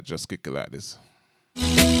Just kick it like this.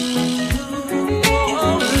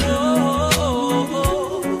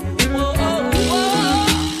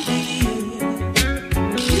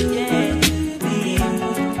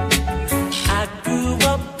 I grew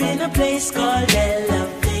up in a place called La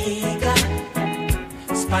Vega,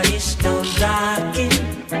 Spanish Town rocking,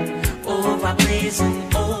 over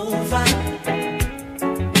blazing over.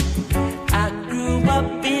 I grew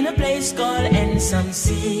up in a place called Ensom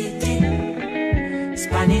City,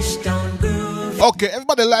 Spanish Town groove. Okay,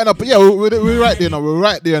 everybody line up. Yeah, we're right there now. We're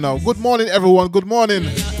right there now. Good morning, everyone. Good morning.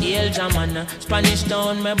 Spanish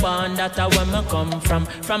Town, me born, that's where me come from.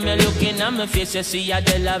 From me looking at my face, you see a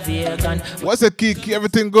De La Vega. What's the Kiki?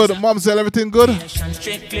 Everything good? Mom said everything good?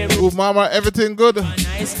 Oh, mama, everything good?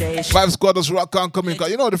 Vibe Squad is rock on coming.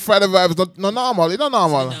 You know the Friday vibes not normal. It's not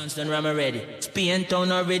normal. Spain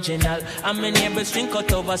Town original. And my neighbors drink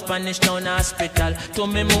out over Spanish Town hospital. To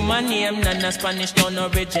me mama name Nana Spanish Town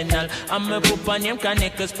original. And my papa name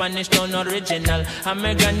Kaneka Spanish Town original. And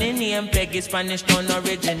my granny name Peggy Spanish Town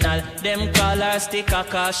original. Them call her sticker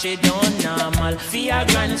cause she don't normal. For your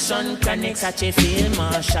grandson Kaneka such a field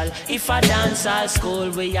marshal. If I dance all school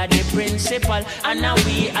we are the principal. And now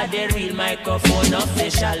we are the real microphone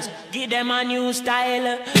officials. Give them a new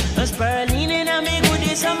style. A Sperling in a me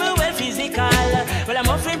goodies, some well physical. Well, I'm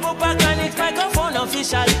offering Papa Chronics microphone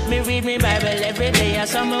official. Me read me Bible every day, and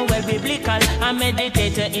some well biblical. I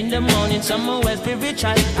meditate in the morning, some well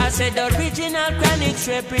spiritual. I said original Chronics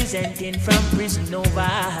representing from prison over.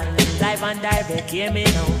 Live and direct, hear me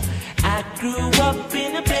now. I grew up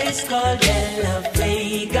in a place called De La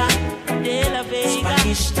Vega. De La Vega.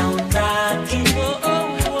 Spanish Town rocking,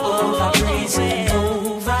 over blazing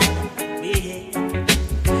over.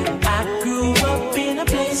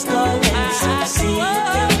 Place called Ensom City,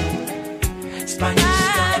 Spanish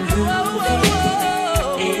Town grooving.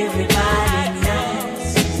 Everybody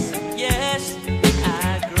knows. Yes, I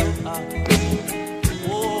grew up.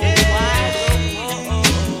 Whoa,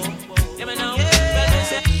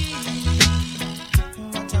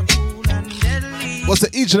 What's the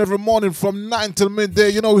each and every morning from 9 till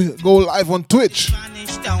midday? You know, we go live on Twitch.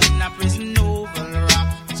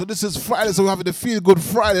 So this is Friday, so we're having the Feel Good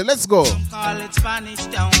Friday. Let's go. Call it Spanish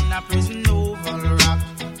Town, a prison oval rock.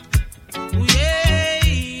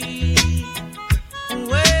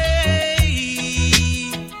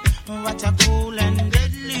 What a cool and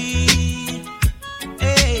deadly.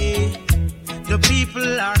 Hey, the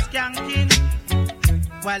people are skanking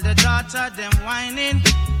while the daughter them whining.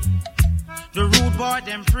 The rude boy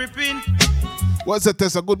them tripping. What's the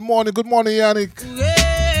Tessa? Good morning, Yannick.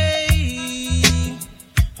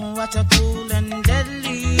 What a cool and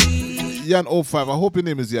deadly. Yan 05, I hope your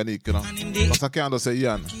name is Yannick, you know. But I can't just say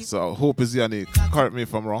Yan, so I hope it's Yannick. Correct me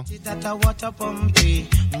if I'm wrong. That a water pumpy,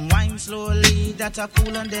 wine slowly, that a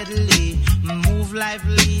cool and deadly. Move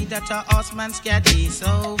lively, that a horseman scatty.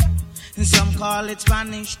 So, some call it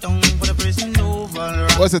Spanish Town, but a prison oval.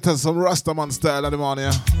 What's it? Some Rastaman style at the morning,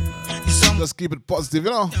 yeah? Just keep it positive,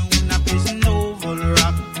 you know. A prison oval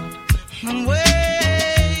rock.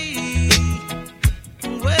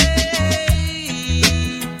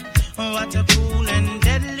 What a cool and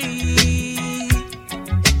deadly.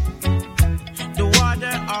 The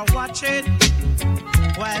water are watching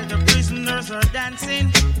while the prisoners are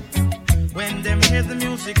dancing. When them hear the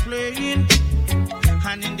music playing,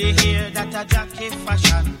 and in they hear that a jockey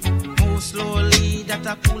fashion. Move slowly, that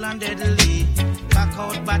a cool and deadly. Back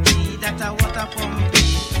out body, that a water pumpy.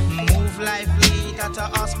 Move lively, that a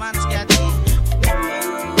horseman scatty.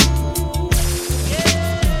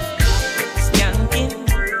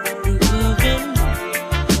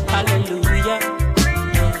 Hallelujah.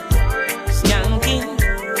 Skanking,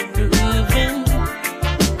 grooving.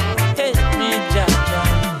 Help me, Jaja.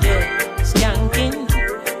 Yeah. Skanking,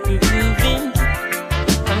 grooving.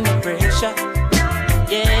 Under pressure.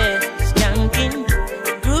 Yeah. Skanking,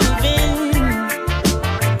 grooving.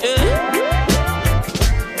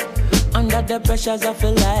 Under the pressures of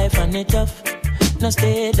your life and it tough. No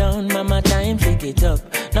stay down, mama, time pick it up.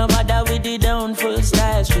 No matter with the down, full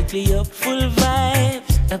style, strictly up, full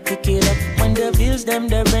vibes. Now pick it up when the bills, them,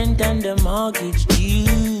 the rent and the mortgage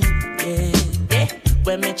due. Yeah, yeah.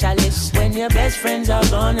 When me chalice, when your best friends are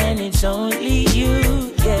gone and it's only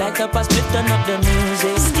you. Yeah, like a pass, turn up the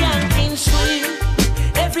music. Skanking sweet,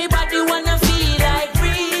 everybody wanna feel like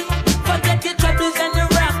free. Forget your troubles and the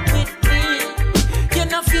rock with me. You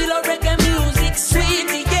know feel a reggae music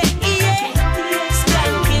sweet, yeah.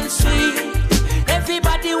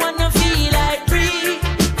 Everybody wanna feel like free.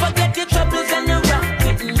 Forget your troubles and the rock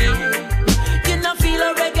with me. You know feel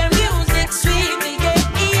a reggae music sweet, yeah,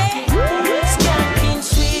 yeah. Skanking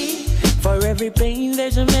sweet. For every pain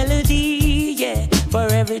there's a melody, yeah. For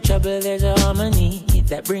every trouble there's a harmony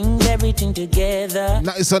that brings everything together.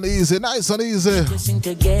 Nice and easy, nice and easy. To sing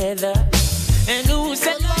together. And who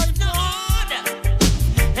said life no order?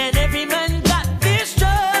 And every man got this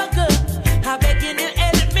struggle. I beg you to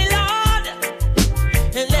help me, Lord,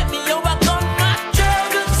 and let me overcome my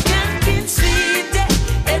struggles. Can't be sweet,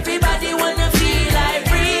 everybody wanna feel like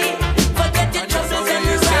free. Forget your troubles and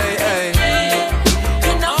the rock.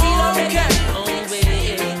 You know feel okay.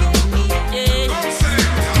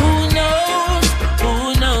 Who knows?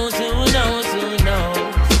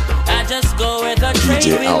 I just go where the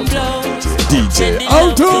trade wind blows. DJ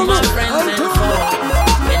Alton.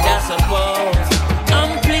 And I suppose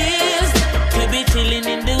I'm pleased to be chilling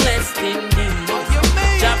in the West Indies.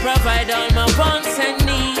 Jah provide all my wants and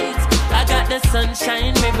needs. I got the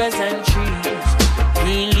sunshine, rivers and trees.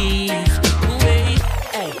 Release, wait,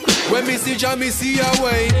 hey. When me see Jah, me see a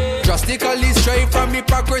way. Drastically straight from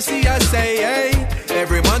hypocrisy, I say, hey.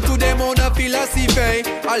 Every man to them own a philosophy.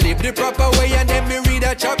 I live the proper way and then me read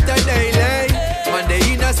a chapter daily. Man, they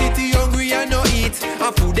in a city hungry and no eat.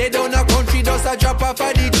 And food they down a country does a drop off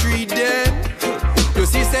of the tree then. You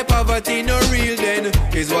see say poverty no real then.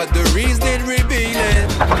 Is what the reason revealing.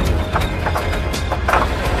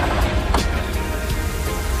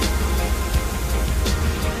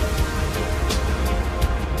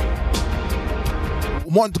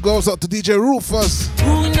 One goes out to DJ Rufus.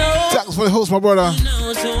 Who knows? Thanks for the host, my brother.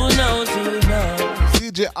 Who knows?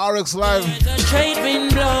 DJ RX Live. The trade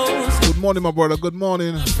wind blows. Good morning, my brother. Good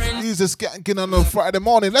morning. Easy skanking on a Friday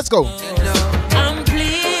morning. Let's go. I'm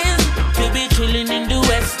pleased to be chilling in the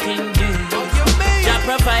West Indies. Jah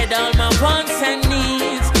provide all my wants and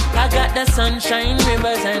needs. I got the sunshine,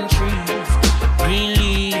 rivers and trees. Green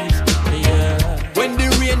leaves, yeah. When the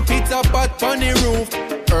rain pits up pot on the roof,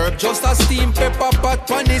 herb just a steam pepper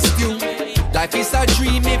pot on the stew. Life is a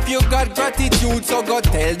dream if you got gratitude. So go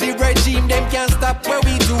tell the regime them can't stop what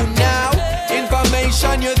we do now.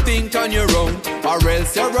 Information you think on your own, or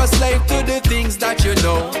else you're a slave to the things that you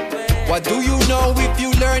know. What do you know if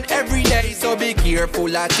you learn every day? So be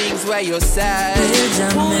careful of things where you say.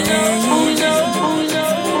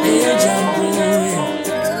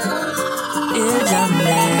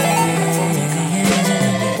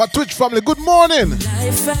 My Twitch family, good morning.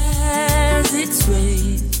 Life has its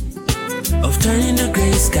way of turning the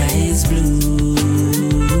gray skies blue.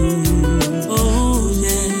 Oh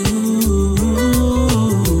yeah.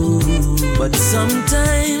 But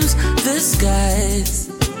sometimes the skies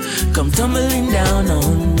come tumbling down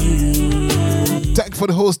on you. Thank you for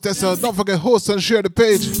the host, Tessa. Don't forget host and share the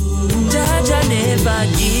page. Jah never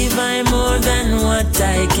give I more than what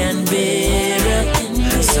I can bear.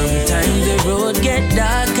 Sometimes the road get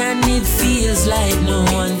dark and it feels like no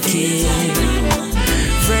one cares.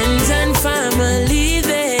 Friends and family,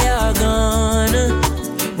 they are gone,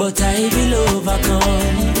 but I will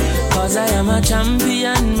overcome. Cause I am a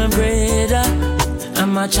champion, my brother.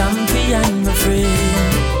 I'm a champion, my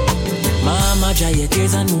friend. Mama, dry your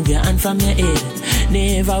tears and move your hand from your head.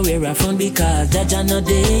 Never wear a phone because Jah not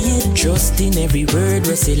dead. Trust in every word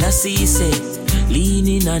where Selassie say.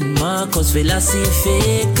 Leaning on Marcus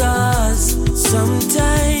philosophy. Cause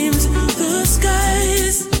sometimes the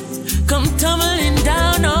skies come tumbling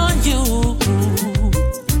down on you.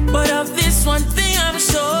 But of this one thing I'm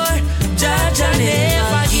sure, Jah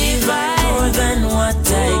never give I more than what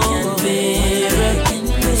I can bear.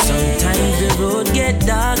 Sometimes the road get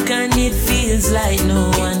dark and it feels like no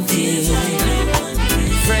one cares.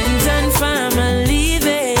 Friends and family,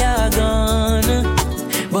 they are gone,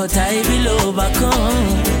 but I will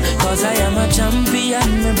overcome. Cause I am a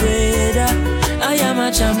champion, my brother. I am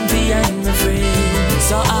a champion, my friend.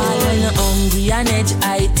 So all when you're hungry and edge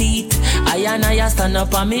eye teeth, I stand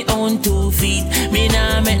up on my own 2 feet. Me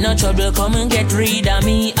nah make no trouble, come and get rid of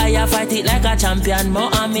me. I fight it like a champion,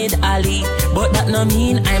 Muhammad Ali. But that no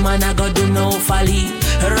mean I'm a go do no folly.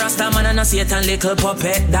 Rasta man and a Satan little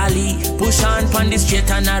puppet dolly. Push on pon the straight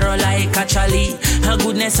and narrow like a chally. Her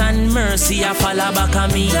goodness and mercy a follow back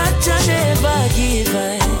on me. Jah never give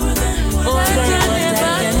I.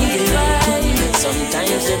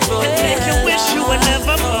 Sometimes it will make you wish you were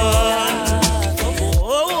never born.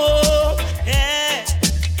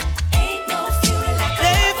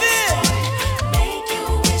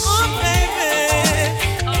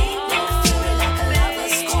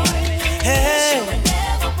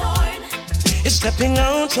 Stepping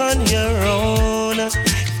out on your own,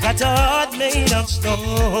 you've got a heart made of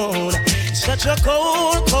stone. Such a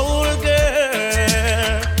cold, cold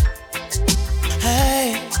girl.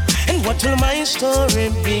 Hey, and what will my story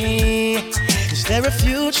be? Is there a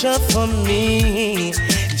future for me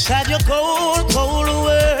inside your cold, cold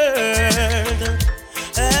world?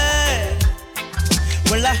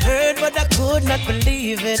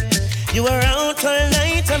 believe it. You were out all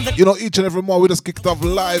night on the You know, each and every morning we just kicked off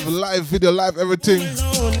live video, live everything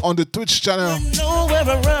on the Twitch channel. nowhere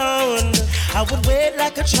around. I would wait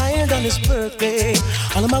like a child on his birthday.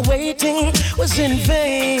 All of my waiting was in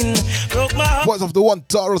vain. Broke my heart. Voice of the one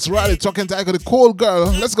Taurus Riley talking to Ika, the cold girl.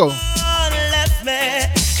 Let's go. Left me,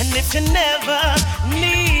 and if you never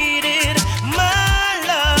needed my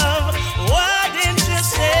love, why didn't you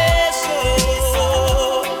say so?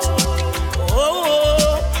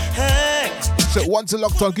 Hey. So once you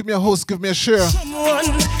locked on, give me a host, give me a share. Someone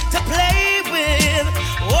to play with,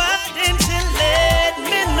 why didn't you let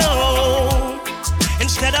me know?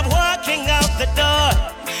 Instead of walking out the door,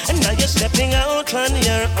 and now you're stepping out on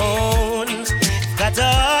your own. Got a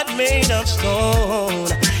heart made of stone.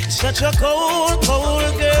 Such a cold,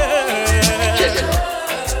 cold girl.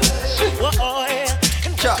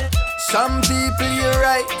 Some people you're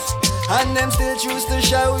right, and them still choose to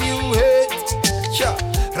show you hate.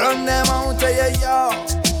 Run them out of your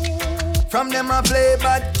yard. From them I play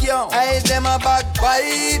bad girl. I them a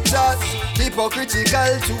backbiters.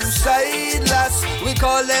 Hypocritical, two-sideless. We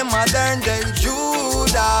call them modern day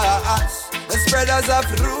Judas. The spreaders of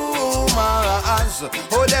rumors.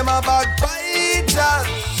 Oh, them a backbiters.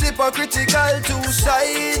 Hypocritical,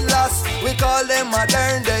 two-sideless. We call them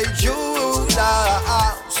modern day Judas.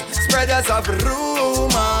 Spreaders of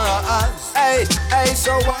rumors. Hey, hey,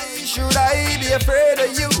 so why should I be afraid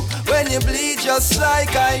of you when you bleed just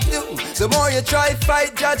like I do? The more you try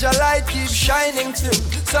fight, judge a light keeps shining through.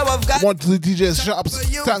 So I've got One to the DJ Shops.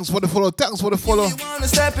 Thanks for the follow. Thanks for the follow.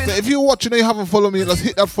 So if you're watching and you haven't followed me, let's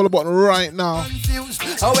hit that follow button right now.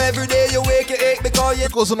 How every day you wake you ache because you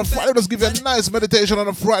Because on a Friday, let's give you a nice meditation on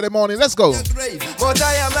a Friday morning. Let's go. but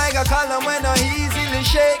I am like a column when I easily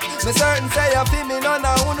shake. Me certain say I feel me none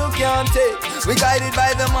of who can't take. We guided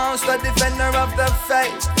by the monster, defender of the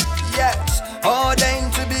faith. Yes,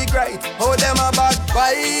 ordained to be great. Oh, them a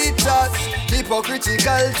backbiters,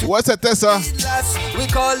 hypocritical. What's that, Tessa? We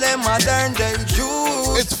call them modern day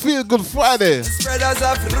Jews. It's Feel Good Friday. Spreaders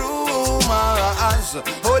of rumors.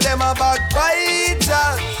 Oh, them a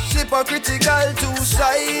backbiters, hypocritical,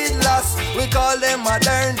 two-sideless. We call them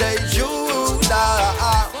modern day Jews.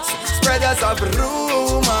 Spreaders of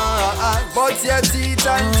rumors. But your teeth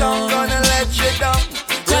and tongue gonna let you down.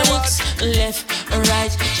 Chronics, left and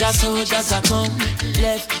right, just how just a come,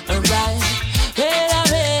 left and right.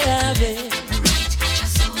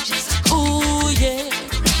 Ooh yeah,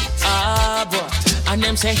 ah boy. And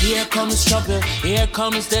them say here comes trouble, here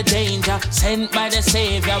comes the danger, sent by the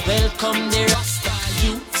Savior. Welcome the Rasta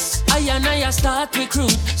youths. I and I start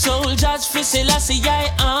recruit soldiers for Selassie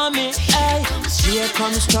army. Ay. Here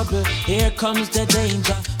comes trouble, here comes the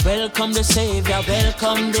danger. Welcome the Savior,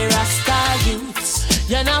 welcome the Rasta youths.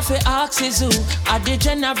 You're not for axes who are the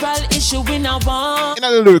general issue in a war. In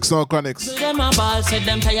the lyrics now, Chronics. Them a ball said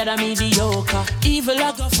them tired of mediocre. Evil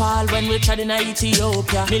a go fall when we tried in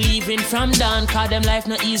Ethiopia. Believing from down, cause them life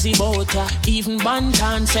no easy boat ya. Even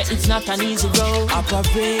Bantan said it's not an easy road.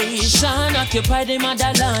 Operation occupy the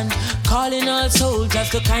motherland, calling all soldiers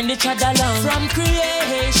to kind each other along. From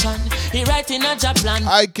creation, he writing a job plan.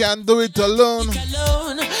 I can't do it alone.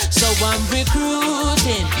 So I'm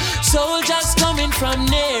recruiting soldiers coming from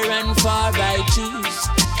near and far. I choose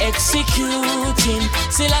executing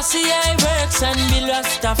Selassie works and be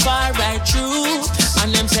Rastafari true.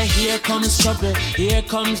 And them say here comes trouble, here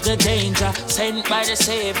comes the danger, sent by the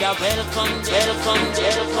Savior. Welcome, welcome,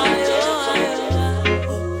 welcome.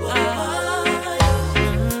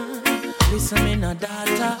 Listen me no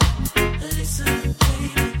daughter. Listen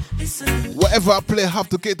baby, listen. Whatever I play, I have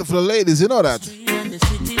to cater for the ladies, you know that. The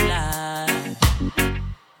city light.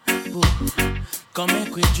 Come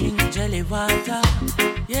make we drink jelly water.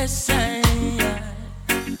 Yes, I.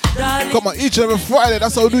 Come on, each and every Friday,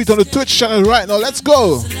 that's how we do it on the Twitch channel right now. Let's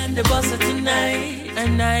go. The bus tonight,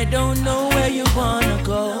 and I don't know where you wanna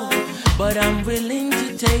go, but I'm willing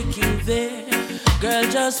to take you there. Girl,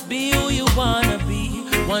 just be who you wanna be.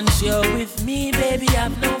 Once you're with me, baby,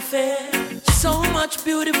 I've no fear. So much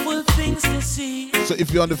beautiful things to see. So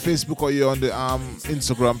if you're on the Facebook or you're on the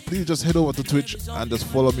Instagram, please just head over to Twitch and just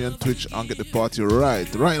follow me on Twitch and get the party right.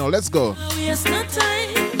 Right now, let's go. Waste no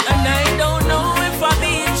time, and I don't know if I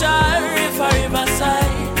beach or if I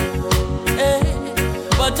riverside.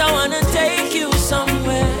 But I wanna take you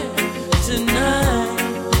somewhere tonight.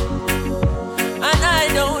 And I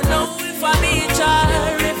don't know if I beach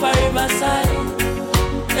or if I riverside.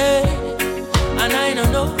 And I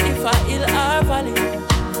don't know if I hill or valley,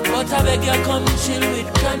 but I beg you come chill with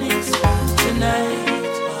Chronics tonight.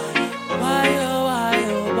 Why oh why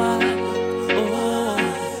oh why oh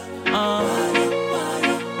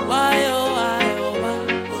why oh why oh why.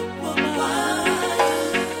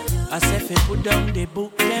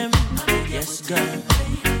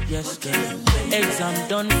 exam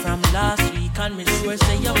done from last week and me sure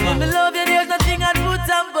say you want me love you, there's nothing I'd put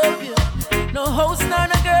above you. No house, nor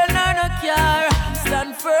no girl, nor no car.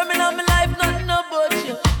 Stand firm in my life, nothing about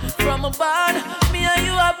you. From a barn, me and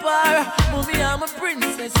you are par. Mommy, I'm a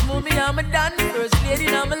princess, mommy, I'm a dan. First lady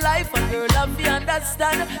in my life, a girl, I'm the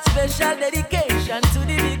understand. Special dedication to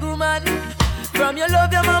the big woman. From your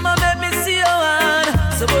love, your mama, make me see your hand.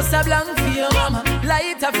 So bust a blank for your mama,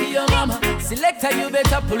 lighter for your mama. Selector, you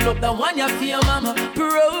better pull up the one you for your mama.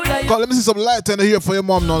 Proud of you. God, let me see some lighter in here for your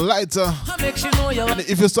mom now. Lighter. Make sure you know your. And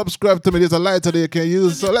if you subscribe to me, there's a lighter that you can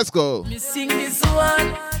use. So let's go. Me sing this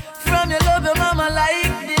one. From your love, your mama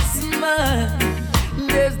like this man.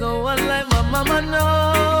 There's no one like my mama,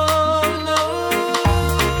 no, no.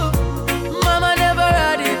 Mama never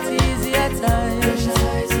had it easy at times.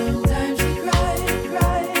 Sometimes she cried.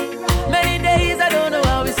 Many days I don't know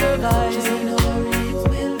how we survived. She said, no worries,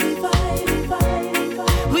 we'll be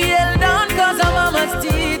fine. We held on cause of mama's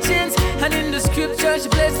teachings. And in the scripture she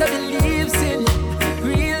placed her beliefs in.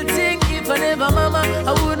 Real thing, if I never mama,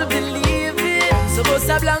 I wouldn't believe it. So bust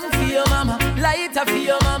a blank for your mama, lighter for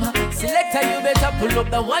your mama. Selector, you better pull up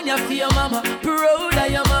the one you for your mama. Proud of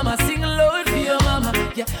your mama, sing loud for your mama.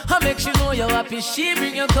 Yeah, I make sure you know you're happy. She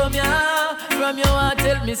bring you come here. From your heart,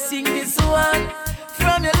 tell me sing this one.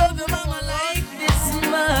 From your love, your mama like this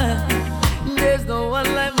man. There's no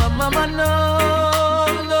one like my mama, no,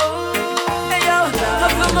 no. Hey yo, I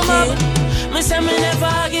feel my mama. Me say me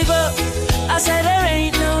never give up. I said there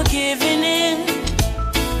ain't no giving in.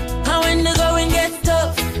 And when the going get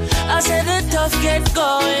tough, I said the tough get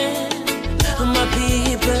going. My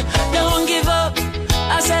people don't give up.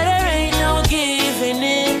 I said there ain't no giving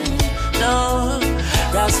in. No,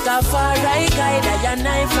 Rastafari guide I and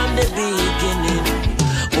I from the beginning.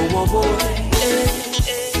 Oh, oh, oh.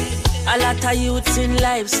 A lot of youths in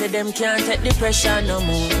life say them can't take the pressure no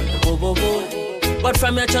more. Oh, oh, oh. But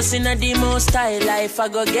from your trust in a demo style life, I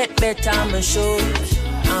go get better, I'm sure.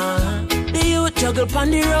 The youth juggle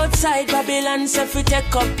pon the roadside, Babylon say fi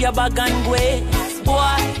take up your bag and go.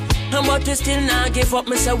 Boy, but we still not give up.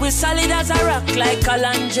 Me say we solid as a rock like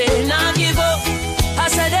Kalanje. Not give up. I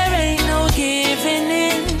said there ain't no giving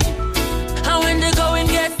in. And when the going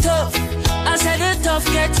get tough, I said the tough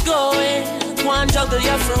gets going. One juggle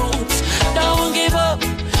your fruits, don't give up.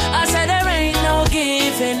 I said there ain't no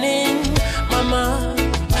giving in. Mama,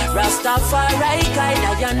 Rastafari guide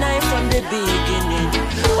I and I from the beginning.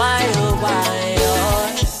 Why oh why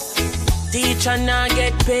oh? Teacher not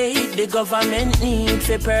get paid, the government need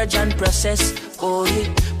for purge and process. Oh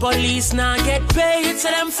yeah. Police not get paid, so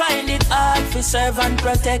them find it hard for serve and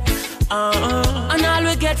protect. And all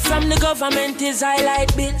we get from the government is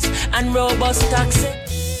highlight bills and robust taxes.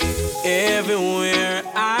 Everywhere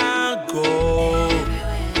I go,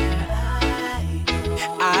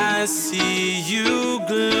 I see you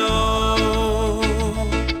glow.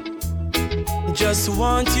 Just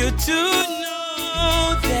want you to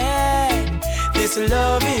know that this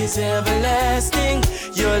love is everlasting.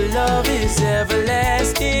 Your love is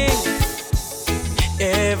everlasting.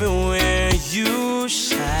 Everywhere you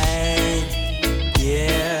shine,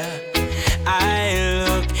 yeah, I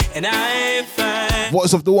look and I find.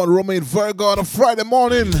 Voice of the one, Romain Virgo, on a Friday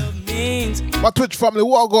morning. My Twitch family,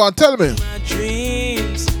 what go on? Tell me. My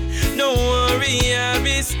dreams, don't worry, I'll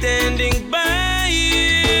be standing by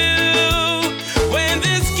you when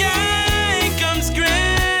the sky comes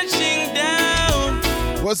crashing down.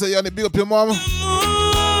 What's that, Yanni? Big up your mom.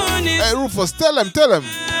 Hey, Rufus, tell him. And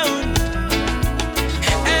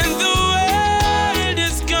the world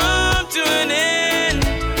has come to an end.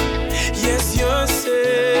 Yes, you're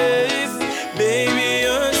safe, baby,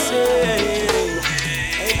 you're safe.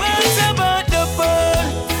 Hey, what's about the ball?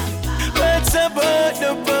 What's about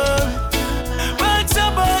the ball? What's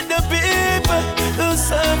about the people who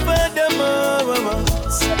suffer the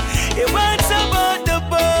most? Hey, what's about the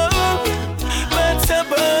ball? What's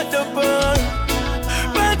about the ball?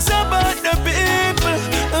 What's about the people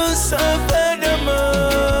who suffer the most?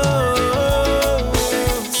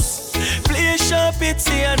 Please show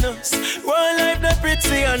pity on us. One life not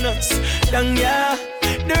pretty on us. Down yeah,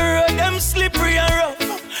 the road them slippery and rough.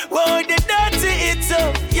 Wow, the dirty it's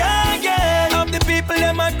up. Yeah, yeah. Of the people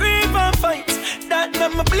them a grieve and fight. That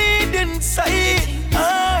them a bleed inside.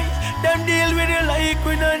 Aye, them deal with it like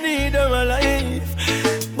we don't need them alive.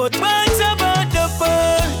 But what's about the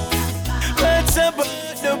poor? What's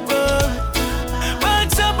about the poor?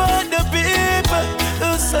 What's about the people who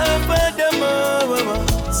suffer the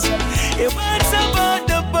most? Yeah, what's about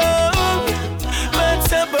the poor?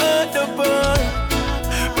 What's about the poor?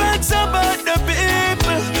 What's about the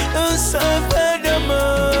people who suffer the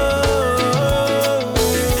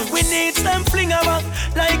most? We need some fling a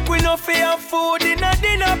no fear food in a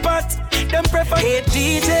dinner pot. Them prefer. Hey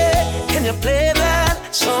DJ, can you play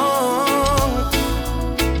that song?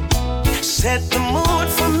 Set the mood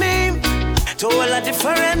for me to all a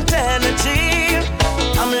different energy.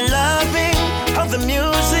 I'm loving how the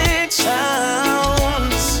music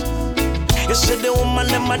sounds. You see the woman,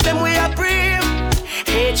 them we are free.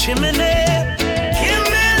 Hey chimney, give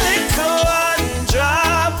me a little one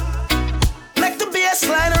drop. Make the bass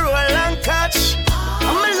line roll and catch.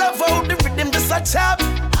 I'm in love how the rhythm just a tap.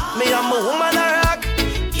 Me I'm a woman a rock.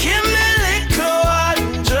 Give me a little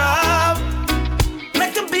one drop.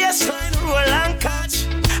 Make the bass line roll and catch.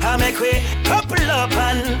 I make we couple up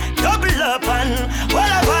and double up and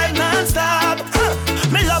while I vibe non-stop.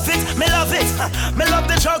 Me love it, me love it. Me love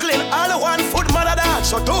the juggling. All the one foot mother dance.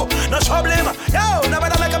 So two, no problem. Yo,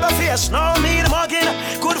 nobody make up a face. No me the mugging.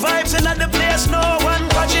 Good vibes in the place. No one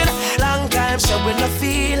watching. Long time so when I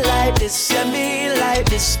feel like this, yeah me like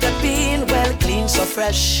this. The bean well clean, so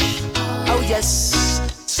fresh. Oh yes,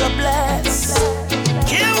 so blessed.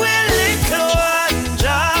 Give me a little one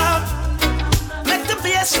drop. Make the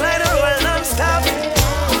bass line roll non-stop.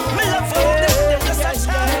 Me love for them just a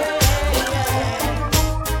time.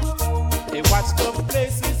 Hey, watch the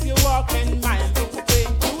places you walk in, mind the way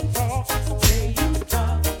you talk.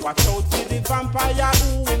 Watch out for the vampire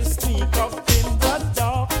who will sneak up in the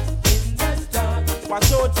dark.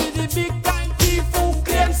 Watch out for the big time thief who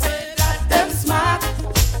claim say that them smart.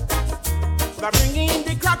 They're bringing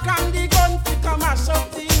the crack and the gun to come mash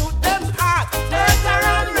up the youth them heart. Later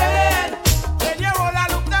and red. When you roll a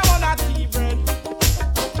look down on a tea bread.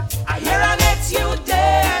 I hear an ex you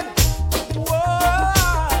dead.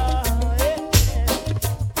 Whoa.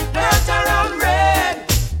 Later and red.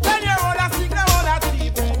 When you roll a stick down on a tea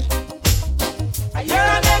bread. I hear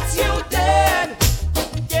an ex you dead.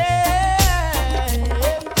 Yeah.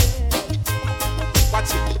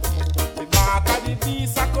 Watch it. The mark of the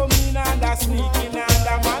beast are coming and are sneaking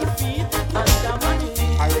under man feet.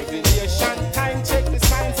 A revelation time, check the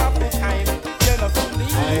signs of the time. You know to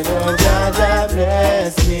leave. I know Jaja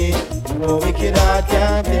bless me. No wicked heart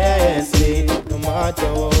can bless me. No matter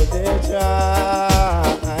how they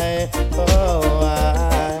try. Oh, I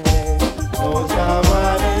know Jah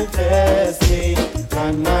manifest me.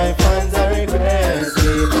 And my fans are regress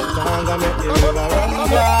me. I'm gonna make the river run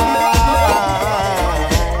dry.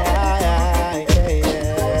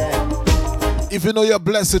 If you know you're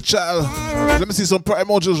blessed, child, let me see some prayer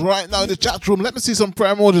emojis right now in the chat room. Let me see some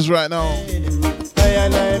prayer emojis right now. I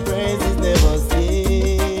and I praises never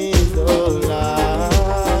cease, oh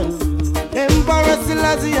Lord. Emperor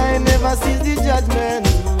Selassie, I never sees the judgment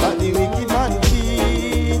of the wicked man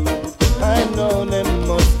keep. I know them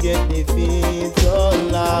must get defeat, oh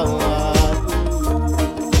Lord.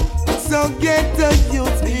 So get the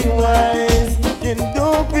youth, be wise, and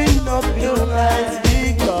open up your eyes,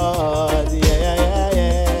 because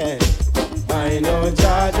I know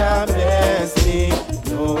Jaja bless me.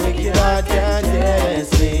 No wicked heart can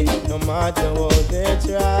test me. No matter what they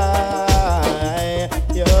try.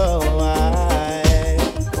 Yo, I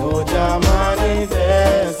know Jah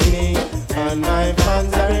manifest me. And my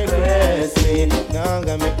fans are regress me. Now I'm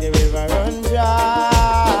gonna make the river run dry.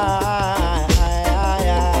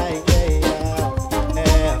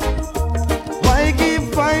 Why keep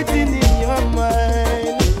fighting in your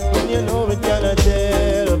mind when you know it cannot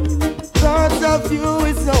help? Thoughts of you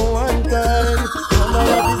is so unkind. No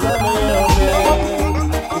matter is on your way.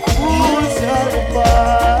 The fools shall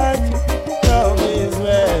depart from his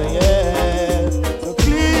way, yeah. So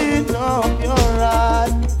clean up your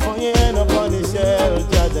heart, for you end up on the shell,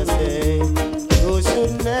 Jah say. You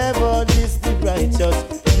should never diss the righteous.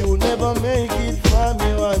 You never make it from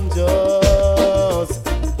you unjust.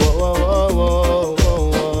 Whoa, whoa, whoa, whoa,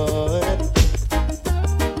 whoa.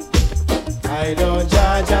 I know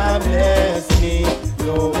Jaja bless me.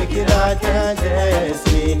 No wicked heart can test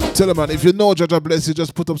me. Tell them, man, if you know Jaja bless you,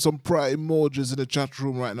 just put up some prayer emojis in the chat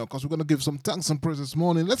room right now, because we're going to give some thanks and praise this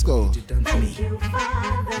morning. Let's go. Done for me.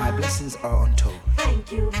 My blessings are untold.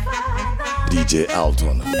 DJ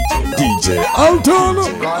Alton. DJ Alton.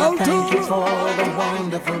 God, thank you for the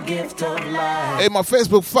wonderful gift of life. Hey, my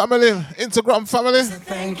Facebook family, Instagram family.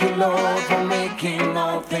 Thank you, Lord, for making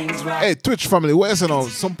all things right. Hey, Twitch family, where's it now?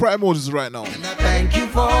 Some prayer emojis right now. And I thank you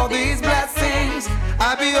for these blessings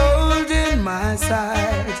I behold in my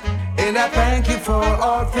sight. And I thank you for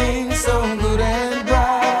all things so good and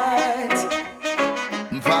bright.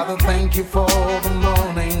 And Father, thank you for the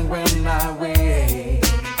morning when I wake.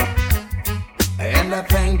 And I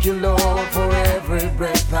thank you, Lord, for every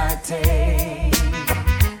breath I take.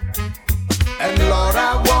 And Lord,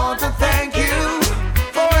 I want to thank you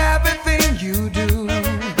for everything you do.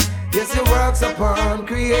 Yes, your works upon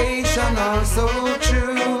creation are so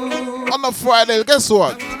true. On a Friday, guess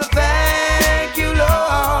what? Thank you,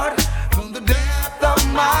 Lord, from the depth of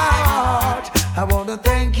my heart. I want to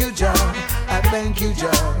thank you, John. I thank you,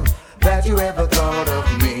 John, that you ever thought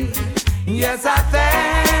of me. Yes, I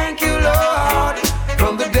thank you, Lord,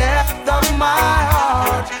 from the depth of my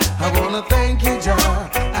heart. I want to thank you, John.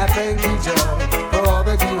 I thank you, John, for all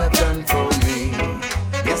that you have done for me.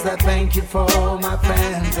 Yes, I thank you for my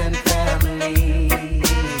friends and family.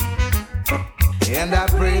 And I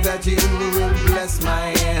pray that you will bless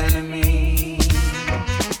my enemy.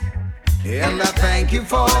 And I thank you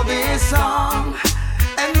for this song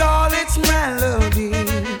and all its melody.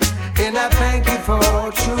 And I thank you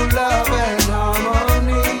for true love and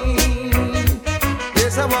harmony.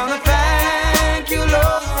 Yes, I want to thank you,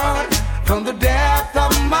 Lord, from the depth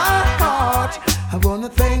of my heart. I want to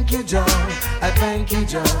thank you, John. I thank you,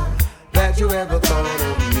 John, that you ever thought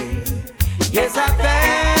of me. Yes, I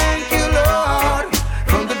thank you, Lord,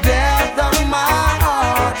 from the depth of my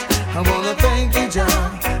heart. I want to thank you,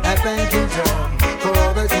 John. I thank you, John, for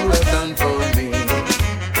all that you have done for me.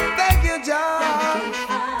 Thank you, John.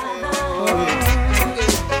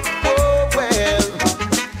 Oh, well.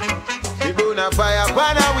 We burn a fire,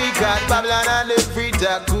 banner, we got Babylon and the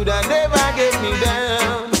freezer coulda never get me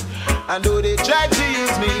down. And though they tried to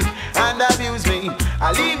use me and abuse me,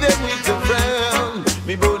 I leave them with a frown.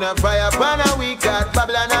 Me burn a fire, banner, we got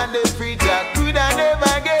Babylon and the freezer coulda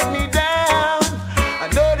never get me down.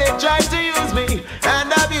 And though they tried to use me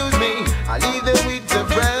and abuse me, I leave them with a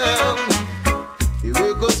frown. The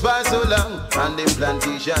work goes by so long on the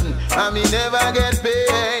plantation, and me never get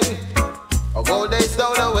paid. Or gold they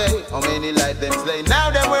stole away, how many life them slay.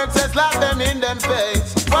 Now them works and slap them in them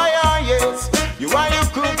face. Why are yes, you are your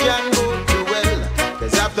cook and go to well.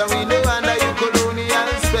 Cause after we know under your colonial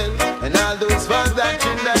spell, and all those false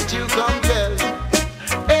doctrine that you compel.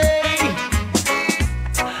 Hey,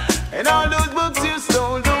 and all those books you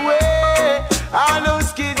stole away, all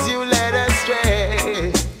those kids you led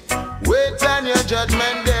astray. Wait on your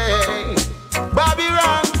judgment day. Bobby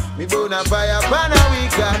wrong, me burn a fire, pan a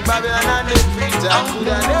week, and Babylon and the freezer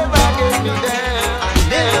coulda never get me there.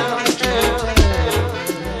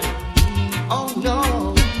 Oh no,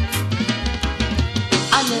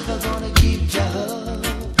 I'm never gonna give you up.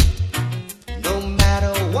 No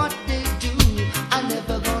matter what they do, I'm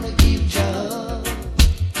never gonna give you up.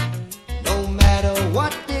 No matter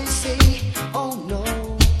what they say, oh no,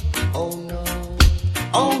 oh no,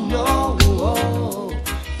 oh no, oh.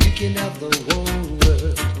 You can have the whole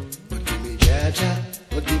world, but give me Jaja,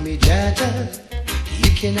 but give me Jaja.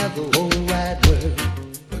 You can have the whole wide world,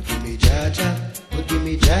 but give me Jaja, but give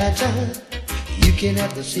me Jaja. You can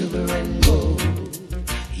have the silver and gold.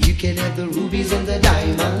 You can have the rubies and the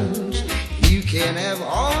diamonds. You can have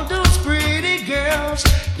all those pretty girls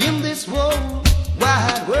in this whole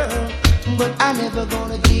wide world. But I'm never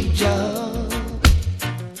gonna give you up.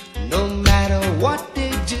 No matter what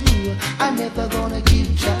they do, I'm never gonna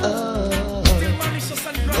give you up.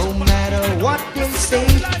 No matter what they say,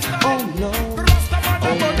 oh no,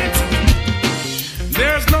 oh no.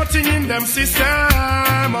 There's nothing in them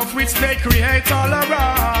system of which they create all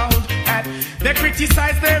around. And they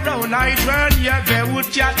criticize their own idol, yeah, they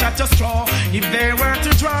would catch at a straw if they were to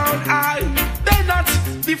drown. They're not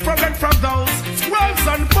different from those scribes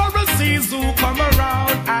and Pharisees who come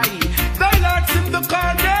around. They lurks in the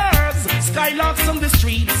corners, skylarks on the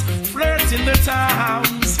streets, flirt in the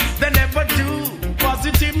towns. They never do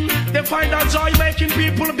positive. They find a joy making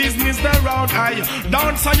people business their own.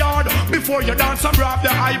 Dance a yard before you dance a rob. The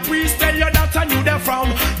high priest tell you that I knew they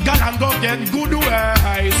frown. God and go get good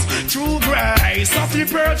ways, true grace. Of the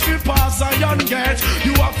perch we pass a young gate.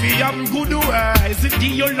 You have to good ways, it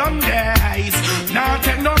give you long days. Now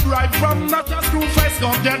take no bribe from not a screw face.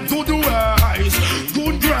 Go get good ways,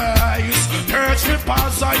 good grace. Perch we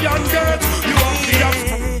pass a young gate. You have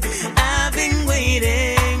to I've been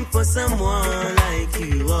waiting for someone like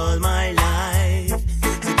you all my life,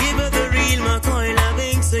 to give her the real McCoy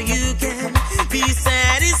loving so you can be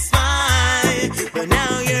satisfied. But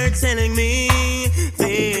now you're telling me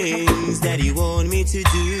things that you want me to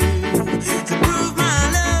do to prove my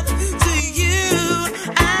love to you.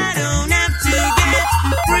 I don't have to get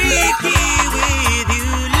freaky with you,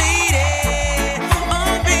 lady.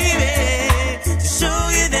 Oh baby, to show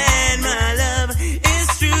you that my love is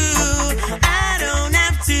true. I don't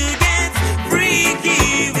have to get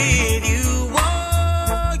freaky with you,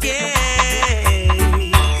 oh yeah,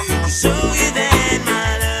 to show you that my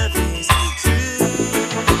love is true.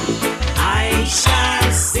 I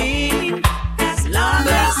shall sing as long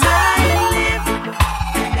as I live,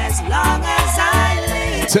 and as long as I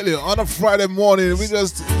live. tell you, on a Friday morning, we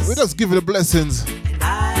just give you the blessings.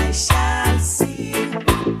 I shall sing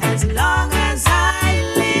as long as I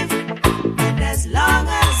live, and as long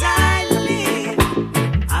as I live,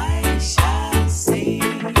 I shall sing.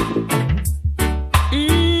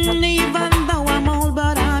 Even though I'm old,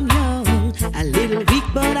 but I'm young, a little weak,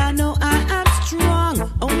 but I know I am strong,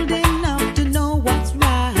 old enough to know what's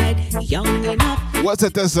right, young enough. What's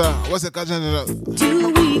it, Tessa? What's it, Kajana?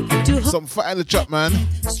 Too weak to some fire in the trap, man.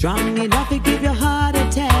 Strong enough to give you a heart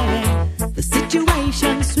attack. The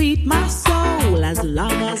situation sweet my soul as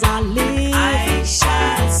long as I live. I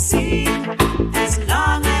shall sing as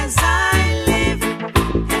long as I live,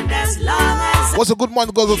 and as long as. What's a good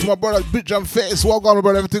morning goes out to my brother, Big Jam Face. Welcome, my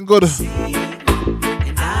brother. Everything good?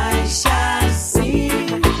 And I shall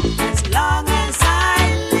sing as long as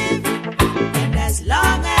I live, and as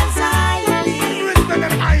long as I live.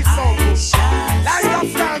 I shall sing.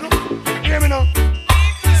 Hear me now.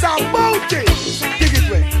 Somebody, dig it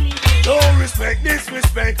way. No respect,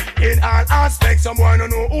 disrespect in all aspects. Someone don't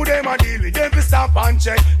know who them a deal with. Them fi stop and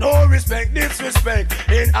check. No respect, disrespect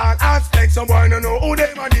in all aspects. Someone don't know who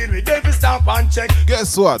them a deal with. Them fi stop and check.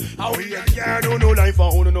 Guess what? How we can't do no life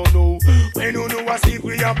for who no know. When you know a sleep,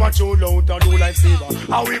 we a patrol out and do life saver.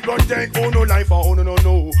 How we protect who no life for who no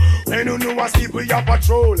know. When you know a sleep, we a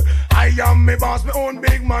patrol. I am me boss, me own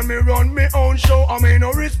big man, me run me own show. I mean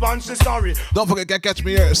no response to sorry. Don't forget, you can catch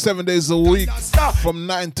me here 7 days a week from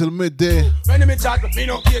 9 till midday. When me chat, me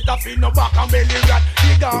no cater for no back and belly rat.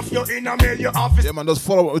 Dig off your inner mail, your office. Yeah, man, just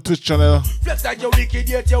follow up my Twitch channel. Flex like your wicked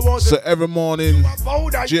yet you was. So every morning,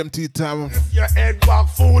 GMT time, your head back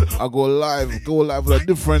full. I go live with a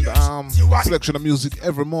different selection of music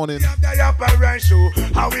every morning.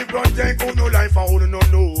 How we protect who no life and who no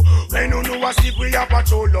know. When you know a sleep, we a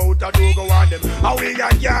patrol out and do go on them. How we a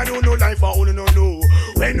can who no life and who no know.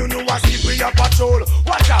 When you know a sleep, we a patrol.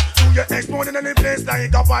 Watch out, do you exploding in the place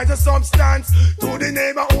like a poison substance? To the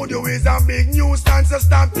neighborhood, you is a big nuisance. So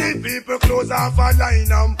stop the people close off a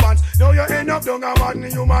line and pants. Now you end up down a madden,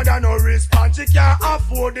 you mad and no response. You can't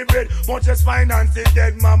afford the bread, much as finance it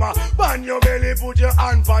dead mama. Ban your belly, put your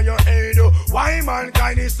hand for your head. Why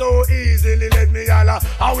mankind is so easily let me holler?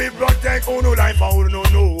 How we protect who no life and who no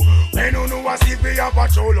know. When you know a sleep, we a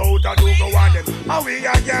patrol out and do go on them. How we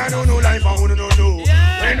a can who no life and who no know.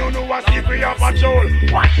 When you know a sleep, we a patrol.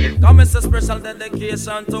 Watch it. Come it's a special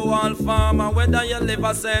dedication to all farmer, whether you live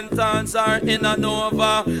a sentence or in a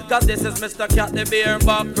Nova. Cause this is Mr. Cat the beer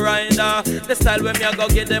back rider. The style when me a go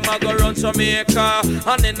get them a go run Jamaica.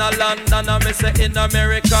 And in a London I me say in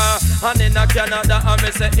America. And in a Canada I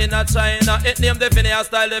me say in a China. It name the Vinaya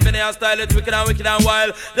style, it's wicked and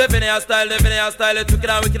wild. The Vinaya style, it's wicked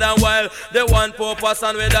and wild. The one poor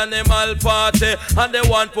person with animal party. And the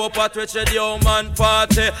one poor part with the human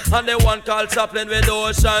party. And the one called Chaplin with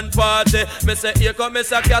ocean party. Me say here come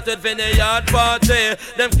Mr. Cat with vineyard party.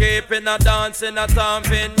 Them keeping a dance in a town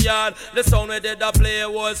vineyard. The sound we did a play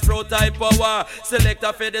was pro type power.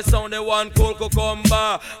 Selector for the sound the one cool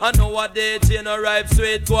cucumber. I know what DJ no ripe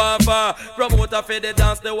sweet guava. Promoter for the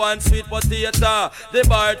dance the one sweet potato. The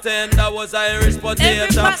bartender was Irish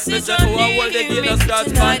potato. Me say who a hold the kid a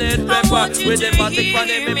scratch pan it pepper. With the matic pan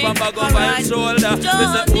it me papa go by his shoulder. Me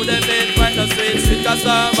say who them made find no sweet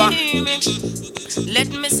cassava. Let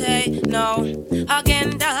me say no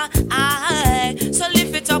agenda, I so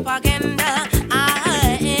lift it up agenda,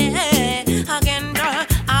 I agenda,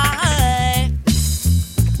 I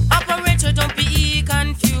operator don't be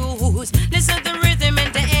confused. Listen to the rhythm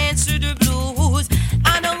and dance to the blues.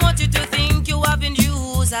 I don't want you to think you have been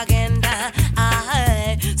used agenda,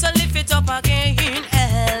 I so lift it up again,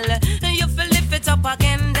 L. You feel lift it up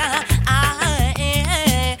agenda,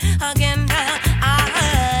 I agenda, I.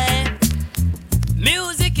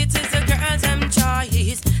 Music, it is a girl's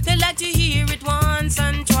choice. They like to hear it once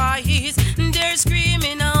and twice. They're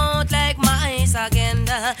screaming out like mice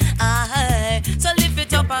agenda. I so lift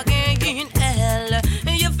it up again, L.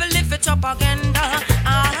 You feel lift it up agenda.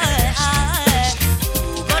 I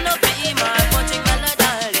gonna be my watching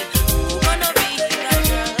melody. Gonna be that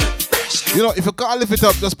girl. You know, if you can't lift it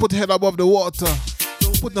up, just put head above the water.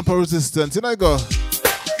 Put up a resistance. You know, you go.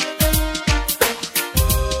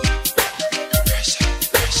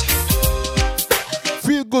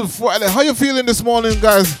 Feel good Friday. How you feeling this morning,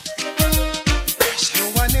 guys? No,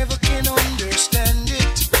 I never can understand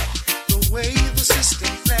it. The way the system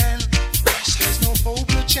ran. There's no hope,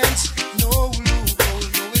 no chance, no loophole,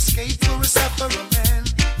 no escape for a sufferer man.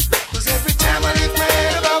 'Cause every time I lift my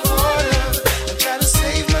head above water and try to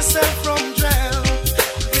save myself from drown,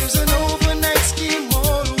 there's an overnight scheme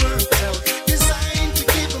all worked out, designed to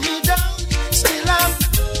keep me down. Still I'm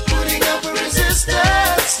putting up a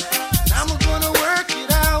resistance.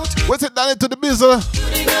 down into the bizzle.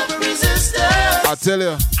 Putting up a resistance. I tell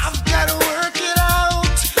you. I've got to work it out.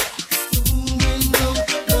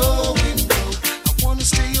 No. I want to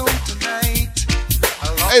stay on tonight.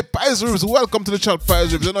 Hey, Pies Ribs, welcome to the chat,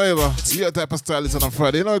 Pies Ribs. You know, you go. Your type of style is on a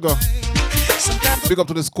Friday. You know, you go. Big up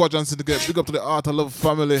to the Squadron Syndicate. Big up to the Art of Love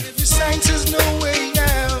family. If science is no way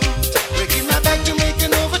out, breaking my back to make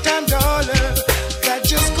an overtime dollar. That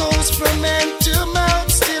just goes from man to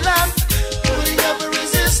mouth. Still I'm putting up a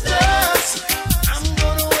resistance. I'm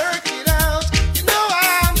gonna work it out. You know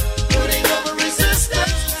I'm putting up a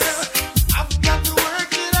resistance. I've got to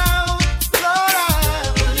work it out. Lord,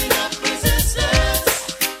 I'm putting up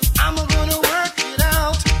resistance. I'm gonna work it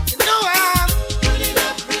out. You know I'm putting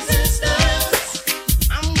up resistance.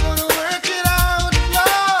 I'm gonna work it out,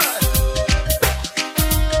 Lord.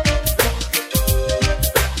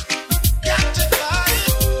 Got to fight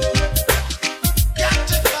it. Got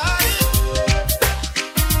to fight it.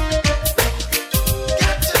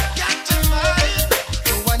 Got to fight it.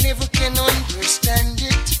 Though I never can understand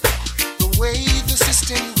it, the way the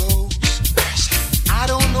system goes. I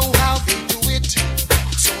don't know how they do it.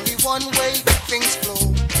 It's only one way things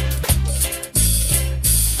flow.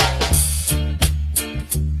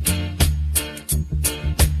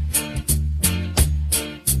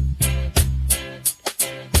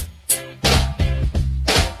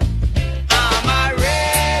 I'm a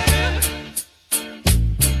rebel.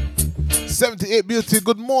 78 Beauty,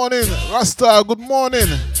 good morning. Rasta, good morning.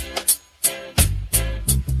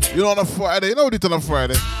 You know, on a Friday. You know what it on a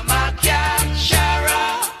Friday. I'm a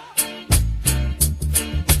capturer.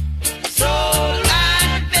 Soul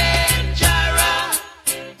adventurer.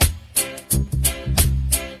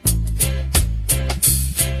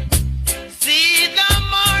 See the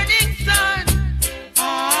morning sun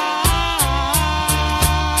on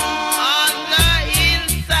the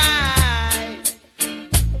hillside.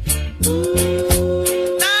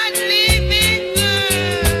 Not living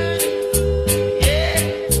good, yeah,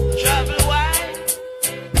 travel wide.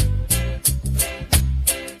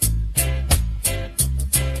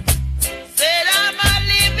 Said I'm a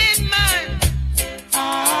living man.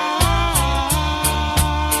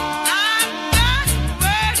 I've got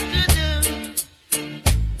work to do.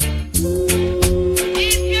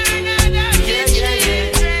 If you're not a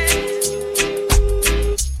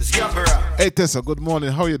It's Gabara. Hey, Tessa, good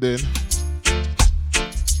morning. How you doing?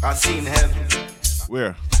 I seen heaven.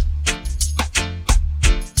 Where?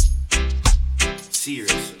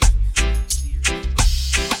 Serious.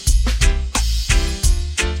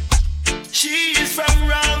 She is from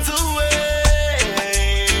round the way.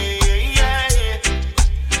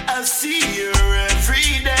 I see her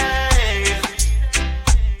every day.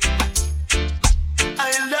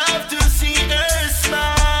 I love to see her smile.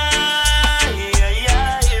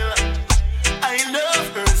 I love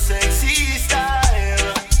her sexy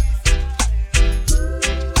style.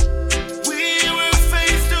 We were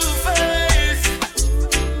face to face,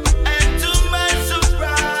 and to my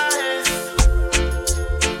surprise,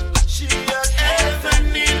 she had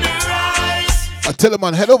heaven in her eyes. I tell you,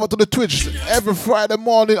 man, head over to the Twitch every Friday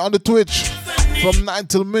morning on the Twitch from 9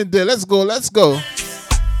 till midday. Let's go, let's go.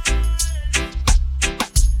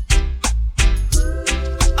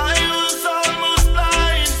 I was almost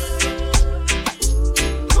blind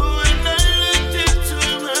when I looked into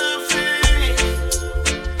her face.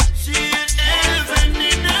 She had heaven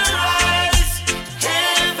in her eyes,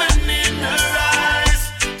 heaven in her eyes,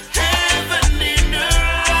 heaven in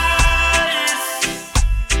her eyes.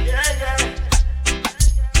 Yeah.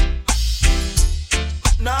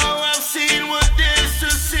 Now I've seen what there's to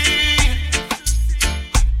see.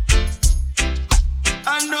 I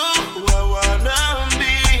know who I wanna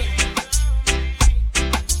be.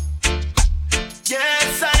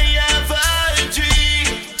 Yes, I have a dream.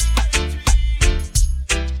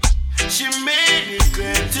 She made it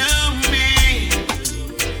clear to me.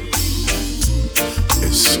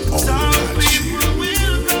 It's all Some about people you.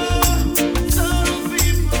 will go, some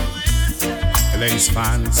people will stay. LA's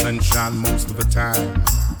fine sunshine most of the time.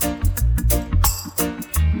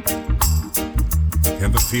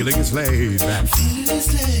 And the feeling is laid back.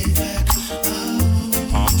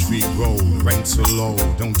 Palm tree grove, rent so low,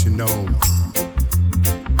 don't you know?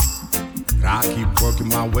 But I keep working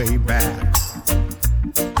my way back.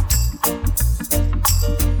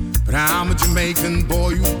 But I'm a Jamaican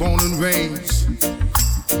boy who's born and raised.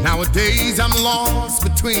 Nowadays I'm lost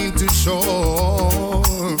between two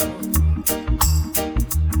shores.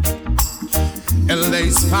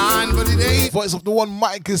 LA's fine, but it ain't. Voice of the one,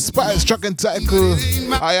 Mikey Spice, track and title.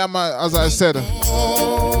 I am, as I said.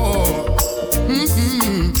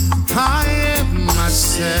 I am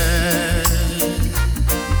myself.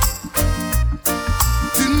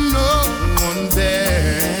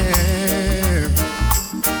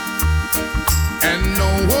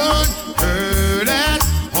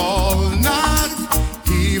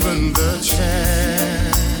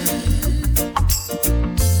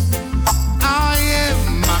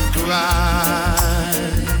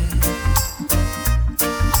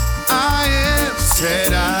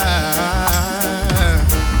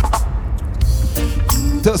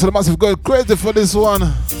 Bless the Massive going crazy for this one.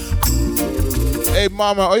 Hey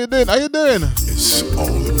mama, how you doing? How you doing? It's all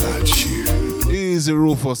about you. Easy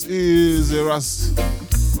Rufus, easy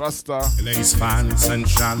Rasta. LA's fine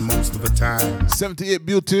sunshine most of the time. 78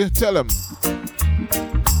 Beauty, tell him.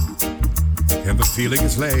 And the feeling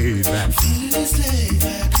is laid back.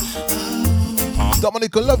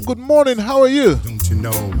 Dominica Love, good morning, how are you? Don't you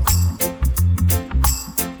know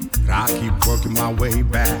that I keep working my way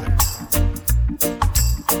back?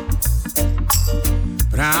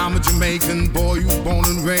 But I'm a Jamaican boy who's born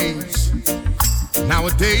and raised.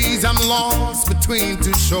 Nowadays I'm lost between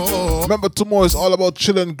two shores. Remember, tomorrow is all about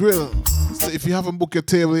chill and grill. So if you haven't booked your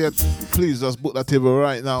table yet, please just book that table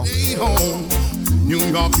right now. Stay home. New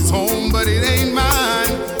York is home, but it ain't mine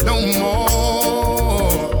no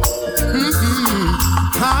more.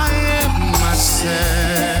 I am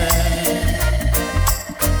myself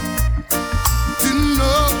to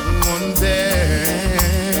no one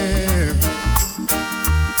there,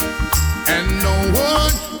 and no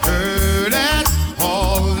one heard at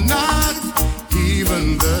all, not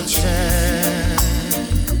even the chair.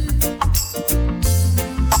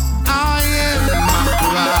 I am my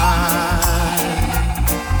pride.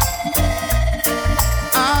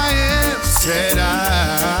 I am said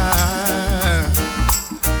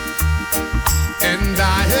and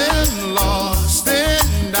I am lost,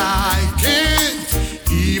 and I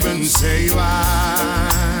can't even say why.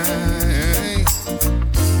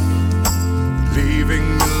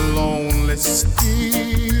 Leaving me lonely still.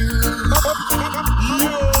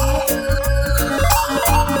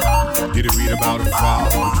 Did you read about a father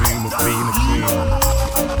who dreamed of being a king?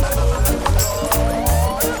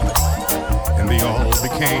 And they all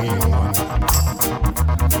became one.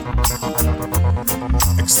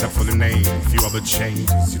 Except for the name, a few other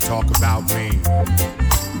changes. You talk about me.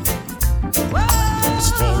 The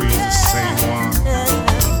story is the same one.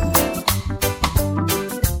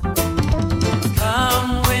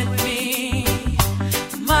 Come with me,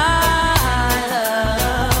 my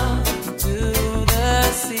love, to the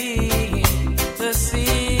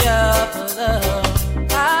sea of love.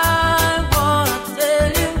 I wanna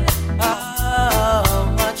tell you how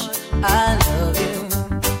much I love you.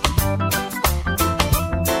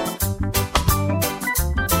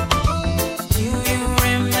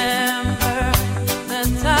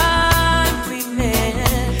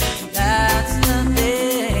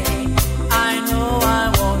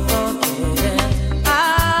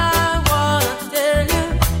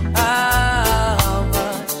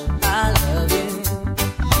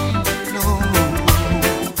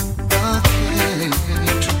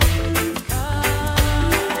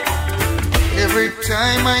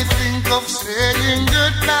 Time I think of saying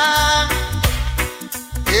goodbye,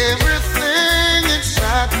 everything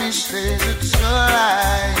inside me says it's a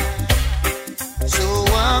lie. So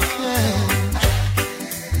I can't,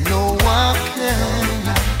 no I can't,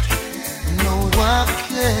 no I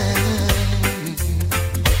can't.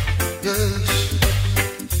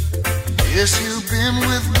 Yes, you've been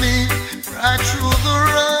with me right through the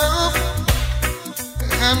rough,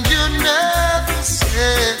 and you never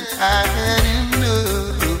said I had enough.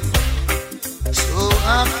 So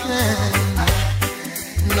I can't,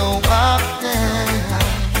 no I can't,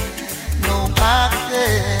 no I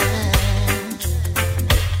can't.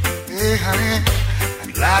 Hey honey,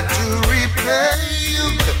 I'd like to repay you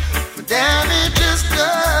for damages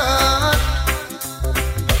done.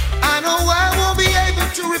 I know I won't be able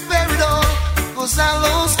to repair it all, 'cause I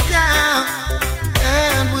lost count.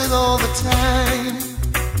 And with all the time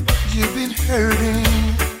you've been hurting,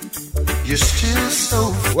 you're still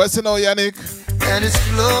so. What's it now, Yannick? And it's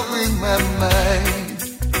blowing my mind.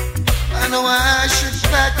 I know I should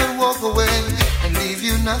back and walk away and leave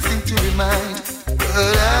you nothing to remind,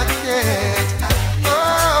 but I can't.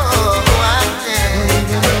 Oh, I can't.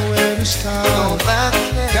 Don't even know where to start. No, I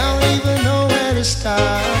can't. Don't even know where to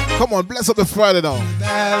start. Come on, bless up the Friday now.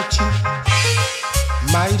 About you,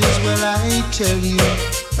 might as well I tell you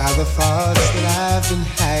about the thoughts that I've been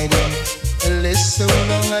hiding. And it's so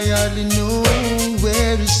long I hardly know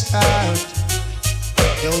where to start.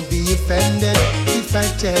 Don't be offended if I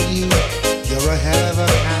tell you you're a hell of a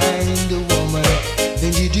kind of woman.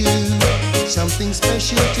 Then you do something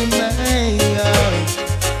special to my heart.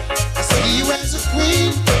 I see you as a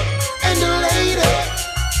queen and a lady.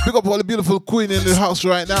 Pick up all the beautiful queen in the house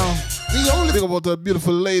right now. Pick up all the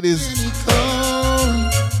beautiful ladies.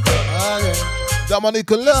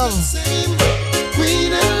 Dominica Love.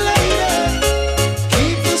 Queen and lady,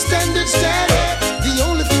 keep the standard steady. The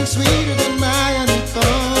only thing sweeter than my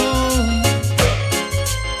honeycomb.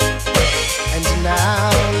 And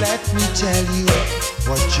now let me tell you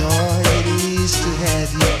what joy it is to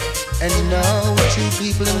have you No two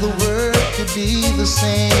people in the world could be the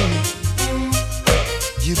same.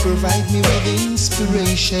 You provide me with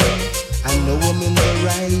inspiration. I know I'm in the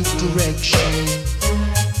right direction.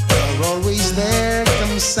 You're always there,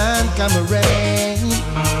 come sun, come rain.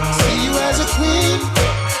 See you as a queen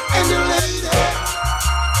and a lady.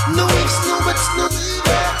 No ifs, no buts, no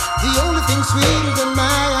neither. The only thing sweeter than my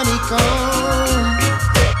honeycomb.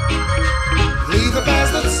 Leave the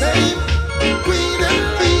past the same. Queen and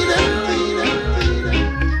queen and queen and queen and.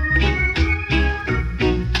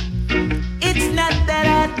 It's not that I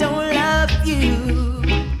don't love you.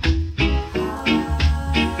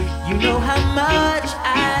 You know how much I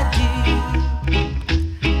do.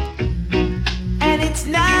 And it's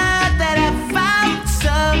not that I found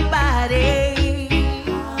somebody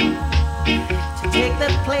to take the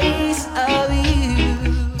place of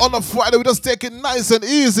you. On a Friday, we just take it nice and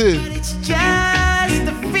easy. But it's just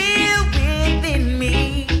the feel within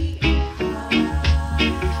me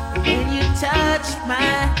when you touch my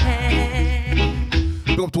hand.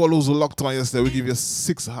 Big up to all those who locked on yesterday. We give you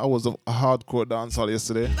 6 hours of hardcore dancehall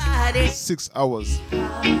yesterday. 6 hours.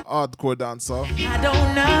 Hardcore dancehall. I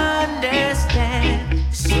don't understand,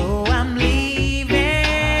 so I'm leaving.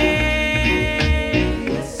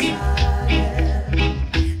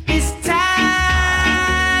 This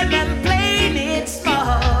time I'm playing it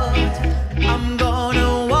smart. I'm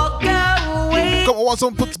gonna walk away. Come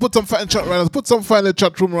on, put some fire in the chat right now. Put some fire in the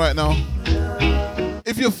chat room right now.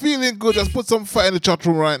 If you're feeling good, just put some fire in the chat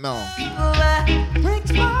room right now.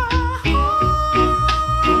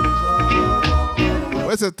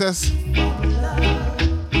 Where's the test?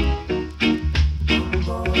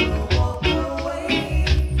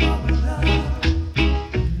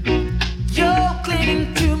 You're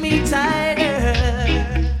clinging to me tighter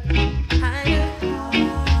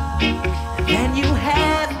than you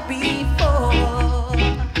have before.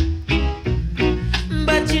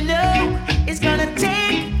 But you know it's gonna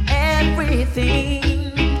take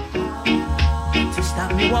everything to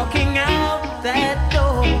stop me walking out that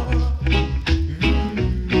door.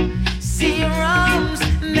 See your arms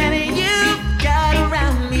that you've got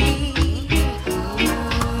around me.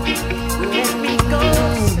 Let me go.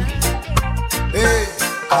 Hey,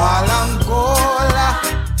 Kalangola,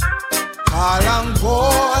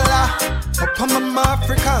 Kalangola, up on my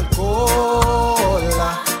African cola,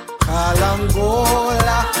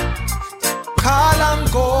 Kalangola,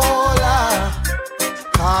 Kalangola,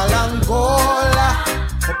 Kalangola,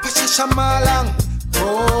 up on Shamalang,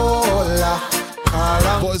 Gola,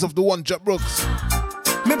 Kalangola. Boys of the one, Jack Brooks.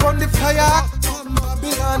 Me burn the fire from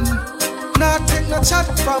Babylon. Not take no chat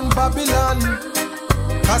from Babylon.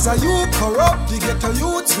 Cause a you corrupt, the ghetto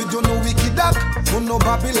youths, we do no wicked act, who no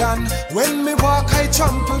Babylon. When me walk, I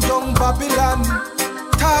trample down Babylon.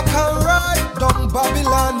 Talk and ride down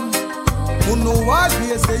Babylon. Who know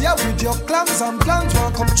always there with your clams and plans.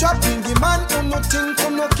 Want come trapping the man, who no think, who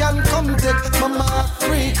no can come take Mama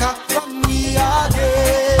Africa from me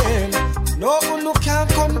again. No, who no can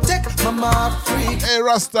come take Mama Africa. Hey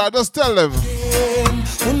Rasta, just tell them.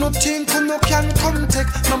 Who no think, who no can come take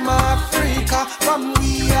Mama Africa from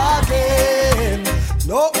we again.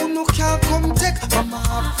 No, who no can come take Mama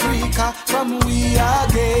Africa from we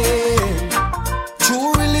again.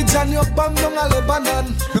 True religion, you bang down a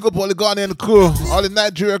Lebanon. Pick up all the Ghanaian crew, all the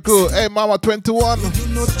Nigeria crew. Hey Mama 21. You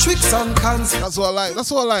know tricks and cons. That's what I like. That's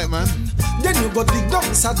what I like, man. Then you go dig down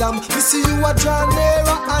Saddam. We see you a draw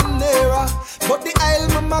nearer and nearer. But the Isle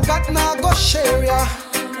Mama got now go share ya.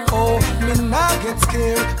 Oh, me nah get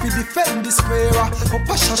scared. We defend the square. Oh,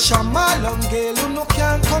 Pasha Shamalang girl, who no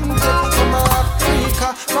can come take from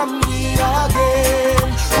Africa, from me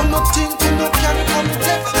again. Who no think, who no can come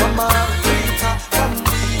take from Africa, from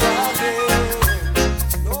me again.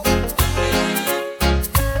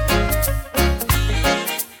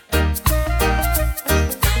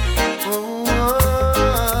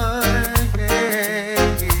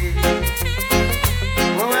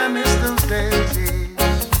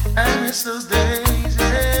 Those days,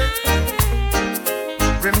 yeah.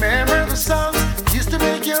 Remember the songs used to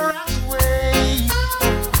make you run away.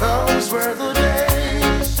 Those were the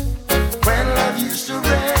days when love used to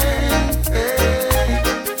reign. Hey.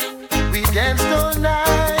 We danced all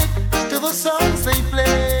night to the songs they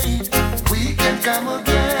played. We can come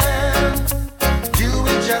again, do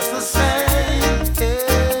it just the same.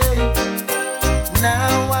 Hey.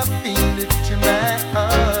 Now I feel it in my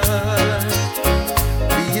heart.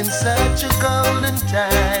 Such a golden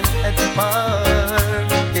time at the park,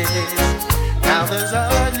 yes. Now there's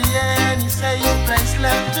hardly any safe place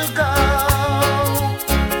left to go.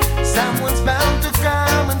 Someone's bound to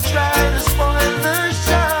come and try to spoil the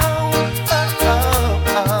show. Oh, oh,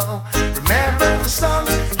 oh.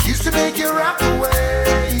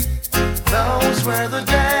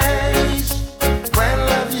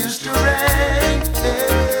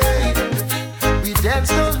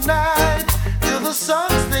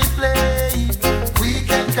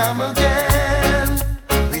 come again.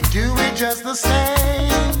 We do it just the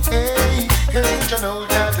same. Hey, age and old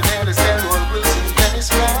time to understand what we'll see when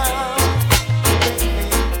it's round.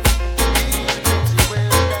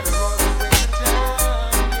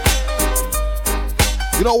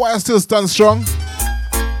 You know why I still stand strong?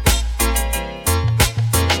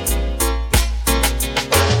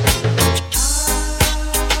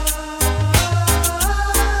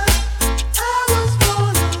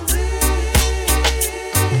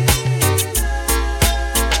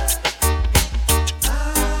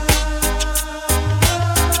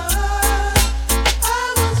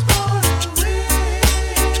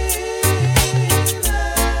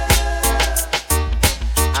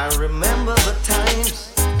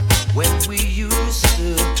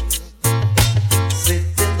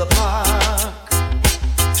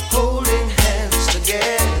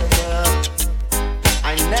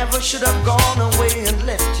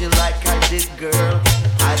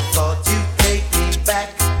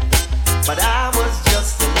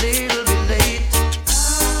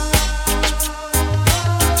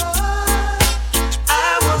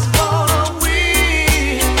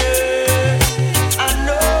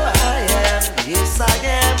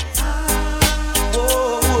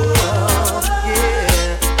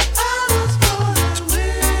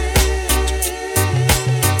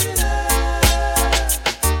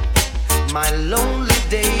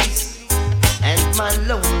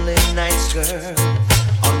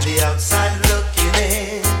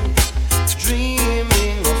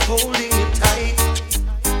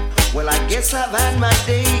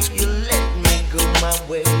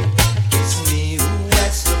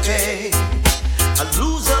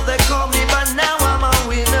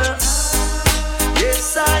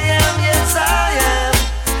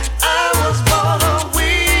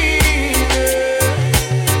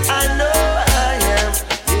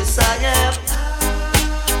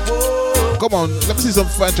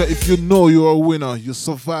 If you know you're a winner, you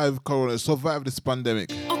survive Corona, survive this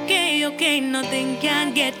pandemic. Okay, nothing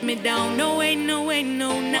can get me down. No way, no.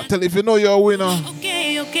 Tell if you know you're a winner,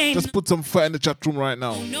 Okay. just put some fire in the chat room right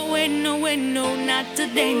now. No way, no, not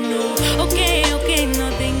today, no. Okay,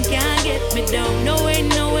 nothing can get me down. No way,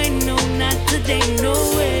 no, not today, no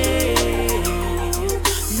way.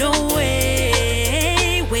 No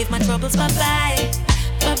way. Wave my troubles bye-bye.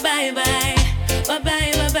 Bye-bye.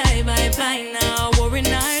 Bye-bye now. We're in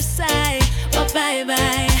our side.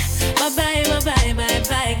 Bye-bye.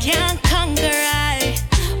 Can't conquer I.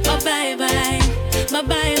 Bye-bye.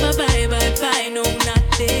 No, not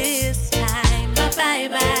this time.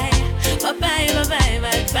 Bye-bye.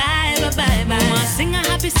 Mama, sing a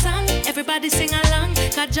happy song. Everybody sing along.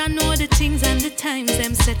 Cause I know the things and the times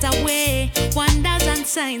them set away. Wonders and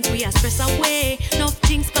signs we are stress away. No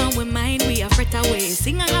things span with mind we are fret away.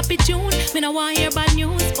 Sing a happy tune. Me no want hear bad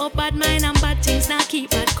news. But bad mind and bad things now keep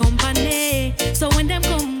bad company. So when them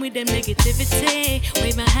come with them negativity,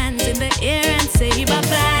 wave my hands in the air and say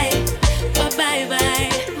bye-bye. Bye-bye.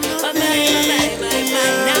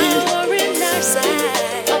 Now we're in our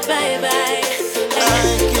side. Bye-bye.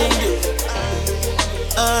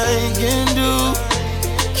 I can do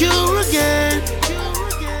cure again.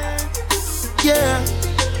 Yeah.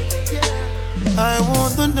 I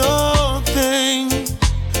want to know things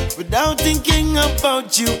without thinking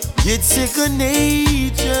about you. It's second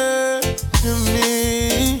nature to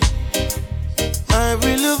me. I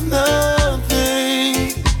will love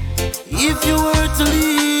nothing if you were to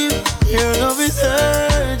leave. Your love is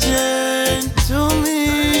urgent to me.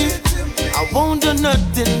 I won't do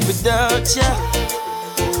nothing without you.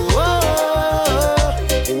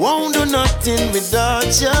 Won't do nothing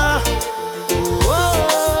without ya.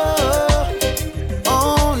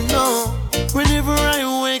 Oh no. Whenever I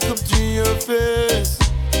wake up to your face,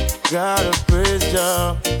 gotta praise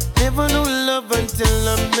ya. Never knew love until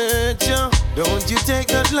I met ya. Don't you take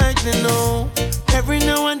that lightly, no. Every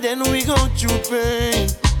now and then we go through pain.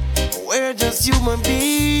 We're just human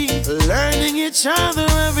beings, learning each other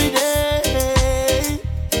every day.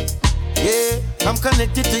 Yeah, I'm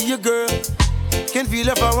connected to you, girl. Can feel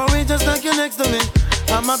a power away just like you're next to me.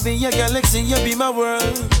 I'ma be your galaxy, you be my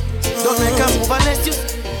world. Don't make us move unless you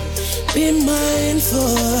be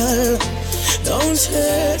mindful. Don't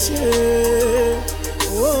hurt you.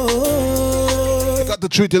 Whoa. You got to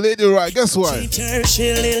treat your lady right, guess why? Treat her,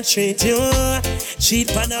 she'll treat you.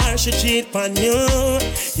 Cheat on her, she cheat on you.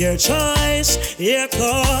 Your choice, your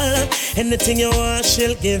call. Anything you want,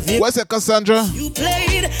 she'll give you. Where's that, Cassandra? You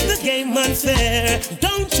played the game unfair.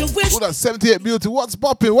 Don't you wish? Oh, that 78 beauty. What's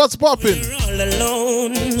popping? What's popping? You're all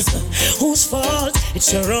alone. Whose fault?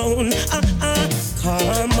 It's your own.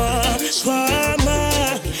 Karma.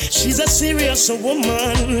 She's a serious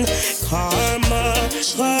woman. Karma,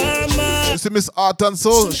 karma. You see Miss Art and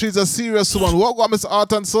Soul? She's a serious woman. What got Miss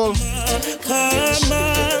Art and Soul?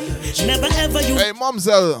 Karma. Never ever you. Hey,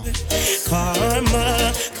 Momzell.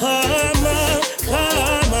 Karma, karma,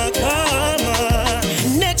 karma, karma.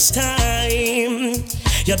 Next time,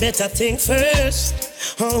 you better think first.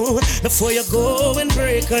 Oh, before you go and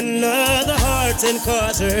break another heart and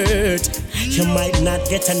cause hurt. You might not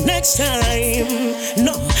get a next time.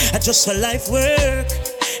 No, just for life work.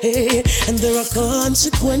 Hey, and there are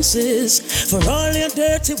consequences for all your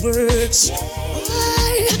dirty words.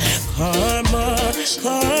 Why? Karma,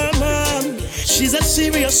 karma. She's a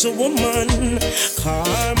serious woman.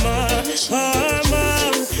 Karma,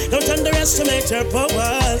 karma. Don't underestimate her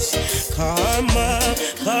powers. Karma,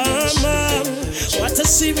 karma. What a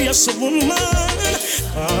serious woman.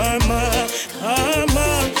 Karma,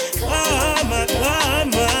 karma, karma,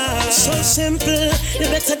 karma. So simple, you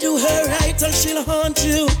better do her right or she'll haunt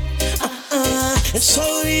you. It's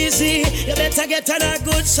so easy, you better get on her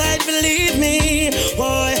good side, believe me.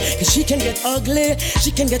 Boy, cause she can get ugly,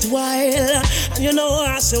 she can get wild. And you know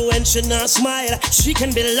her, so when she not smile, she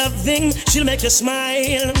can be loving, she'll make you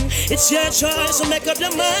smile. It's your choice, so make up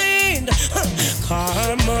your mind.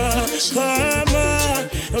 Karma, karma.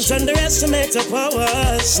 Don't underestimate her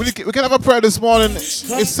powers. We can have a prayer this morning.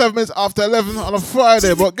 It's 7 minutes after 11 on a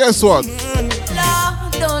Friday, but guess what?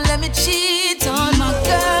 Lord, don't let me cheat on my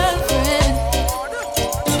girlfriend.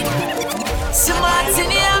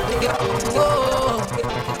 Martinia, oh,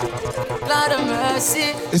 God of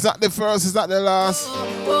mercy. It's not the first, it's not the last.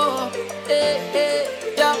 Oh, hey,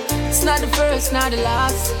 hey, yeah. It's not the first, not the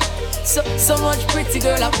last. So much pretty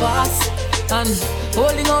girl I pass, and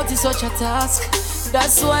holding out is such a task.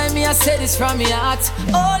 That's why me I say this from my heart.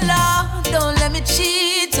 Oh Lord, don't let me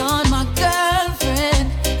cheat on my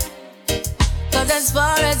girlfriend. Cause as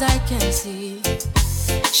far as I can see,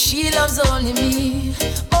 she loves only me.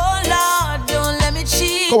 Oh Lord, don't let me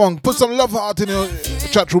cheat. Come on, put some love heart in your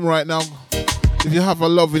chat room right now. If you have a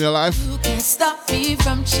love in your life. You can't stop me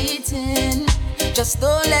from cheating. Just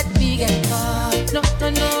don't let me get caught. No, no,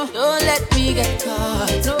 no. Don't let me get caught.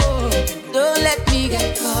 No, don't let me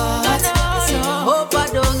get caught. No, no. Hope I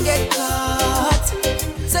don't get caught.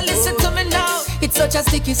 So listen to me now. It's such a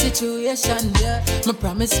sticky situation, yeah. Me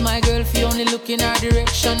promise my girl if you only look in her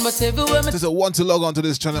direction, but everywhere me. Just want to log on to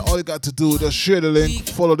this channel. All you got to do is just share the link,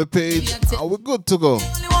 follow the page, and we're good to go.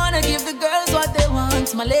 I only wanna give the girls what they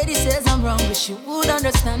want. My lady says I'm wrong, but she would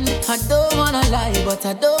understand. I don't wanna lie, but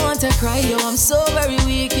I don't want to cry. Yo, I'm so very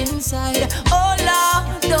weak inside. Oh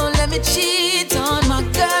Lord, don't let me cheat on my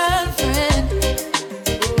girlfriend.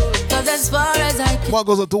 Cause as far as I can, one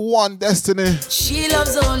goes up to one Destiny. She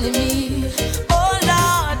loves only me. Oh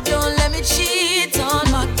Lord, don't let me cheat on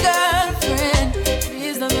my girlfriend.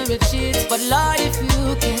 Please don't let me cheat. But Lord, if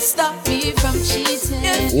you can stop me from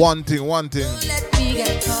cheating. One thing. Don't let me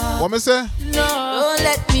get caught. What me say? No, don't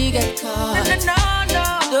let me get caught. No.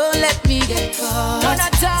 Don't let me get caught. No,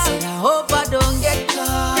 not all. Said I hope I don't get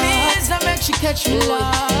caught. Please don't make she catch me,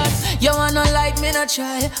 Lord. You wanna like me, not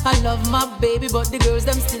try. I love my baby, but the girls,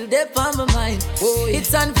 them still there on my mind. Oh, yeah.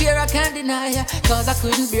 It's unfair, I can't deny. Cause I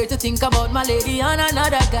couldn't bear to think about my lady and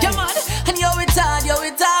another guy. Come on, and yo, it's hard.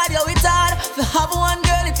 To have one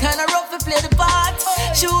girl, it's kinda rough to play the part.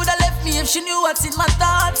 She would've left me if she knew what's in my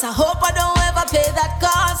thoughts. I hope I don't ever pay that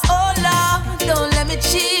cost. Oh Lord, don't let me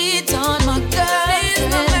cheat on my girl. Please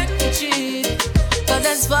don't make me cheat. Cause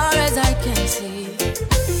as far as I can see,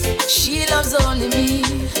 she loves only me.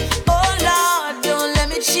 Oh Lord, don't let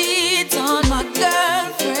me cheat on my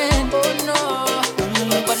girlfriend. Oh no.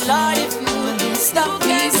 But Lord, if you can stop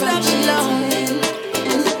me from cheating.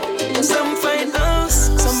 Some find house,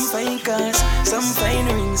 some find cars, some find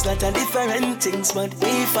rings that are different things, but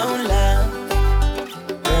we found love.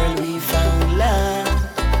 Girl, we found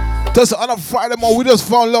love. Just on a Friday morning, we just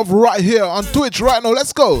found love right here on Twitch right now.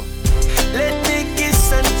 Let's go. Let me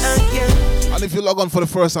kiss and hug you. And if you log on for the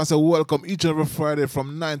first time, say welcome each and every Friday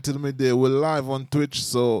from 9 till midday. We're live on Twitch,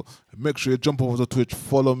 so make sure you jump over to Twitch,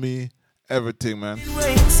 follow me, everything, man.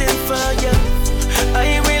 Waiting for you,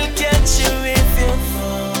 I will catch you if you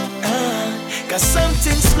fall. Cause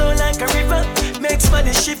something slow like a river makes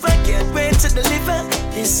body shiver, can't wait to deliver.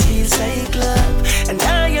 This feels like love, and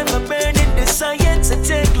I am a burning desire to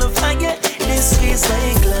take love higher. This feels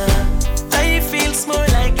like love. I feel more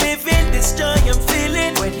like living, this joy I'm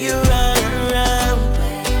feeling when you are around.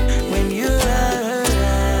 When you are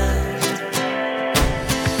around.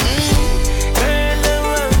 Girl, I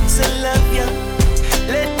want to love you.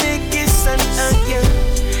 Let me kiss and hug you.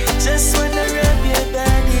 Just wanna rub your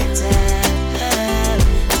body down.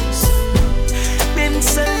 Been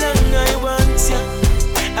so long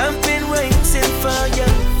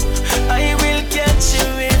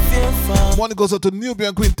Money goes out to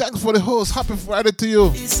Nubian Queen. Thanks for the host. Happy Friday to you.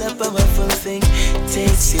 It's a powerful thing.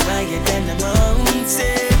 Takes you higher than the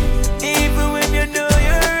mountain. Even when you know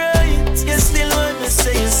you're right, you still want to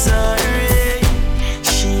say you're sorry.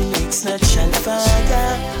 She makes natural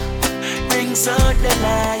fire, brings out the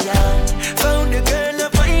lion. Found the girl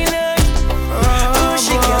of my life. Oh,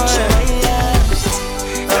 she capture my heart.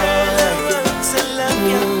 Girl, I want to love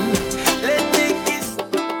you. Let me kiss.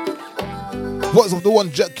 Voice of the one,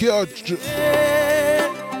 Jack here.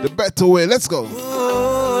 The better way. Let's go.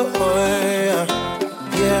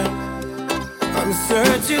 Yeah. I'm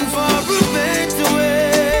searching for a better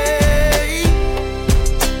way.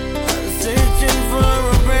 I'm searching for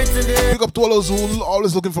a better day. Pick up to all those who are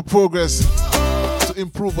always looking for progress, to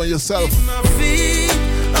improve on yourself. My feet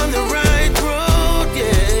on the right road,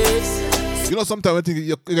 yes. You know, sometimes I think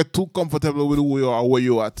you get too comfortable with who you are or where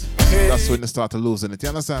you at. That's when you start losing it. You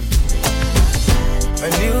understand? A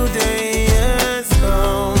new day has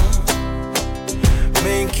come,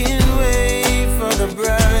 making way for the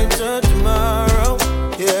brighter tomorrow.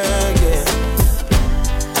 Yeah, yeah.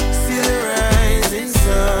 See the rising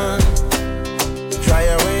sun, dry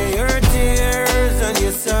away your tears and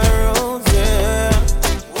your sorrows. Yeah.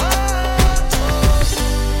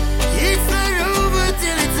 It's not over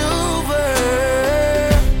till it's over.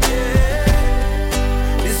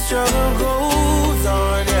 Yeah. The struggle goes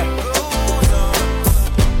on. Yeah.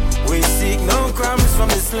 We seek no crumbs from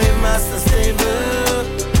the slave master stable.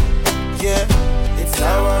 Yeah, it's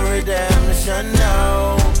our redemption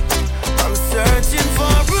now. I'm searching for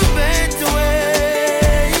a better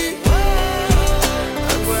way.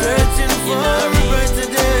 I'm searching for a better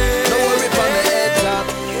day. Don't worry about the head top,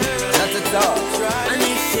 not at all. And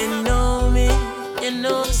if you know me, you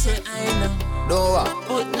know say I know. No,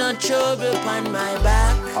 put no trouble on my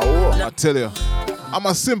back. I tell you, I'm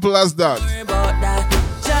as simple as that. Don't worry about that.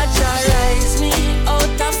 Jaja rise me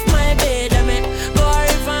out of my bed. I mean, go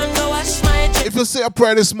river and go wash my jet. If you say a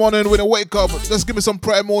prayer this morning when you wake up, just give me some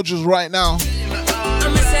prayer emojis right now.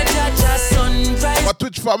 I'm a say Jaja sunrise. My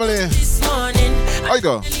Twitch family. This morning, How you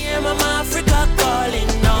go? hear Mama Africa calling,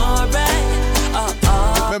 alright.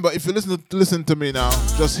 Remember, if you listen to me now,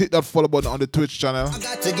 just hit that follow button on the Twitch channel.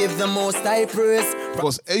 to give the most high praise.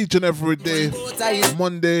 Because each and every day,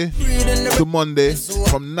 Monday to Monday,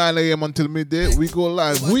 from 9 a.m. until midday, we go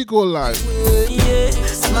live. We go live.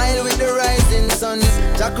 Smile with the rising sun.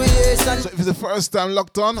 So if it's the first time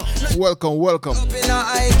locked on, welcome, welcome. Up in our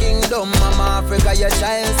high kingdom, Mama Africa, your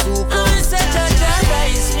child to come. I'm say Jaja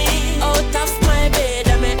rise me out of my bed.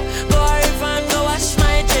 I mean, go river and go wash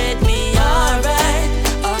my dread. Me alright,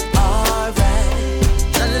 alright.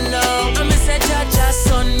 No. I'm say Jaja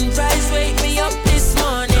sunrise, wake me up this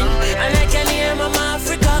morning, and I can hear Mama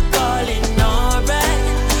Africa calling. Alright,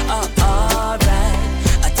 alright.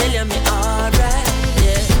 I tell you me alright,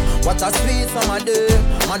 yeah. What a sweet summer day.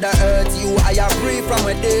 Mother Earth, you I am free from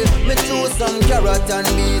a day. Me choose some carrot and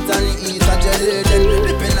meat and eat a jelly. Then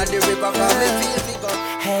dipping at the river for me feel.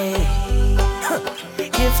 Hey,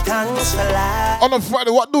 give thanks for life. On a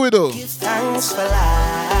Friday, what do we do? Give thanks for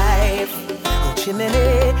life. Oh,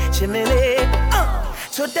 chimney, chimney.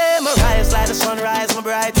 Today my rise like the sunrise, my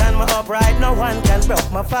bright and my upright. No one can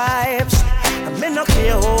break my vibes. I may not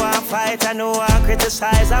care who I fight, I know I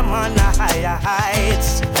criticize. I'm on a higher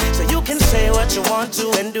heights. So you can say what you want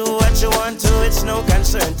to and do what you want to. It's no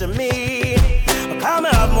concern to me. Because I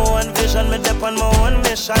have my own vision, me dip on my own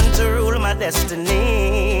mission to rule my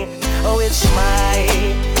destiny. Oh, it's my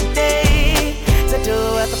day to do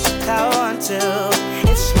what the fuck I want to.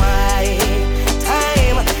 It's my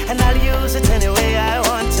time, and I'll use it any way I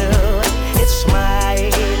want to. It's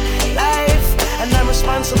my life, and I'm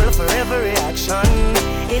responsible for every action.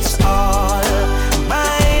 It's all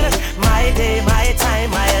mine, my day, my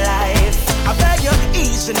time, my life. I beg you,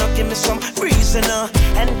 easy now, give me some reason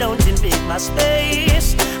and don't invade my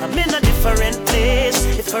space. I'm in a different place,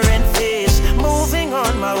 different phase, moving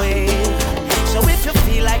on my way. So if you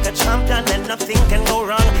feel like a champion, then nothing can go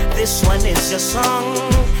wrong. This one is your song.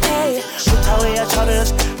 Hey, put away your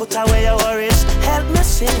troubles, put away your worries. Help me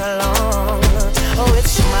sing along. Oh,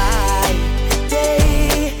 it's my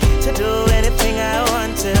day to do anything I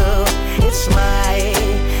want to. It's my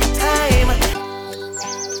time.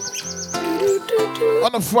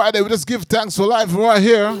 On a Friday, we just give thanks for life right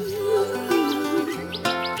here.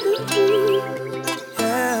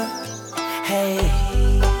 Yeah. Hey,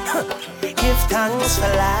 give thanks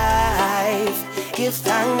for life. Give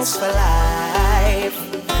thanks for life.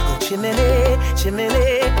 Oh, chimney,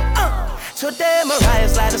 chimney. Today my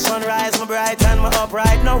rise like the sunrise, my bright and my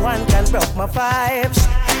upright. No one can break my vibes.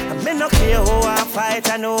 I may not care who I fight.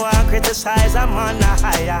 right, I know I criticize, I'm on the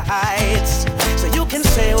higher heights. So you can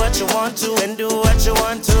say what you want to and do what you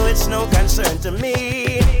want to, it's no concern to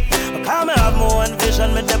me. Because I have my own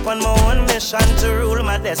vision, me dip on my own mission to rule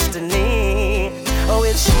my destiny. Oh,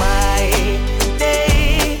 it's my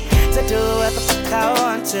day to do what the fuck I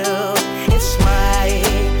want to. It's my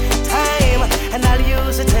time, and I'll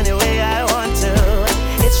use it any way I want to.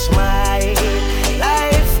 It's my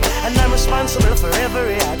life, and I'm responsible for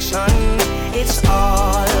every action. It's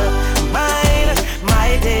all mine,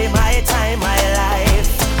 my day, my time, my life.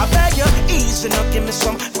 I beg you, easy now, give me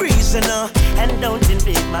some reason and don't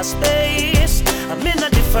invade my space. I'm in a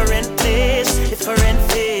different place, different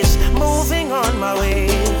phase, moving on my way.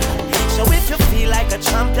 So if you feel like a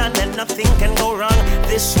champion, then nothing can go wrong.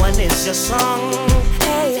 This one is your song.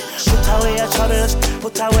 Hey, put away your troubles,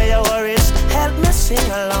 put away your worries. Help me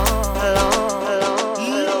sing along, along, along.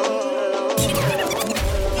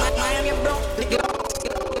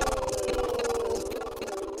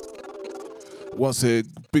 Once a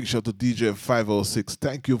big shout to DJ 506.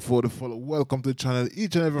 Thank you for the follow. Welcome to the channel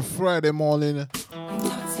each and every Friday morning.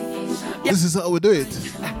 This is how we do it.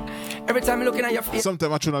 Every time you're looking at your face.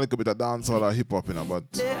 Sometimes I try a little bit of dance or hip hop, you know, but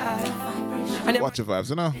watch your vibes,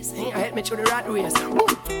 you know. I hit me through the right ways.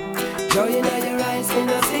 Joy in your eyes, and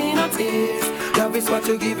I see no tears. Love is what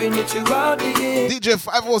you're giving me throughout the years. DJ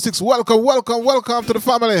 506, welcome, welcome, welcome to the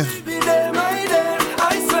family. Be there, my dear,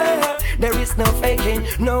 I swear. There is no faking,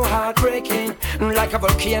 no heartbreaking. Like a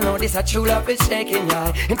volcano, this a true love is shaking,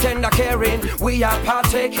 yeah. In tender caring, we are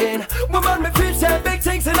partaking. Woman, me feel say big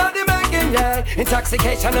things in all the making, yeah.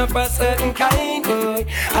 Intoxication of a certain kind, yeah.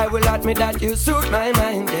 I will admit that you suit my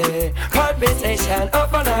mind, yeah. Conversation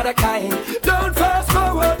of another kind. Don't fast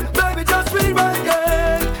forward, baby, just rewind,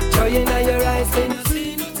 yeah. Joy in your eyes, then you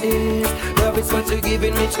see no tears. Love is what you're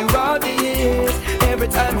giving me throughout the years. Every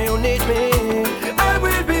time you need me, I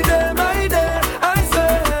will be there, my dear, I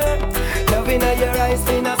swear. Love in your eyes,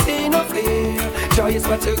 then I see no fear. Joy is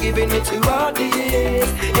what you're giving me throughout the years.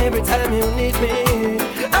 Every time you need me,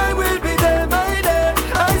 I will be there, my dear,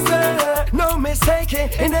 I swear. No mistaking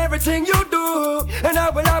in everything you do, and I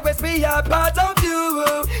will always be a part of you.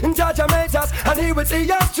 And Judge made us, and He will see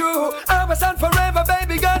us true. I was on forever,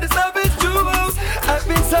 baby, God, this love is true. I've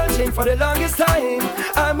been searching for the longest time.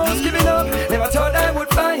 I'm almost giving up, never thought I would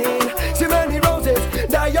find so many roses,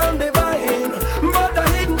 die on the vine. But the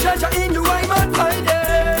hidden treasure in you, I might find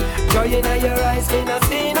it. Joy in your eyes, and I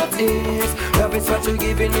see no tears. Love is what you're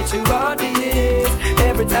giving me throughout the years.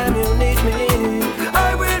 Every time you need me,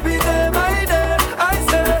 I will be there, my dear, I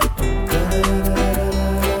say.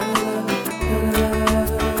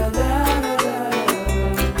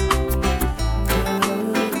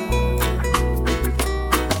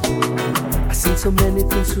 I've seen so many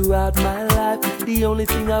things throughout my life. The only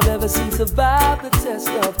thing I've ever seen survive the test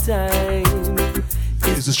of time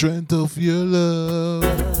is the strength of your love.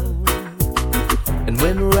 And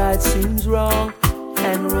when right seems wrong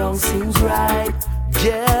and wrong seems right,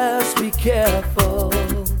 just be careful,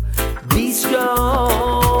 be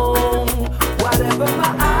strong. Whatever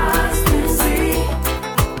my eyes can see,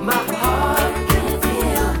 my heart can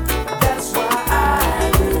feel. That's why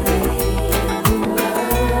I believe in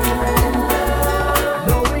love.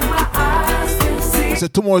 Knowing my eyes can see. So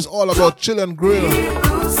tomorrow is all about chill and grill.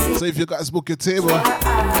 So if you guys book your table,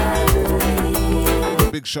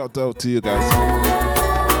 big shout out to you guys.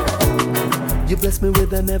 You bless me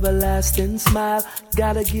with an everlasting smile.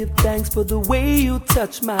 Gotta give thanks for the way you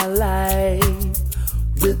touch my life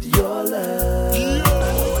with your love.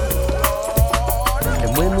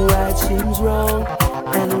 And when right seems wrong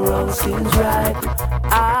and wrong seems right,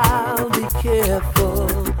 I'll be careful,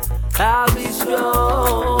 I'll be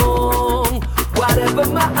strong. Whatever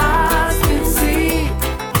my eyes can see,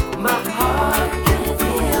 my heart can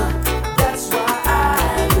feel. That's why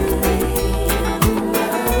I believe in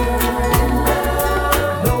love.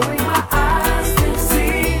 Knowing my eyes can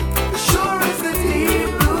see, sure as the deep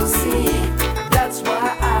blue sea. That's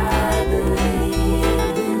why I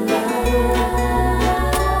believe in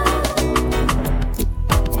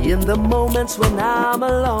love. In the moments when I'm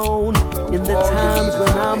alone, in the times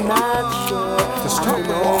when I'm not sure, the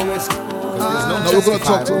struggle always. No, we're gonna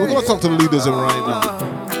talk to the leaders right now.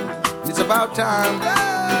 It's about time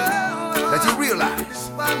that you realize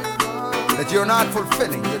that you're not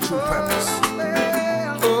fulfilling your true purpose.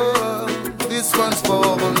 Oh, this one's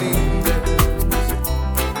for the leaders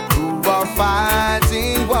who are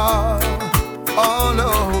fighting war all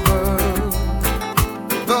over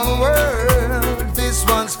the world. This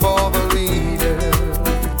one's for the leaders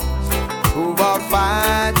who are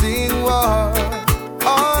fighting war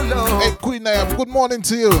all over. Hey, Queen Nayab, good morning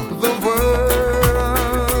to you. The world.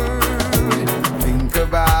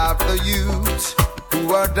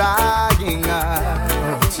 are dying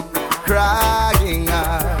out, crying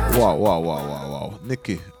out. Wow.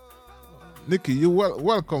 Nikki, you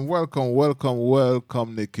welcome,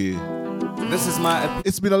 Nikki. This is my.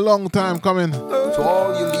 It's been a long time coming. To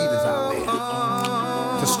all you leaders out there,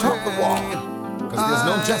 to stop the war, because there's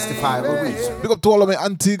no justifiable reason. Big up to all of my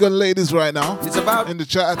Antiguan ladies right now. It's about in the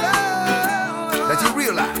chat that you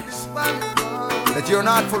realize that you're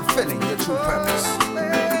not fulfilling your true purpose.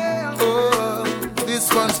 Oh,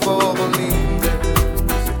 this one's for the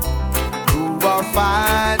leaders who are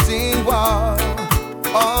fighting war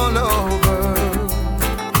all over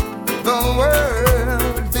the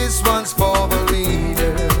world. This one's for the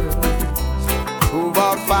leaders who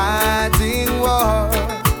are fighting war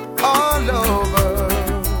all over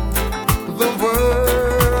the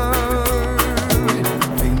world.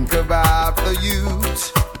 Think about the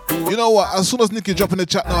youth. You know what? As soon as Nikki drop in the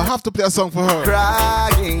chat now, I have to play a song for her.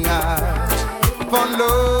 Crying out for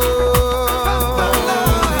love.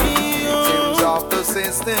 Tears of the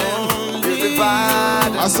system.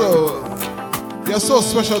 You're so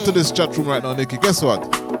special to this chat room right now, Nikki. Guess what?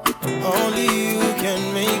 Only you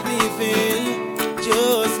can make me feel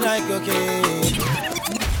just like a king.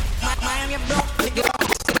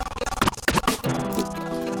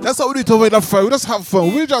 That's how we do it over in fun. We just have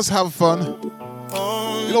fun. We just have fun.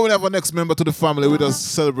 You know, we have our next member to the family. We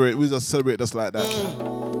just celebrate. We just celebrate just like that.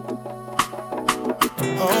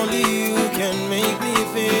 Only you can make me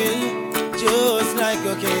feel just like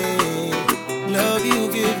a king. Love you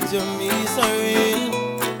give to me so real,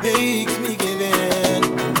 makes me give in.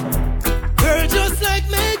 Girl, just like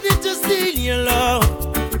magnet, just steal your love,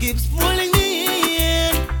 keeps pulling me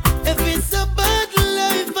in. If it's a battle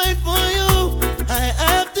I fight for you, I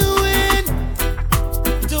have to win.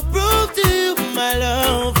 To prove to you my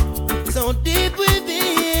love, so deep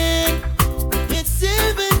within. It's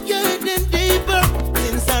even getting deeper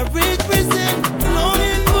since I represent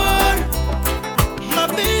longing for my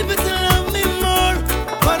baby to love me more.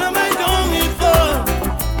 What am I longing for?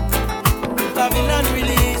 Babylon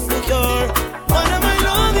release the cure. What am I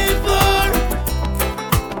longing for?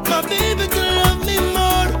 My baby to love me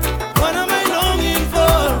more. What am I longing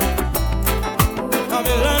for?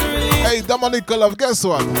 Babylon release. Hey, Dominica Love, guess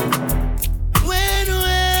what? When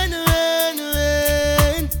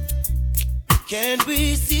can't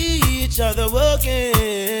we see each other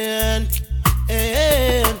again?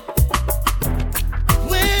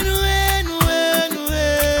 When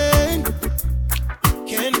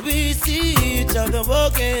can we see each other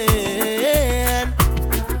again?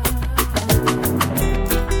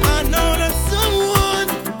 I know that someone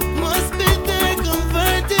must be there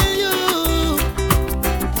comforting you.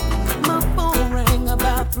 My phone rang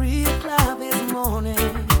about 3 o'clock this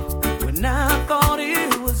morning when I thought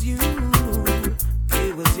it was you.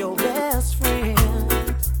 It was your best friend.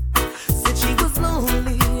 Said she was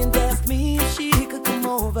lonely and asked me if she could come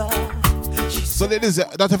over. So ladies,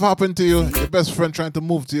 that ever happened to you? Your best friend trying to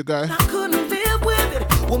move to you, guy? I couldn't live with it.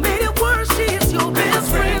 What made it worse? She is your best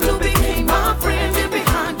friend who became my friend. And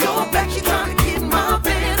behind your back, she trying to get my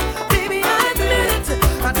bed. Baby, I admit it.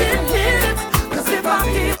 I didn't hit it. Cause if I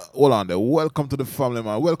did, Hold on there. Welcome to the family,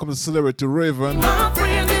 man. Welcome to Celebrity Raven. my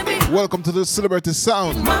friend, and behind Welcome to the Celebrity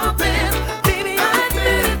Sound. my bed. Baby, I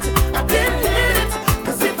admit it. I didn't hit it.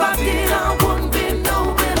 Cause if I did, I wouldn't be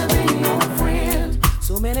no better than your friend.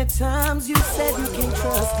 So many times you said you can't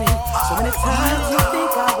trust me. So many times you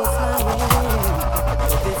think I was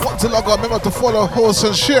lying. Want to log on, remember to follow, host,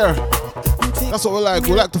 and share. That's what we like.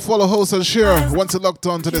 We like to follow, host, and share once you logged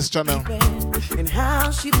on to this channel. And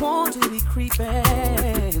how she want to be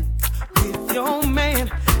creeping with your man.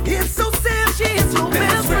 It's so sad she is your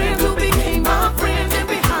best friend who became my friend. And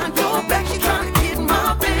behind your back she trying to get in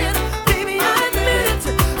my bed. Baby, I admit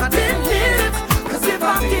it. I didn't hit it. Cause if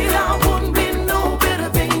I did, I wouldn't be no better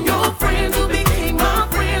than your friend who became my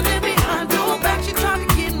friend. And behind your back she trying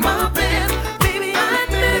to get in my bed. Baby, I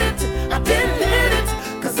admit it. I didn't hit it.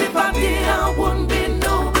 Cause if I did, I wouldn't be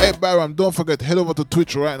no better. Hey, Byron, don't forget, head over to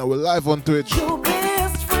Twitch right now. We're live on Twitch. Your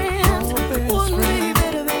best friend wouldn't be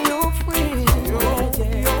better than your friend.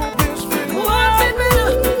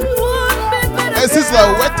 Hey, sister,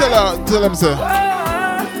 what tell him, sir?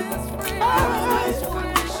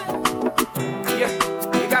 Yeah,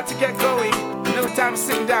 you got to get going. No time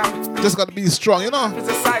sitting down. Just gotta be strong, you know? It's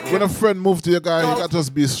a cycle. When a friend moves to your guy, you gotta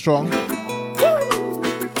just be strong.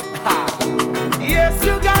 Yes,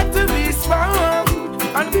 you got to be strong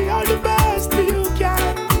and be all the best you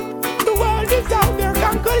can. The world is out there,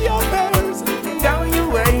 conquer your fears. Down you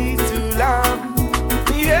way too long.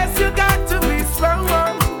 Yes, you got to be strong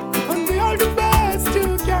and be all the best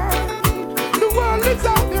you can. The world is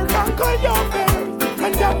out there, conquer your fears.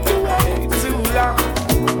 And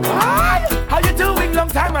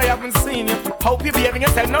time I haven't seen you. Hope you're behaving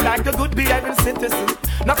yourself now like a good behaving citizen.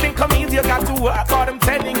 Nothing come easy, you got to work hard, I'm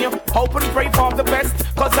telling you. Hope and pray for the best,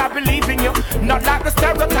 cause I believe in you. Not like the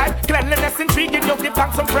stereotype, cleanliness intriguing you. Give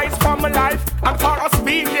thanks and praise for my life and for us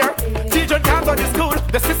being here. Children can't go to school,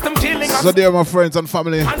 the system killing us. So there, my friends and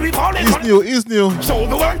family, is new. Show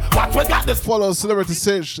the world what we got this. Follow Celebrity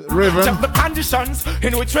Sage Raven. Check the conditions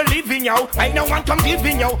in which we're living, yo. Ain't no one come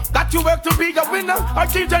giving, yo. Got to work to be a winner. Our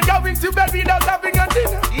children going to bed without having a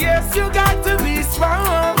dinner. Yes, you got to be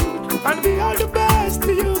strong and be all the best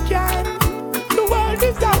you can. The world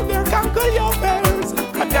is out there, conquer your fears.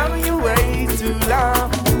 And down you way too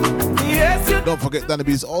long. Yes, you. Don't forget, Danny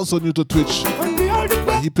B is also new to Twitch.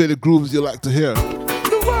 He play the grooves you like to hear.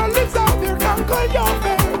 The world is out there, conquer your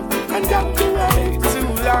fears. And down you way too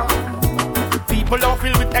long. People are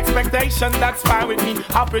filled with expectation, that's fine with me.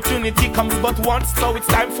 Opportunity comes but once, so it's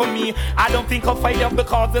time for me. I don't think of fire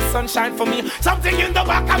because the sun shine for me. Something in the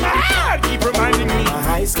back of my head keep reminding me. My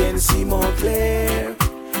eyes can see more clear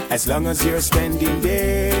as long as you're standing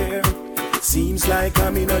there. Seems like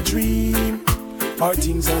I'm in a dream, or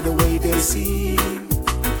things are the way they seem.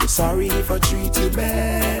 Sorry if I treat you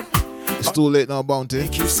bad. It's too late now, Bounty.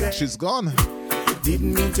 She's gone.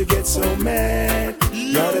 Didn't mean to get so mad.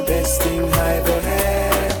 You're the best thing I ever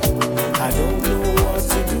had. I don't know what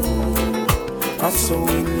to do. I'm so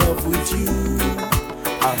in love with you.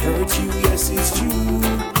 I hurt you, yes it's true.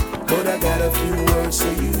 But I got a few words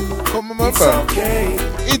for you. Come on, it's okay.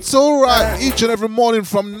 It's alright. Each and every morning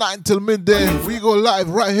from 9 till midday, we go live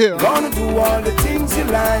right here. Gonna do all the things you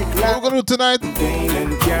like. What we're gonna do tonight?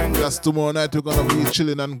 That's tomorrow night. We're gonna be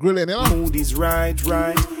chilling and grilling, you know? Mood is right.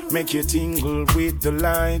 Make you tingle with the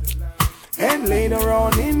light. And later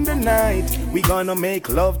on in the night, we gonna make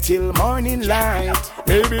love till morning light.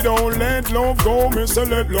 Baby, don't let love go, mister,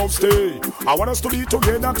 let love stay. I want us to be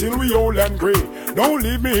together till we old and grey. Don't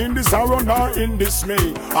leave me in this sorrow nor in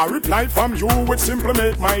dismay. A reply from you would simply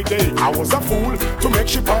make my day. I was a fool to make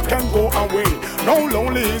she pack and go away. No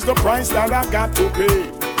lonely is the price that I got to pay.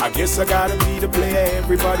 I guess I gotta be the player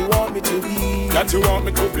everybody want me to be. That you want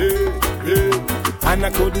me to be. And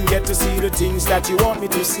I couldn't get to see the things that you want me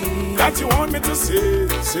to see. That you want me to see.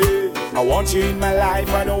 I want you in my life,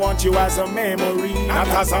 I don't want you as a memory. Not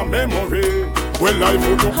as a memory. Well, life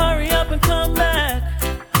would go. Hurry up and come back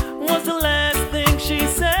was the last thing she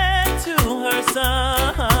said to her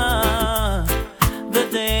son. The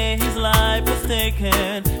day his life was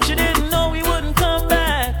taken, she didn't know he wouldn't come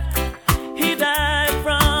back. He died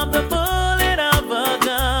from the bullet of a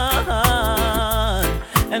gun,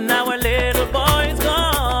 and now her little boy's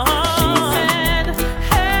gone. She said,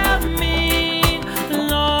 help me,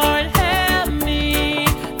 Lord, help me.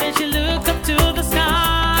 Then she looked up to the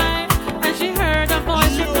sky, and she heard a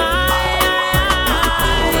voice reply.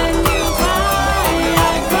 When you cry,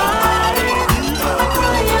 I cry. I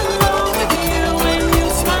cry along with you. When you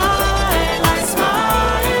smile, I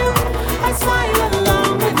smile. I smile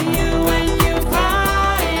along with you. When you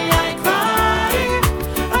cry, I cry.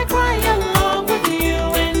 I cry along with you.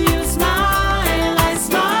 When you smile, I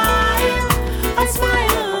smile. I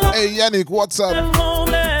smile along. Hey, Yannick, what's up?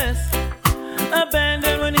 Homeless,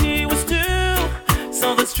 abandoned when he was 2.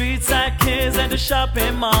 So the streets like his and the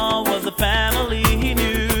shopping mall was the family he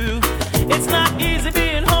knew. It's not easy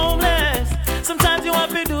being homeless. Sometimes you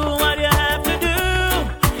have to do what you have to do.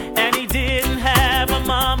 And he didn't have a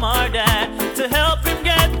mom or dad to help him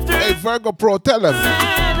get through. Hey, Virgo Pro, tell him.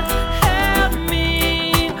 Help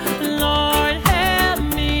me, Lord, help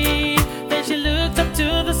me. Then she looked up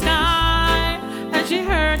to the sky, and she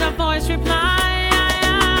heard a voice reply.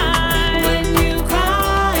 When you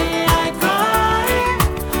cry, I cry.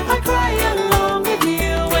 I cry along with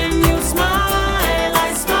you. When you smile,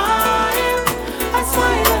 I smile. I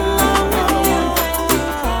smile along with you.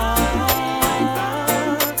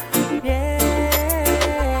 Yeah.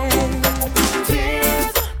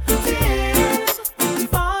 Tears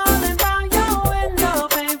fall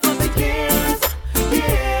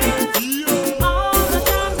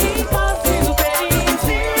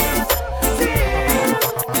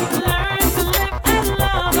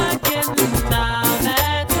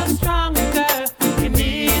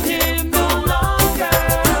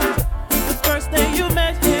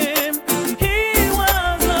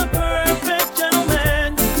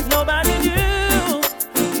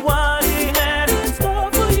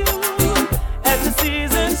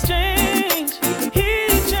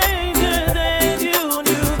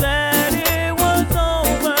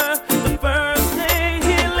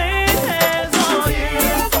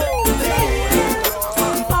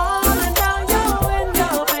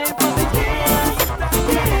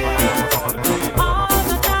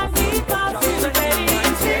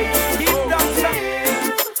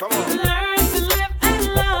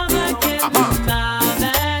Now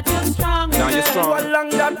that you're strong, now you're strong. along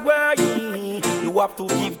that way, you have to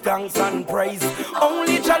give thanks and praise.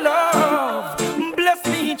 Only your love bless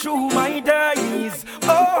me through my days.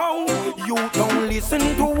 Oh, you don't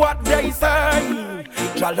listen to what they say.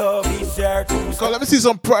 Your love is there to So let me see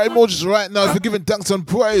some prayer emojis right now if you're giving thanks and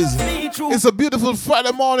praise. It's a beautiful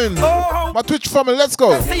Friday morning. My Twitch family, let's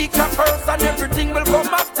go. seek her first and everything will come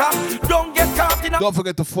after. Don't get caught in a Don't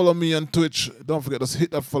forget to follow me on Twitch. Don't forget to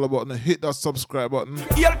hit that follow button and hit that subscribe button.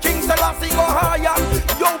 Hail King Selassie go higher.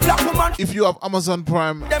 Yo, black woman. If you have Amazon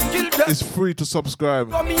Prime, it's free to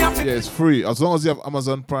subscribe. Yeah, it's free. As long as you have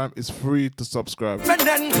Amazon Prime, it's free to subscribe.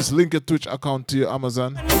 Just link your Twitch account to your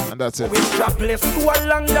Amazon, and that's it. With your bless you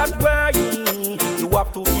along that way, you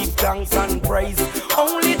have to give thanks and praise.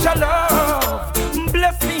 Only your love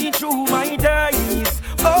bless me through my days.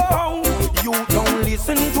 Oh, you don't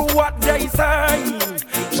listen to what they say.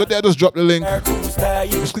 So there, just drop the link.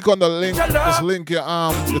 Just click on the link. Just link your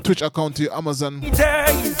Twitch account to your Amazon.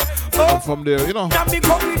 And from there, you know. Me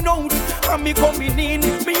coming out and me coming in.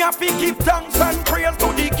 Me have to give thanks and praise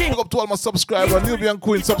to the King. Look up to all my subscribers. Nubian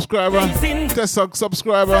Queen subscriber. Tessa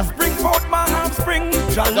subscriber. Bring forth my offspring.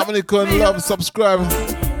 Dominican Love subscriber.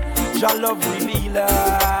 Jah love revealer.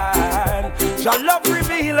 Jah love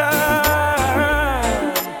revealer.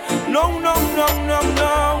 No, no, no, no,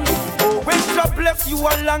 no. Oh, when Jah bless you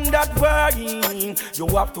along that way, you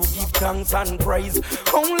have to give thanks and praise.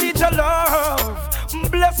 Only Jah love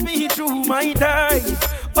bless me through my days.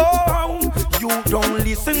 Oh, you don't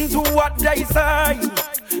listen to what they say.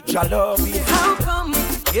 Jah love is. How come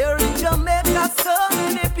here in Jamaica so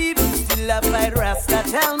many people still have fight Rasta?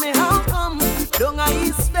 Tell me how come down a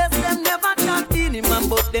East West them never chat in him and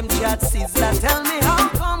but them chat Sizzla? Tell me how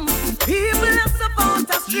come people have support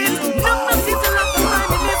the street. No one sees a lot of Prime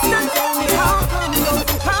Minister. Tell me how come those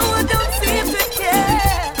power don't seem to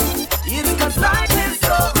care. It's cause life is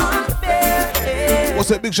so unfair. What's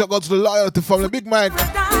that? Big shout out to the loyalty family, Big Mike.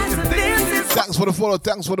 Thanks for the follow.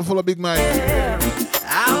 Thanks for the follow, Big Mike.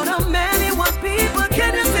 Out of many one people,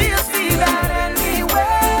 can you see that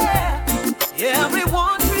anywhere?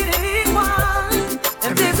 Everyone treated equal,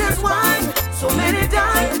 and this is why so many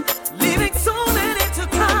die, leaving so many to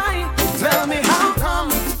cry. Tell me how come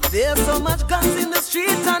there's so much guns in the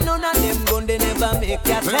streets and none of them gun they never make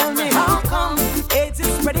ya? Tell me how come AIDS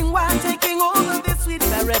is spreading wild, taking over the sweet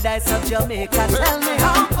paradise of Jamaica? Tell me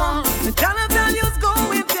how come the dollar value's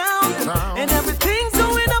going down and everything's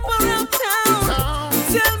going up around town?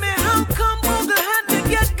 Tell me how come Google had to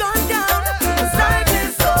get gunned down? 'Cause life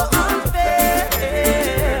is so unfair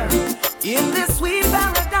in this sweet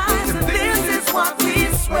paradise, and this is what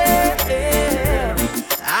we swear.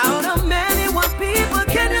 Out of many one people,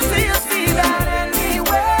 can you see that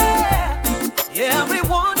anywhere?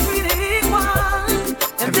 Everyone treated equal,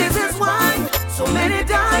 and this is why so many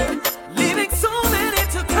die, leaving so many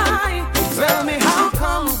to cry. Tell me how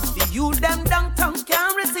come the youth them downtown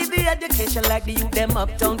can't receive the education like the youth them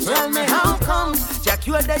uptown? Tell me how come Jack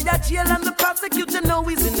you are dead at jail and the prosecutor know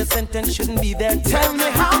he's innocent and shouldn't be there? Tell me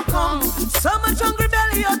how come so much hungry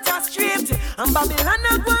belly out the street and Babylon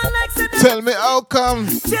not one like said. Tell me how come.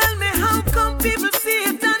 Tell me how come people see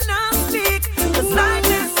it and not speak? 'Cause life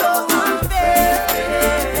is so unfair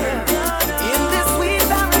in this sweet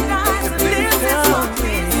paradise, and this is what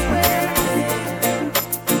we swear.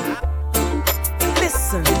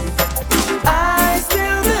 Listen, I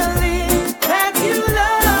still believe that you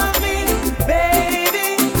love me, baby.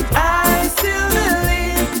 I still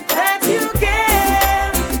believe that you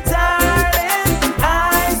care, darling. I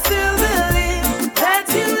still believe that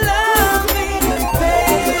you love me,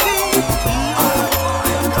 baby.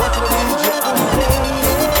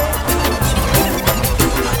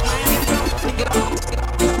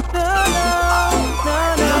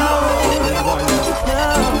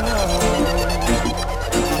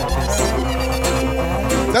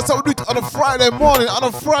 That's how we do it on a Friday morning, on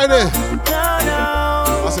a Friday.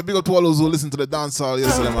 I said big up to all those who listen to the dancehall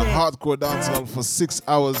yesterday, man. Hardcore dancehall for 6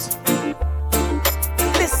 hours.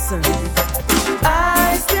 Listen,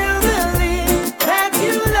 I still believe that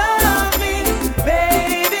you love me,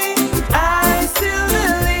 baby. I still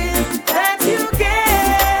believe that you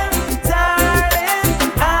care, darling.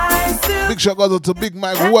 I still Big shout out to Big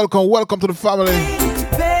Mike. Welcome, welcome to the family.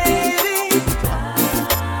 baby.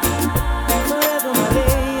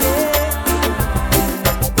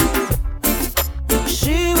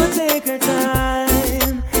 She would take her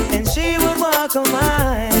time and she would walk a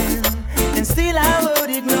mile, and still I would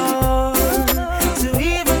ignore to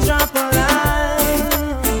even drop a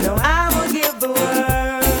line. No, I would give the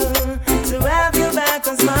world to have you back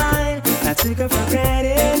as mine. I took her for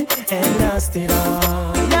granted and lost it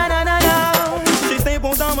all. Na na na na.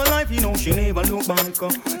 she never look back.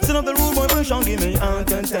 Send up the rude boy pressure, give me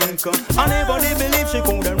heart attack. I never did believe she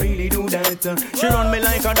coulda really do that. She run me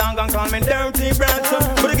like a dog and call me dirty brat.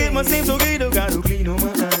 But I get my seam together, gotta clean on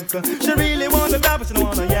my act. She really want me back, but she don't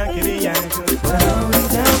wanna yakety yak.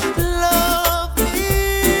 Love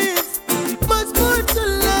is much more to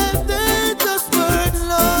life than just words.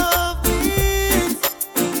 Love is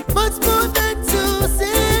much more than to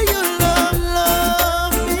say you love.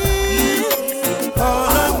 Love is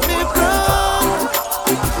all of me proud.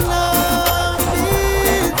 Love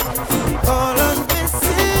is all of me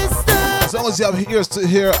sisters. As long as you have ears to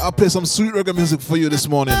hear, I'll play some sweet reggae music for you this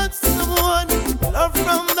morning. Someone love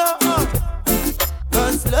from the heart,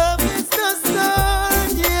 'cause love is the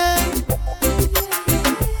start, yeah.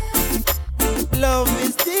 Love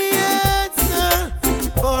is the answer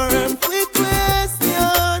for every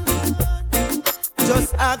question.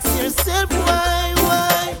 Just ask yourself why.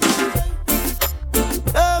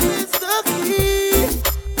 Love is the key.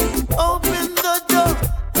 Open the door.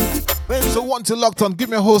 So once you're locked on, give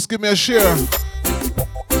me a host, give me a share.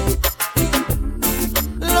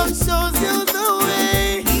 Love shows you the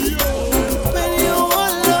way. When you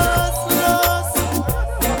are lost,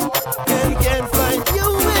 and can't find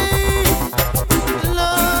your way.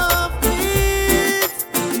 Love is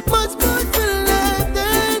much more to life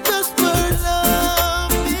than just words.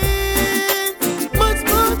 Love is much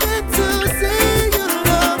more than to say you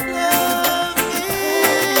love. Love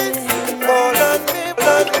is all of me,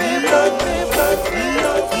 blood, me, blood, me, blood, me,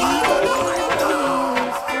 blood, me, blood.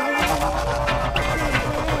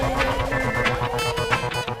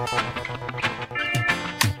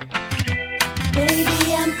 Baby,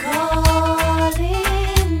 I'm calling.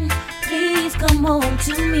 Please come home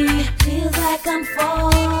to me. Feels like I'm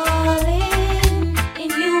falling. In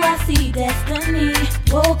you, I see destiny.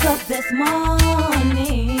 Woke up this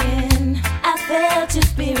morning. I felt you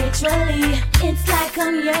spiritually. It's like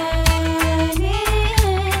I'm yearning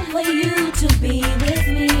for you to be with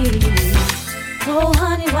me. Oh,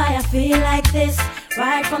 honey, why I feel like this?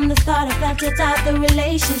 Right from the start, I felt it out the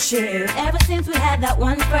relationship. Ever since we had that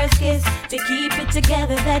one first kiss, to keep it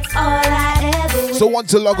together, that's all I ever wish. So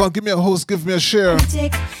once you log on, give me a host, give me a share.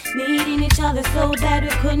 Needing each other so that we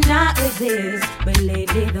could not resist. But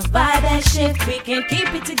lately the vibe has shifted. We can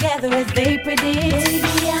keep it together as they predict.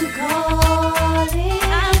 Baby, I'm calling.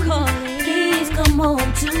 Please come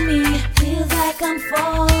home to me. Feels like I'm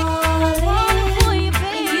falling.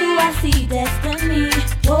 In you, I see destiny.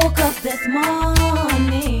 Woke up this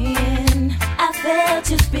morning. I felt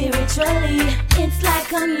you spiritually. It's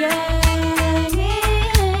like I'm yearning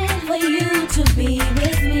for you to be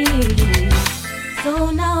with me.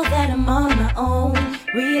 So now that I'm on my own,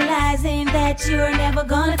 realizing that you're never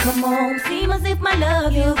gonna come home. Seems as if my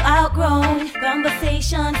love you've outgrown.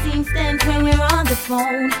 Conversation seems tense when we're on the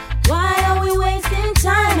phone. Why are we wasting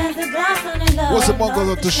time as the glass on the love? What's the one goes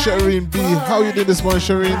up to Shireen B? How you did this morning,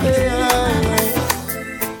 Shireen?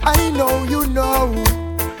 I know you know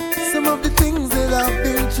some of the things that I've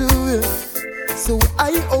been through. So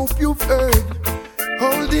I hope you've heard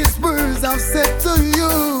all these words I've said to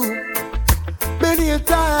you. Many a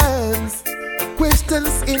times,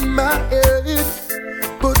 questions in my head,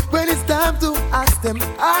 but when it's time to ask them,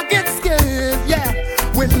 I get scared. Yeah,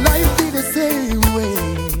 will life be the same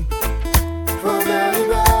way? From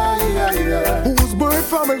everybody, who's born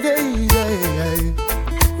from a lady,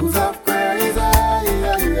 who's half crazy?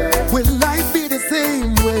 Will life be the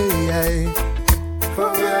same way?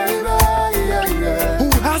 From everybody, who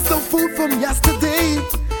has no food from yesterday,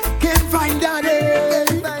 can't find a day.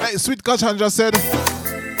 Hey, Sweet Kachandra said,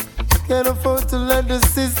 can't afford to let the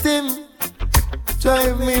system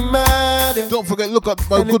drive me mad. Don't forget, look at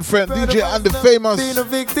my good friend DJ and the famous. Being a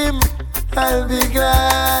victim, I'll be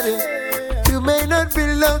glad. You may not be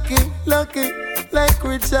lucky like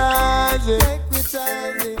we charge.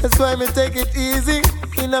 That's why me take it easy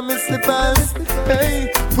in a slippers.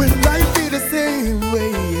 Hey, will life be the same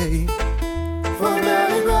way? For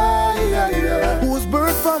everybody who's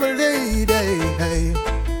born from a lady,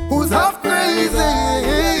 who's half crazy.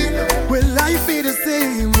 Will life be the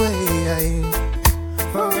same way?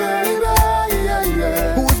 For everybody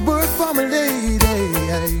who's born from a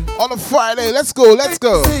lady. On a Friday, let's go.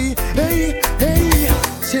 Hey,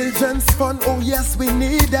 children's fun, oh yes, we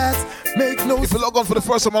need that. Make no. If you log on for the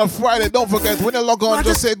first time on a Friday, don't forget, when you log on,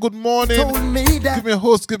 just say good morning. Give me a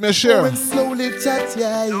host, give me a share. And slowly chat,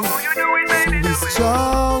 yeah. So be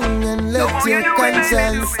strong and let your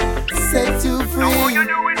conscience set you free.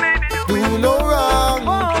 Do no wrong.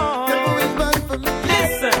 Never will bad for me.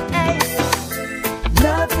 Listen.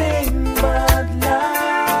 Nothing but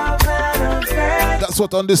love and affection. That's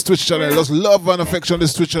what on this Twitch channel. There's love and affection on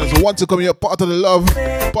this Twitch channel. So once you come here, part of the love,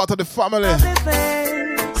 part of the family.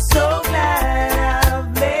 So glad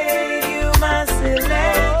I've made you my selection.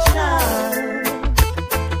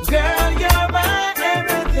 Girl, you're my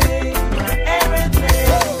everything, my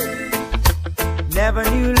everything. Never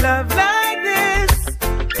knew love like this.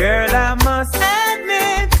 Girl, I must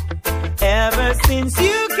admit, ever since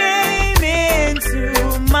you came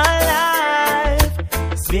into my life,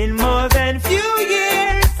 it's been more than few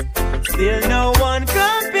years. Still no one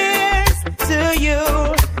compares to you.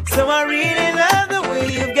 So I really love the way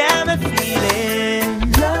you got me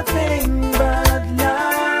feeling. Nothing but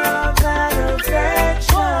love and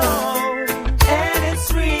affection. And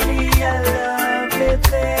it's really a lovely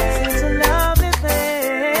thing. It's a lovely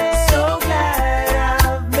thing. So glad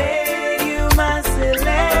I've made you my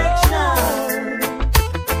selection.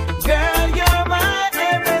 Girl, you're my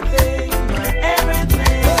everything, my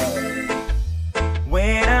everything.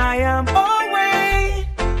 When I am away,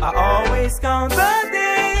 I always count the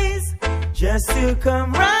days just to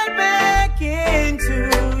come right back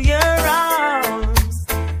into your arms.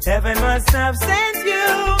 Heaven must have sent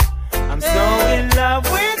you. I'm so in love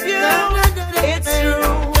with you. It's true.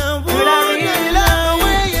 But I really love the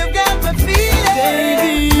way you got me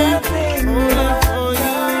feeling. Nothing but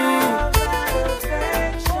love and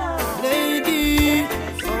affection. Lady,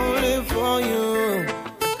 only for you.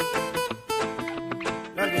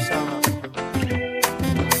 Love you, Shama.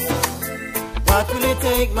 What will it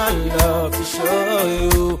take, my love, to show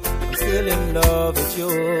you I'm still in love with you?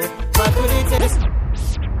 What will it take?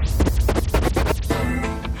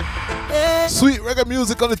 Sweet reggae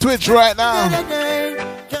music on the Twitch right now.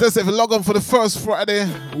 Just if you log on for the first Friday,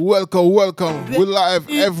 welcome, welcome. We're live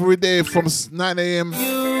every day from 9 a.m.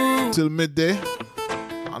 till midday.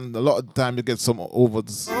 And a lot of the time you get some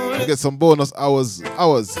overs, you get some bonus hours.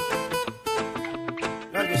 Love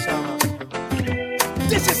you, Shama.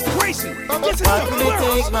 This is crazy. This is What will it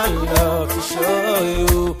take, my love, to show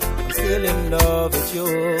you I'm still in love with you?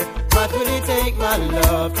 What will it take, my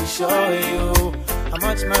love, to show you how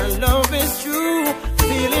much my love is true?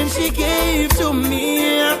 Feeling she gave to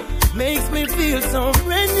me makes me feel so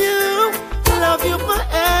brand new. Love you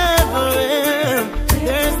forever, and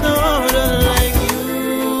there's no other like you.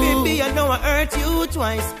 Baby, I know I hurt you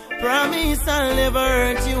twice. Promise I'll never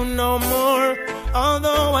hurt you no more.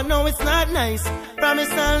 Although I know it's not nice,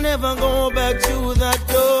 promise I'll never go back to that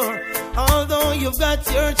door. Although you've got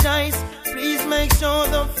your choice, please make sure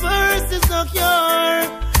the first is secure.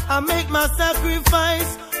 I make my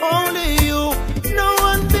sacrifice, only you, no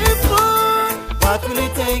one before. What will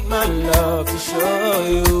it take, my love, to show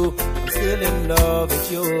you I'm still in love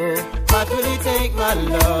with you? What will it take, my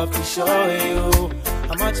love, to show you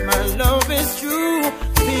how much my love is true?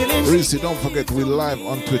 Reese, don't forget we're live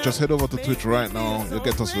on Twitch. Just head over to Twitch right now. You'll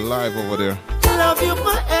get us live over there. Love you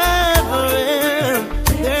forever, and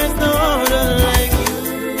there's no other like you.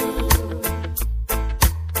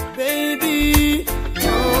 Baby,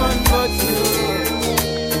 no one but you.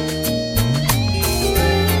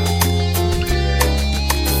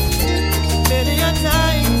 Many a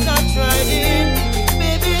times I tried it,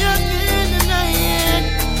 baby, I can't deny it.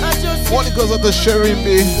 I just One goes out to Sherry B.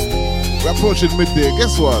 We're approaching midday.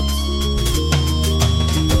 Guess what?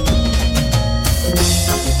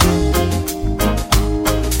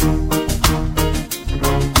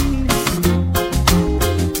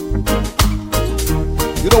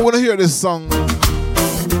 You don't want to hear this song.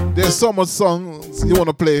 There's so much songs you want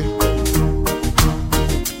to play.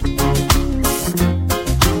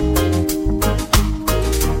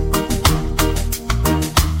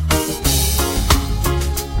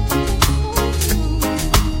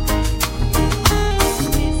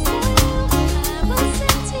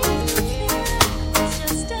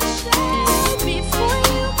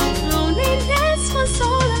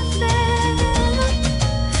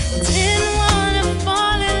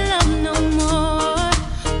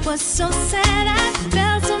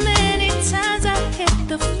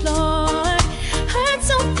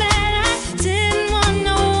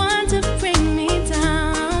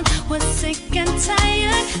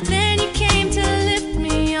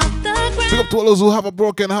 To all those who have a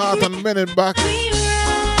broken heart and men in back,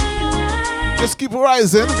 just keep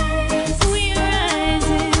rising.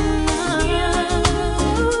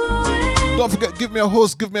 Don't forget, give me a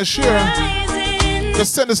host, give me a share.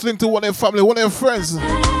 Just send this link to one of your family, one of your friends,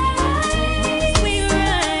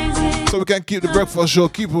 so we can keep the breakfast show,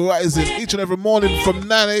 keep rising each and every morning from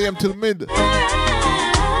 9 a.m. till mid.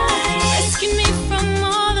 Rescued me from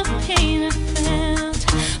all the pain I felt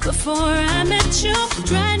before I met you.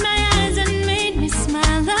 Dried my eyes and made me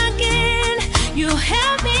smile again. You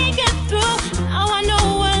helped me get through. Now I know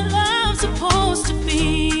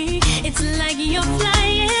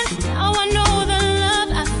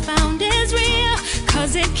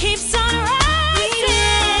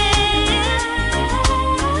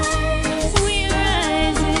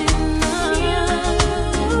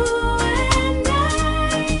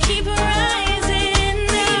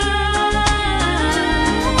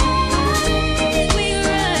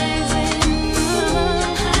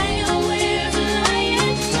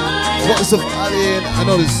Jane. I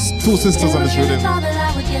know there's two sisters on this rhythm. Thought that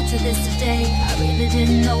I would get to this today. I really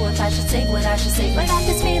didn't know if I should say what I should say, but I got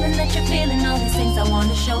this feeling that you're feeling all these things I want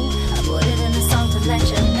to show. I put it in a song to let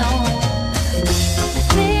you know. I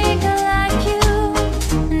think I like you,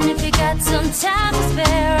 and if you got some time to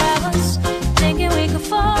spare, I was thinking we could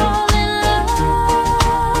fall in love.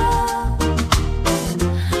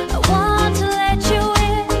 I want to let you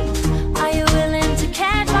in. Are you willing to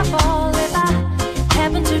catch my fall if I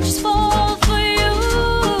happen to just fall for you?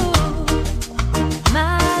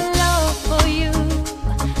 My love for you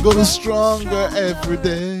Going stronger every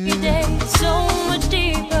day. so much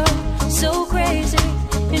deeper, so crazy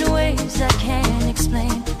in ways I can't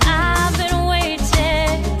explain. I've been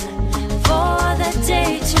waiting for the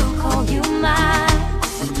day to call you mine.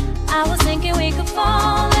 I was thinking we could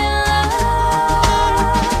fall in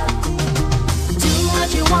love. Do what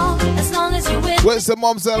you want as long as you're with Where's the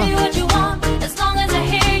mom, me. Zella? Do what you want as long as I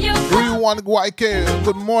hear you call Rewind YK.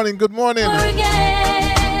 Good morning, good morning.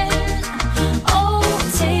 again. Oh,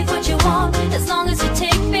 take what you want as long as you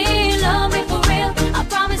take me. Love me for real. I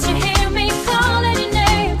promise you hear me calling your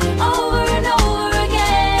name over and over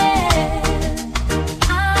again.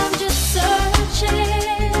 I'm just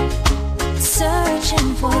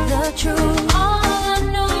searching for the truth. All I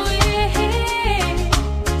know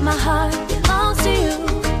is my heart belongs to you.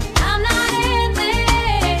 I'm not in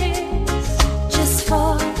this just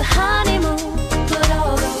for the honeymoon, but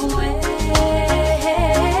all the way.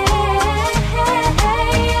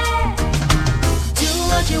 Do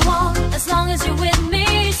what you want as long as you're with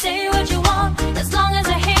me. Say what you want as long as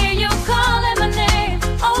I hear you calling my name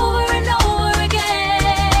over and over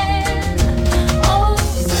again. Oh,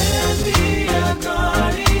 send me a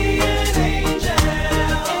guardian angel.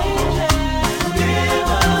 Give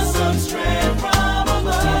us some strength from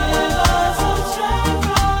above.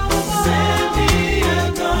 Send me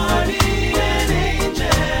a guardian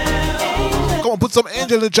angel. Come on, put some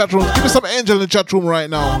angel in the chat room. Give me some angel in the chat room right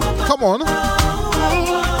now. Come on.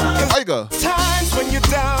 Tiger. Times when you're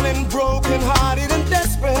down and broken hearted and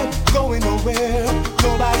desperate, going nowhere,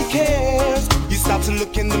 nobody cares. You start to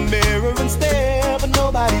look in the mirror and stare, but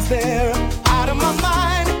nobody's there. Out of my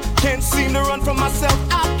mind, can't seem to run from myself.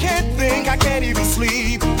 I can't think, I can't even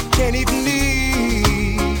sleep, can't even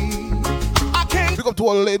eat. I can't. Pick up to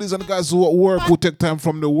all the ladies and guys who at work who take time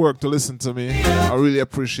from the work to listen to me. I really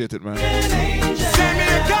appreciate it, man. Send me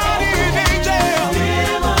a guardian angel.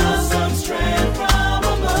 Give us some strength from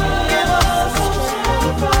above. Give us some strength from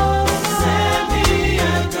above. Send me a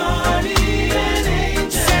guardian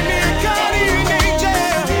angel. Send me a guardian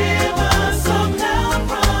angel. Give us some help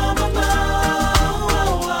from above.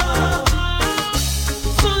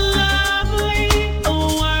 So lovely a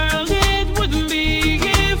world it would be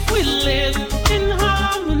if we lived in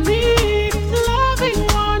harmony, loving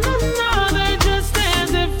one another just as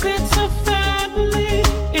if it's a family,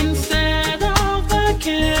 instead of the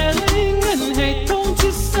killing and hate. Don't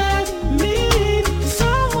you set me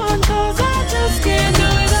someone, 'cause I just can't do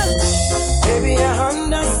it. Baby, I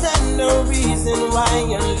understand the reason why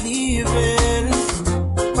you're leaving,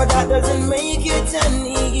 but that doesn't make it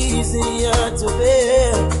any easier to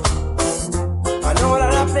bear. I know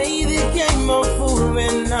that I played the game of fool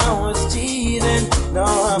when I was cheating. Now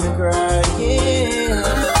I'm crying.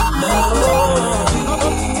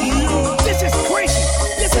 This is crazy.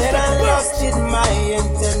 This is Said I the lost it, my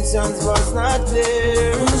intentions was not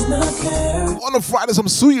clear. On a Friday, some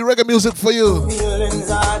sweet reggae music for you. Feelings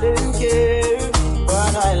I didn't care,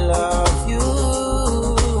 but I love you.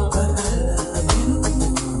 But I love you.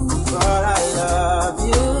 But I love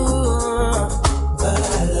you. But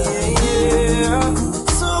I love you.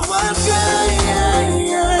 So I'm crying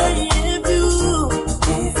if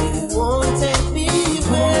you won't take me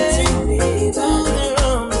back to the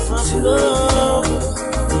arms of love.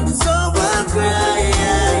 So I'm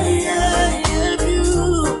crying if you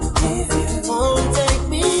won't take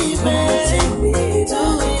me back to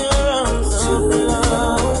your arms of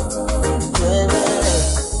love,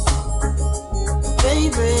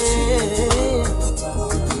 baby.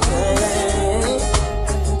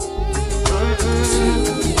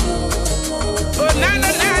 Oh, na na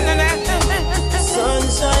na na na.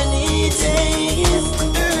 Sunshiny days,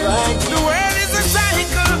 The world is a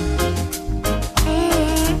cycle.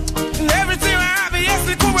 And everything I have, yes,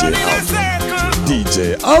 it could run in a circle. DJ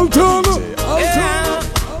Alton.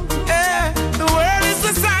 Yeah, the world is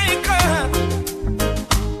a cycle.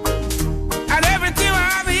 And everything I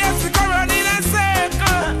have, yes, it could run in a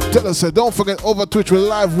circle. Tell us, don't forget over Twitch. We're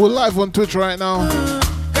live on Twitch right now.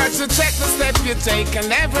 Got to check the step you take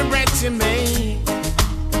and every breath you make.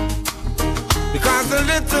 Because the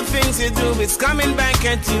little things you do is coming back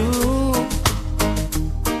at you.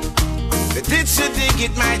 The ditch you dig,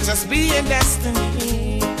 it might just be a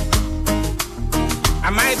destiny. I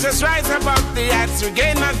might just rise above the odds,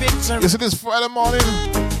 regain my victory. You see this Friday morning?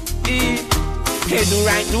 Hey, do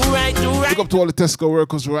right, do right, do right. Look up to all the Tesco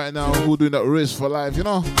workers right now who doing that race for life, you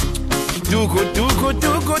know? Do good, do good,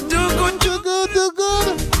 do good, do good, do good, do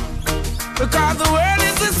good. Because the world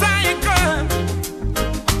is a cycle.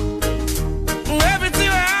 Everything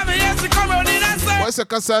I have has to come out in a cycle. What's it,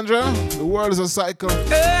 Cassandra? The world is a cycle.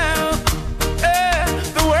 The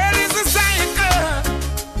world is a cycle.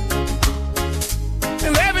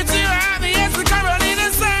 And everything I have has to come out in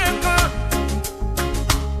a cycle.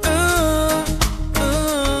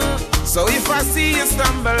 So if I see you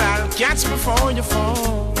stumble, I'll catch before you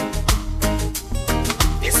fall.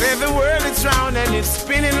 They say the world is round and it's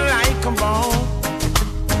spinning like a ball.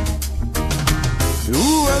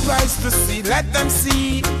 Who advised to see, let them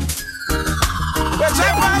see. But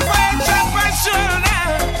jump on shoulder.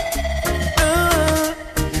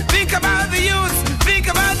 Think about the youth, think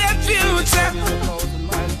about their future.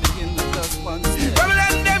 But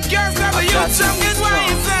let them girls have the youth jump get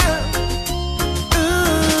wiser.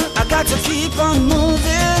 I got to keep on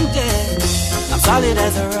moving, yeah. I'm solid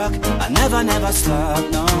as a rock, I never stop,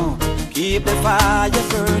 no. Keep the fire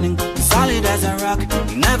burning, I'm solid as a rock,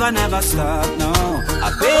 never stop, no.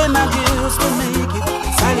 I pay my dues to make it,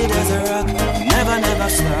 solid as a rock, never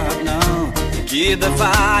stop, no. Keep the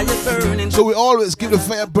fire burning. So we always keep the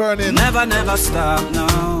fire burning. Never stop, no.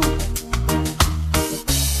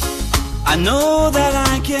 I know that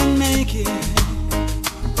I can make it,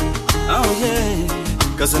 oh yeah.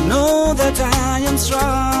 Cause I know that I am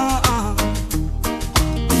strong.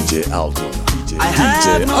 DJ Alton. I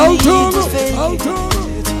have no need to fake it.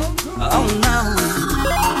 Oh no.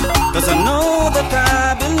 Cause I know that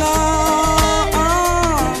I belong.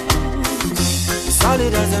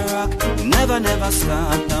 Solid as a rock, never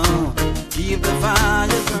stop, no. Keep the fire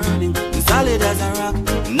burning. Solid as a rock,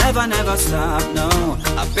 never stop, no.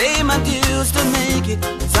 I pay my dues to make it.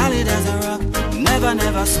 Solid as a rock,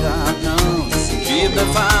 never stop, no. Keep the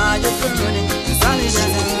fire burning. Solid as a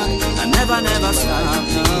rock, I never stop,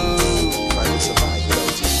 no.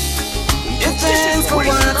 If thanks for what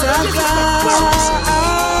I've got,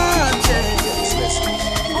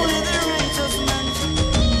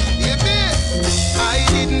 I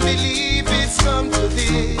didn't believe it's come to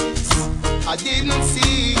this. I didn't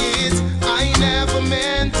see it. I never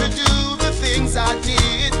meant to do the things I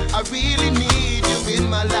did. I really need you in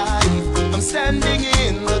my life. I'm standing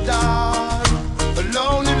in the dark,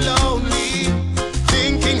 alone and lonely,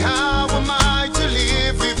 thinking how am I to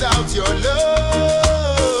live without your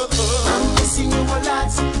love. I'm missing you a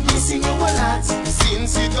lot, missing you a lot.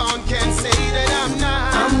 Since you gone, can't say that I'm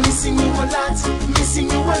not. I'm missing you a lot, missing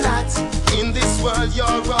you a lot. In this world, you're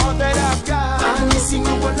all that I've got. I'm missing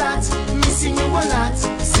you a lot, missing you a lot.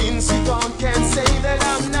 Since you gone, can't say that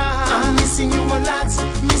I'm not. I'm missing you a lot,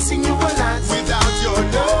 missing you a lot. Without your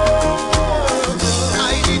love,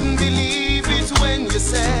 I didn't believe it when you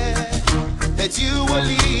said that you were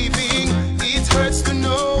leaving. It hurts to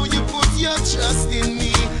know you put your trust in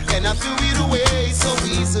me, and I threw it away so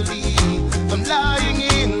easily. I'm lying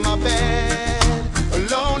in my bed,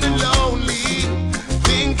 alone and lonely,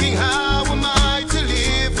 thinking how am I to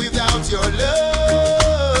live without your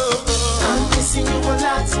love. I'm missing you a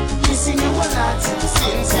lot, missing you a lot.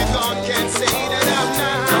 Since you gone, can't say that I'm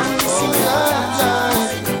not. I'm missing you a lot.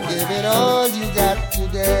 Give it all you got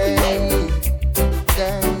today.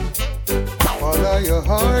 Follow your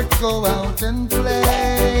heart, go out and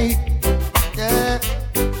play. Yeah.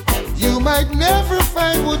 You might never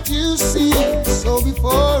find what you see, so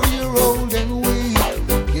before you're old and weak,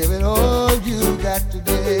 give it all you got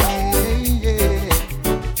today. Yeah.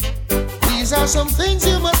 These are some things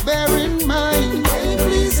you must bear in mind. Hey,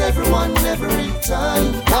 please everyone every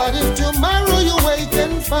time. What if tomorrow you wake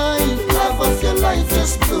and find love of your life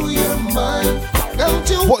just blew your mind? Don't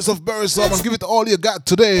you? Voice of Barry Salmon, give it all you got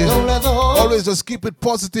today. Don't let the whole Always just keep it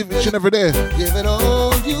positive each and every day. give it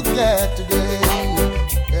all you got today.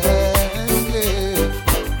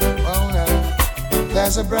 Oh, now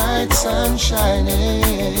there's a bright sun shining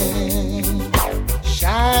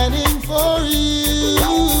for you.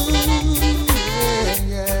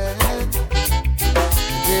 Yeah.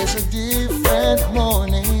 There's a different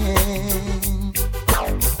morning.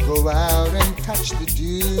 Go out and touch the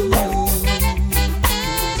dew.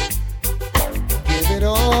 Give it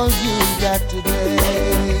all you got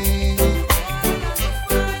today.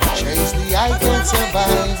 Chase the I can't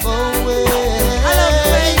survive away.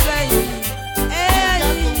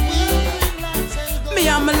 Me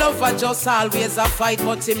and my love lover just always a fight,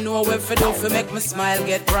 but him know where for do for make me smile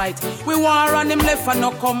get bright. We war on him left and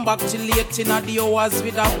no come back till late in the hours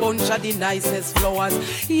with a bunch of the nicest flowers.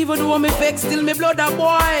 Even though me vex, still me blood a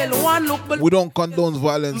boil. One look, we don't condone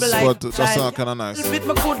violence, but that's not kind of nice. Bit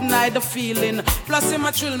me couldn't hide the feeling. Plus him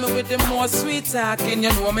a thrill me with the more sweet talking.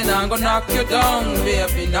 You know me now gonna knock you down,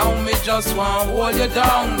 baby. Now me just want hold you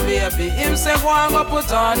down, baby. Him say go and go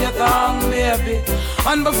put on your tongue, baby.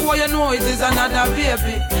 And before you know it is another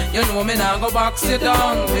baby. You know me now go box you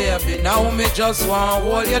down, baby. Now me just want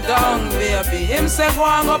hold you down, baby. Him say go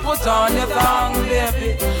and go put on your tongue,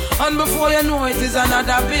 baby. And before you know it is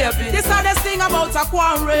another baby. This hardest thing about a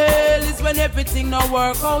quarrel is when everything not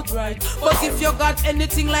work out right. But if you got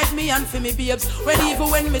anything like me and for me babes, when even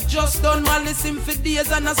when me just done malice him for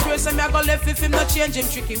days and I swear say me I go left if him not change him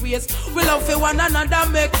tricky ways. We love for one another,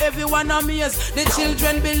 make everyone amazed. The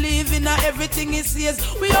children believe in everything he says.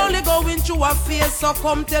 We only going through a phase, so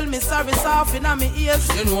come tell me sorry soft in my ears.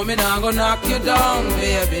 You know me now gonna knock you down,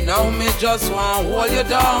 baby. Now me just want hold you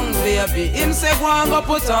down, baby. Him say go and go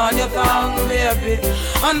put on your tongue, baby.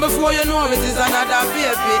 And before you know it is another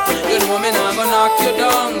baby. You know me now gonna knock you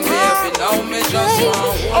down, baby. Now me just want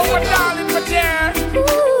hold you down. Darling, but there,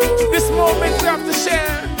 this moment we have to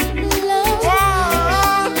share.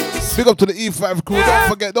 Big up to the E5 crew.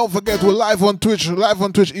 Don't forget, we're live on Twitch. Live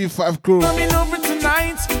on Twitch, E5 crew. Coming over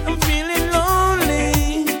tonight, I'm feeling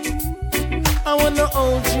lonely. I wanna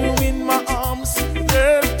hold you in my arms,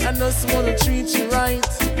 girl. I just wanna treat you right.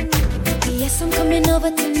 Yes, I'm coming over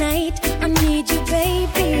tonight. I need you,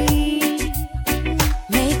 baby.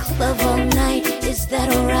 Make love all night. Is that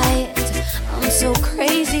alright? I'm so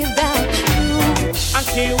crazy about you. I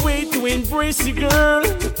can't wait to embrace you, girl.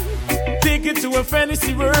 Take it to a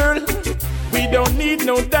fantasy world. We don't need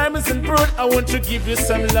no diamonds and pearl. I want to give you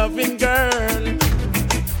some loving, girl.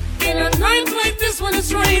 In a night like this when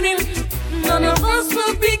it's raining, none of us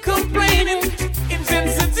will be complaining.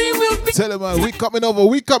 Intensity will be. Tell him, man, we coming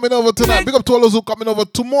over tonight. Big up to all those who coming over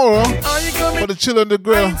tomorrow for the chill on the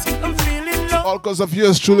grill. All because of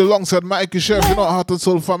yours truly, alongside Mikey Chef, you know, Heart and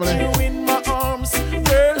Soul family. In my arms,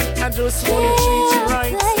 girl, I just want to treat you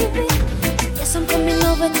right. Yes, I'm coming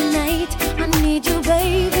over tonight. I need you,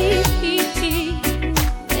 baby.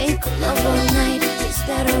 Make love all night. Is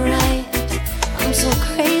that alright? I'm so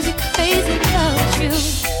crazy about you.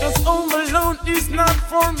 Cause home alone is not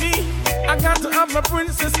for me. I got to have my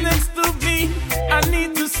princess next to me. I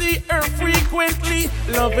need to see her frequently.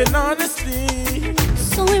 Love and honesty.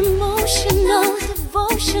 So emotional,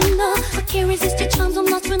 devotional. I can't resist your charms. I'm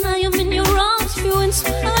lost when I am in your arms. You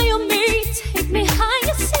inspire me, take me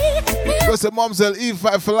higher, see. Because the momsel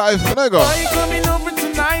E5 for life. There you go. Are you coming over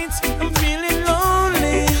tonight? I'm feeling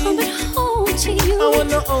lonely. Coming home to you. I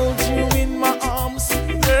wanna hold you in my arms,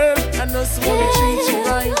 girl. I just wanna treat you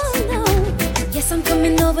right. Oh, no. Yes, I'm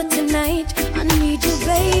coming over tonight. I need you,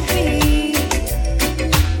 baby.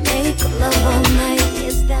 Make love all night.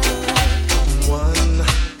 Is that right? One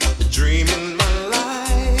dream in my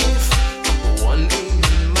life, one in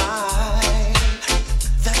mine.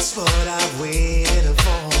 That's what I've waited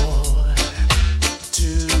for.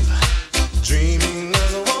 Two, dreaming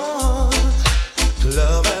as one.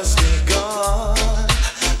 Love has begun,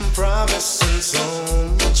 promising so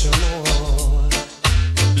much more.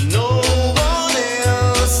 No one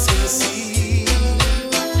else can see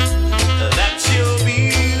that you're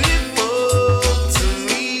beautiful to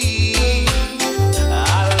me. I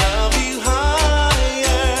love you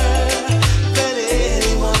higher than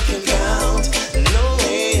anyone can count. No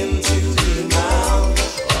end to the amount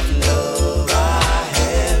of love I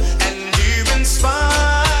have, and you inspire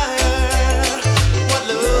what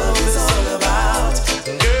love is all about.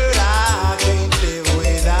 Girl, I can't live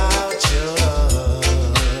without your love.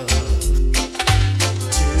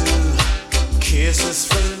 Two kisses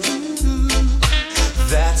from you,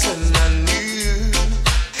 that's when I knew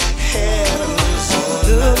heaven was all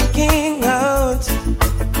Looking out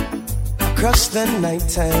across the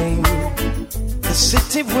nighttime, the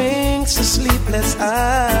city winks a sleepless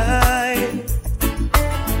eye.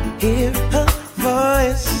 Hear her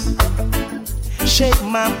voice shake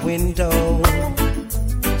my window,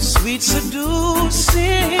 sweet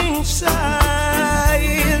seducing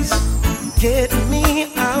sighs. Get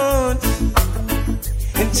me out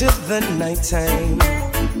into the nighttime,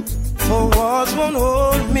 for walls won't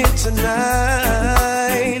hold me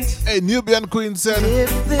tonight. Hey, Nubian Queen said, if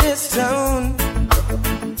this town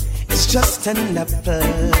is just an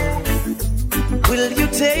apple, will you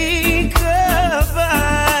take a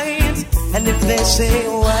bite? And if they say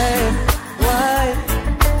why,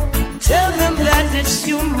 tell them that it's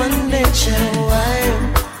human nature.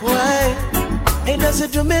 Why? It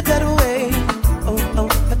doesn't do me that way. Oh,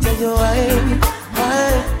 I tell you why.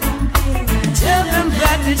 Tell them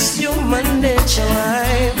that it's human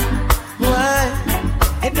nature. Why?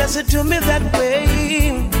 It doesn't do me that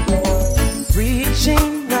way.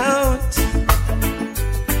 Reaching out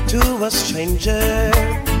to a stranger.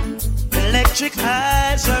 Electric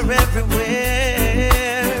eyes are everywhere.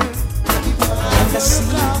 And I see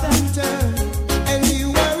that. And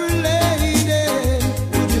you were a lady.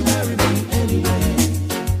 Would you marry me anyway?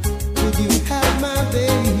 Would you have my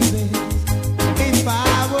baby? If I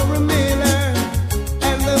were a miller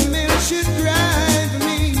and the mill should drive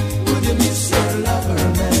me, would you miss your lover,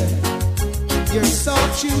 man? Your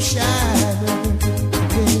soft shoe shiner.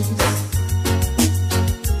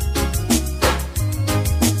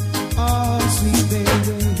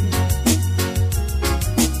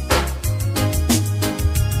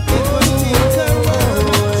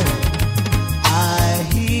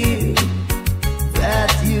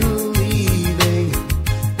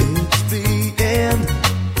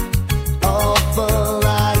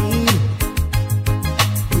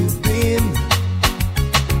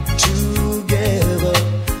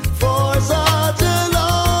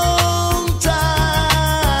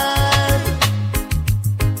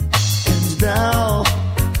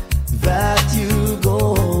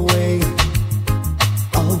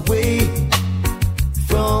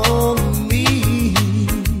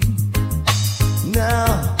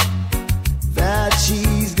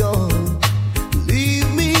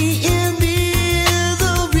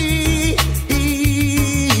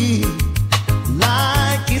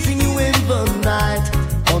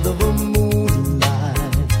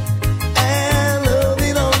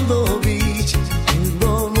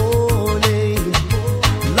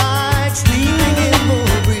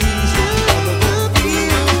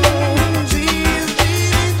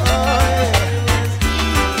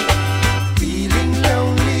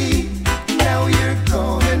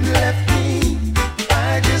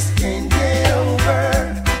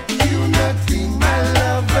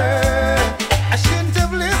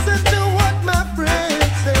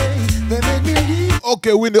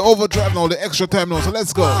 Okay, we're in the overdrive now, the extra time now, so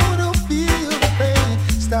let's go.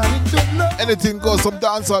 Anything goes, some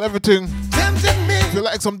dancehall, everything. If you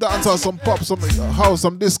like some dancehall, some pop, some house,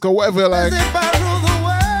 some disco, whatever you like,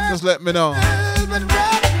 just let me know.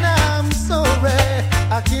 I'm sorry,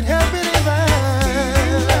 I can't help it if I'm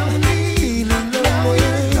feeling lonely.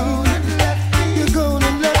 You're gonna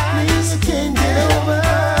let me, I can't get over.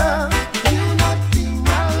 You not being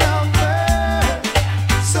my lover.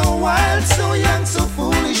 So wild, so young, so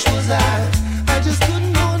foolish was I just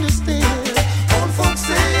couldn't understand. Old folks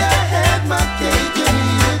say I had my cake and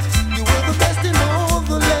eat it. You were the best in all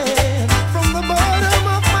the land. From the bottom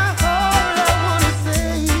of my heart, I wanna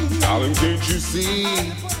say, darling, can't you see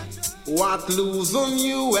what losing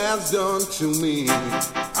you has done to me?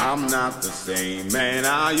 I'm not the same man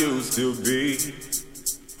I used to be.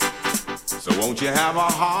 So won't you have a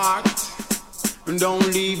heart? And don't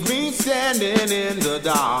leave me standing in the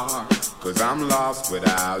dark. Cause I'm lost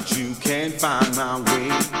without you, can't find my way.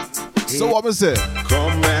 So what I say?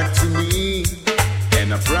 Come back to me,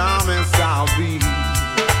 and I promise I'll be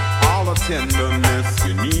all the tenderness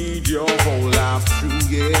you need your whole life through,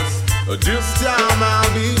 yes. This time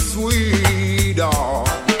I'll be sweet, oh.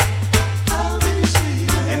 I'll be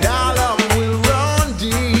sweet, and our love will run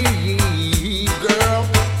deep, girl.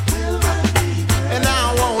 Will run deep, and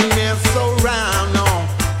I won't mess around, no.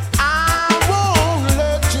 I won't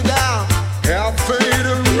let you down. Have faith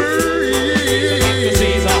in me.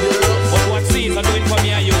 Caesar, but what Caesar doing for me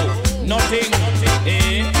and you? Nothing,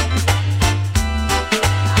 eh?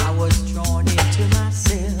 I was drawn into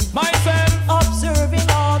myself, observing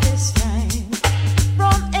all this time.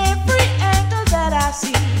 From every angle that I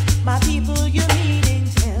see, my people you needing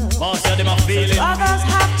help. Master, them are feeling. Others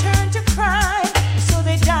have turned to crime, so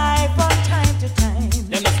they die from time to time.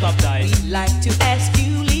 Them not stop dying. We'd like to ask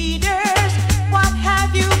you leaders, what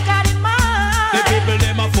have you got in mind? The people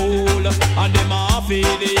them a fool, and them a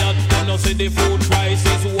idiot. Them no see the food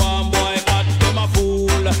prices, one boy cut. Them a fool,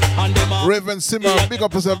 and them a Raven Simmer, big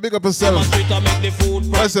up yourself, big up yourself.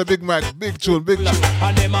 I say Big Mac, big tune, big tune.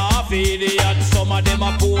 And them a idiot, some of them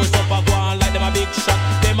a pose up a go on like them a big shot.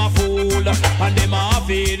 Them a fool, and them a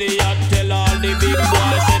idiot. Tell all the big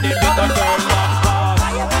boys say they better turn back fast.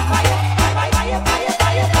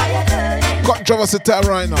 Controversy time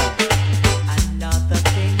right now. Another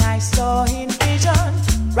thing I saw in vision,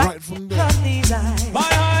 right from these eyes. My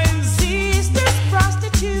eyes. Sisters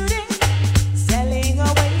prostituting, selling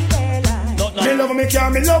away their lives. Me love me care,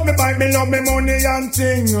 me love me bike, me love me money and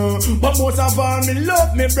thing. But most of all, me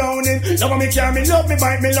love me browning. Love me care, me love me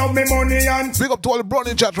bike, me love me money and. Big up to all the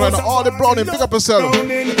browning chat right now, all the browning, pick up yourself.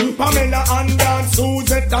 Browning, Pamela and Dan,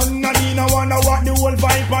 Suzette and Nadine, I wonder what the whole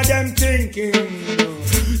vibe of them thinking.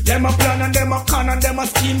 Them a plan and them a con and them a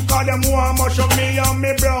scheme, cause them want much of me and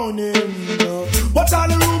me browning. But all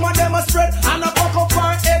the rumor them a spread and a fuck up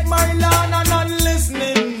her head, my land and not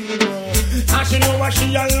listening. And she know what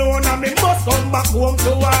she alone and me must come back home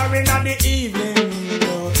to her in the evening.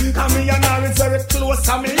 Cause me and her is very close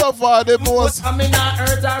and me love her the most. And me not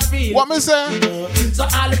hurt her feelings. What me say? So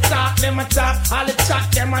all the talk, them a talk, all the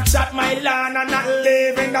chat, them a chat, my land and not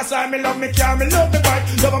living. That's why me love me car, me love me bike,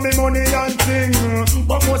 love me money and thing.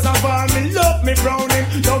 But most of all, me love me browning,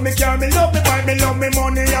 love me car, me love me bike, me love me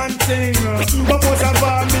money and thing. But most of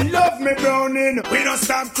all, me love me browning. We don't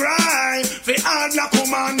stop crying, for all black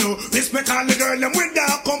woman. Respect all the girl, them with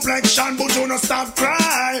dark complexion, but you don't stop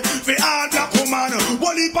crying, for all black woman.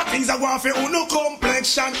 One heap of things I want for uno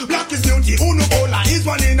complexion. Black is beauty, uno color is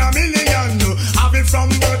one in a million. Have it from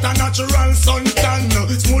birth a natural suntan.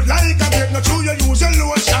 Smooth like a grape, not true you use your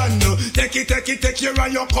lotion. Take care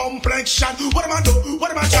of your complexion. What am I do?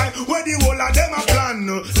 What am I try? Where the whole of them a plan?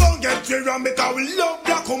 Don't get me wrong because we love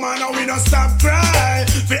black woman and we don't stop cry.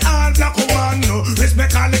 For all black woman,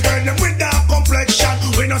 respect all the girl them with dark complexion.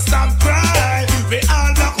 We don't stop cry. For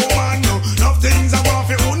all black woman, enough things I want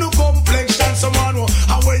for uno complexion. Someone,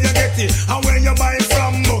 how where you get it? How where you buy it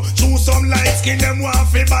from? Choose some light skin them want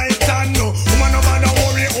for buy it and no. Woman no bother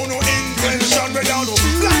worry, uno intention without no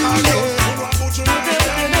black and no. Uno about you like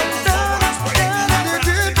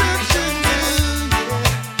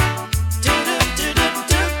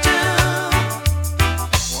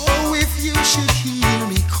Oh, if you should hear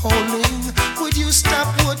me calling, would you stop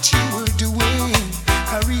what you were doing?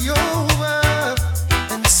 Hurry over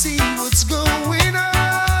and see what's going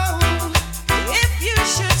on. If you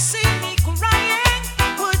should see me crying,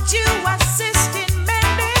 would you assist in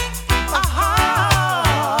mending a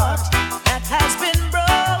heart that has been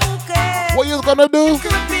broken? What you gonna do?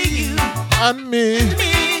 Could be you and me.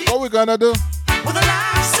 What we gonna do? with a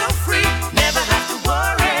life so free, never have to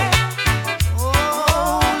worry.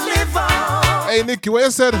 Oh, live on. Hey Nikki, what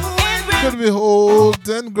you said? Could be old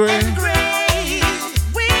and gray.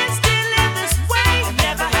 We're still in this way,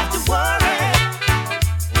 never have to worry.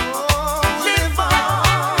 Oh, live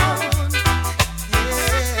on.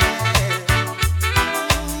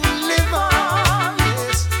 Live on,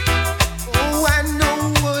 yes. Oh, I know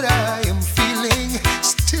what I am feeling.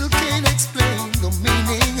 Still can't explain the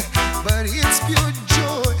meaning, but it's pure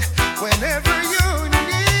joy whenever you're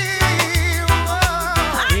near.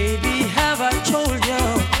 Oh. Baby, have I told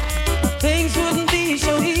you things wouldn't be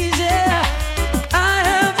so easy? I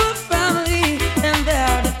have a family and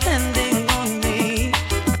they're depending on me.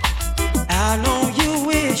 I know you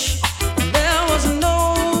wish there was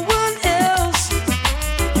no one else.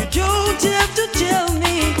 You don't have to tell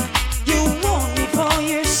me you want me for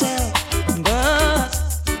yourself, but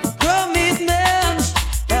commitments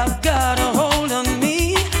have got a hold on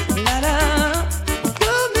me. La-la.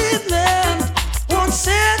 Commitment won't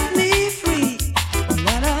set me free.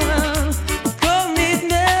 La-la.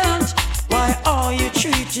 Commitment, why are you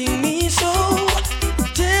treating me so?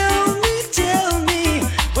 Tell me,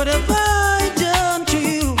 what have I done to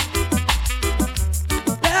you?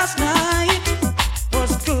 Last night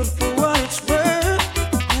was good for what it's worth.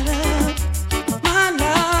 La-la. My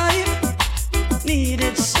life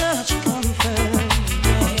needed such comfort.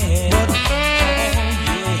 But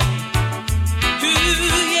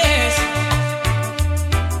yes.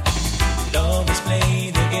 Love has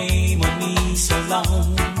played the game on me so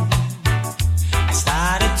long. I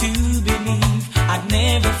started to believe I'd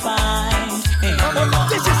never find anyone.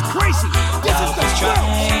 This is crazy. This is Love the was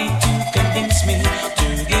trying to convince me to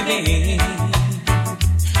give in,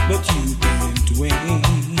 but you didn't win.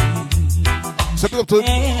 So big up to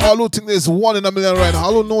all who think there's 1 in a million right now.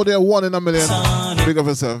 All who know they're 1 in a million. Big up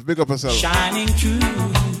yourself. Big up yourself. Shining through.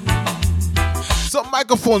 Some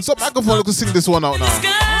microphone you can sing this one out now.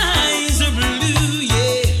 Skies are blue,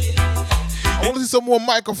 yeah. I want to see some more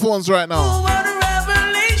microphones right now. What a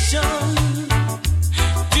revelation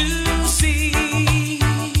to see.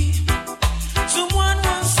 Someone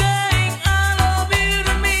was saying, I love you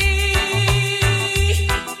to me.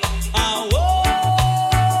 I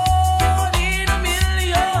want in a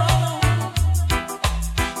million.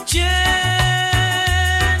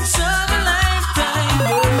 Chance of a lifetime.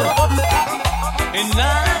 And I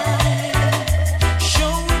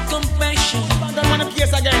show compassion.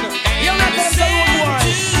 Yes, again. You're not going to say one more.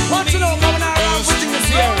 Want to know, Governor?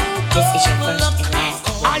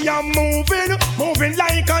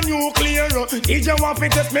 DJ want to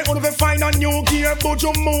test me, only find a new gear, but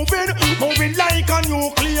you moving like a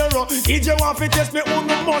nuclear. DJ want to test me,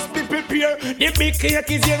 only must be prepared. The big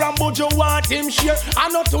cake is here and but you want him share. I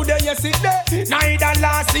know today, yesterday, neither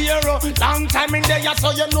last year. Long time in there,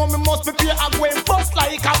 so you know me must prepare. I go and bust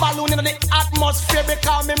like a balloon in the atmosphere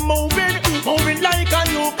because me moving like a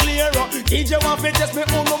nuclear. DJ want to test me,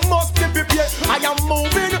 only must be prepared. I am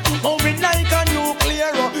moving like a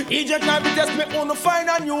nuclear. DJ try to test me, only find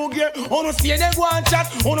a new gear. Only stay there go and chat,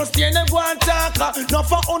 only stay there go and talk. Not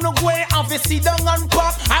for only go and fi sit down and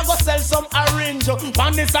park. I go sell some orange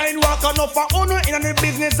on the sidewalk. Not for only in the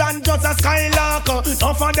business and just a skylark.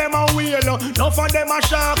 Not for them a wheel, not for them a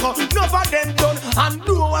shark. Not for them done and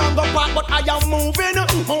do and go back. But I am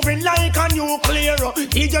moving like a nuclear.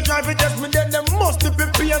 DJ try to test me, then they must be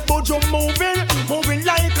prepared. But you moving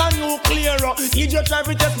like a nuclear. DJ try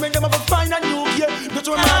to test me, them have to find a new gear. But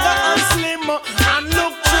you rather and slim and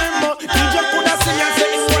look trim. DJ could have seen and say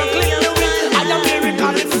it's well clean. I am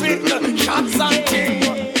lyrically fit, shots and ting.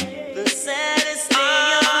 The saddest day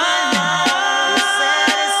of my life. The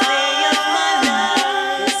saddest day of my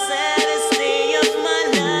life. The saddest day of my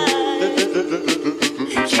life.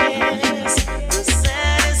 Yes, the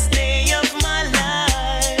saddest day of my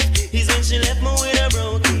life is when she left me with a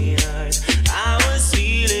broken heart. I was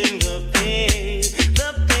feeling the pain, the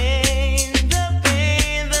pain, the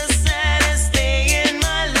pain. The saddest day in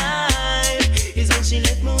my life is when she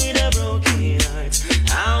left me with a broken heart.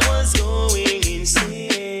 I was going insane.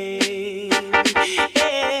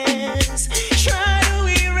 Yes, try to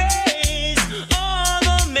erase all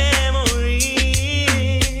the memories.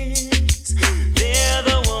 They're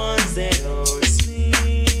the ones that haunt me.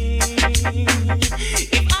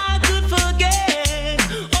 If I could forget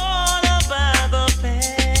all about the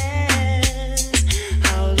past,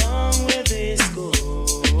 how long will this go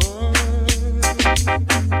on?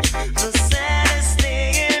 The saddest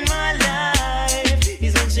day in my life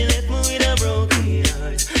is when she left me with a broken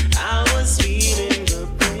heart. I was feeling the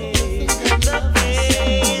pain, the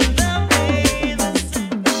pain, the pain.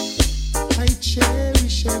 I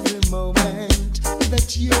cherish every moment that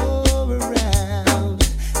you're around.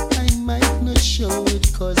 I might not show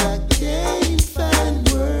it cause I can't find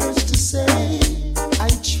words to say. I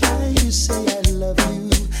try to say I love you,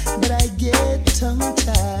 but I get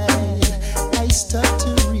tongue-tied. I start to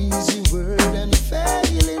read your word and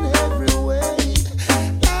fail in every way.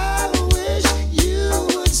 I wish you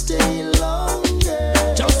would stay longer.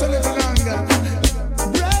 Just a little longer.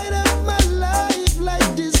 Bright up my life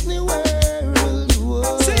like Disney World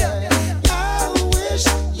would. I wish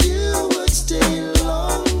you would stay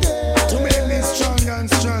longer. To make me stronger and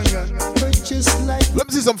stronger. But just like Let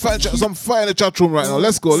me see some fire in the chat room right now.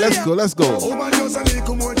 Let's go. Oh man, just a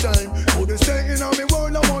little more time. Oh, the staying on me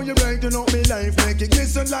world, I want you brighten up me life. Make it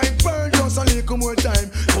glisten like pearl, just a little more time.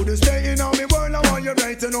 Oh, the staying on me world, I want you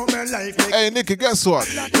brighten up my life. Hey, Nicky, guess what?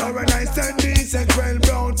 You're a nice and decent, well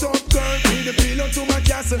brought up girl. Be the pillow to my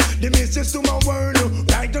castle, the mistress to my world.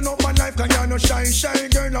 Brighten up my life, cause you're no shy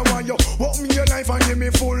girl. I want you walk me your life and give me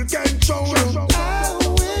full control. I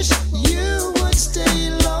wish you would stay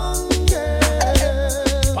longer.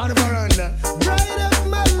 On the veranda. Bright up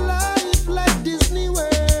my life like Disney World.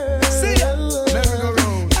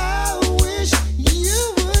 Merry-go-round. I wish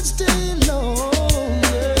you would stay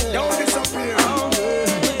longer. Don't disappear.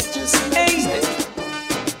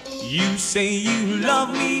 You say you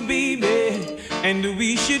love me, baby, and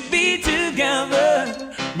we should be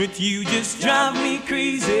together, but you just drive me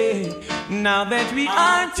crazy. Now that we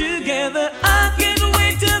are together, I can't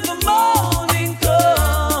wait till the morning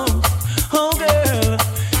comes. Oh girl,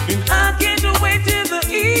 and I can't wait till the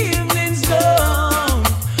evening's done.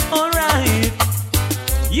 Alright,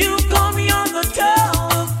 you call me on the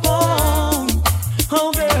telephone.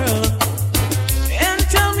 Oh girl, and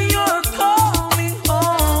tell me you're coming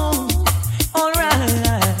home. Alright,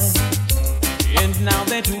 and now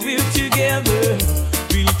that we're together,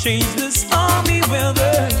 we'll change the stormy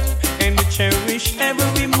weather and cherish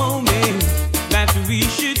every moment that we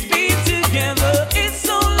should be together. It's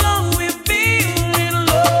so long we've been in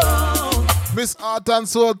love. Miss Art and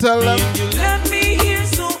Soul, tell them. You let me here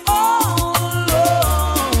so all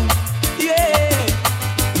alone. Yeah,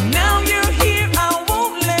 now you're here, I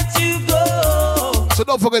won't let you go. So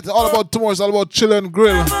don't forget, all about tomorrow is all about chill and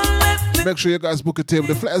grill. Make sure you guys book a table.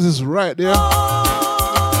 The flyers is right there. The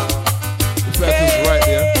flyers is right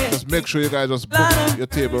there. Just make sure you guys just book your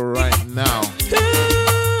table right now.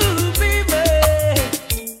 Ooh, baby,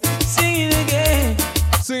 sing it again.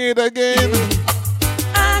 Sing it again.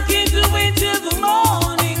 I can't wait till the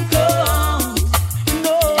morning comes.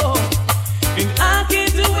 No, and I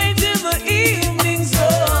can't wait till the evening's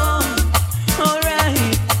done.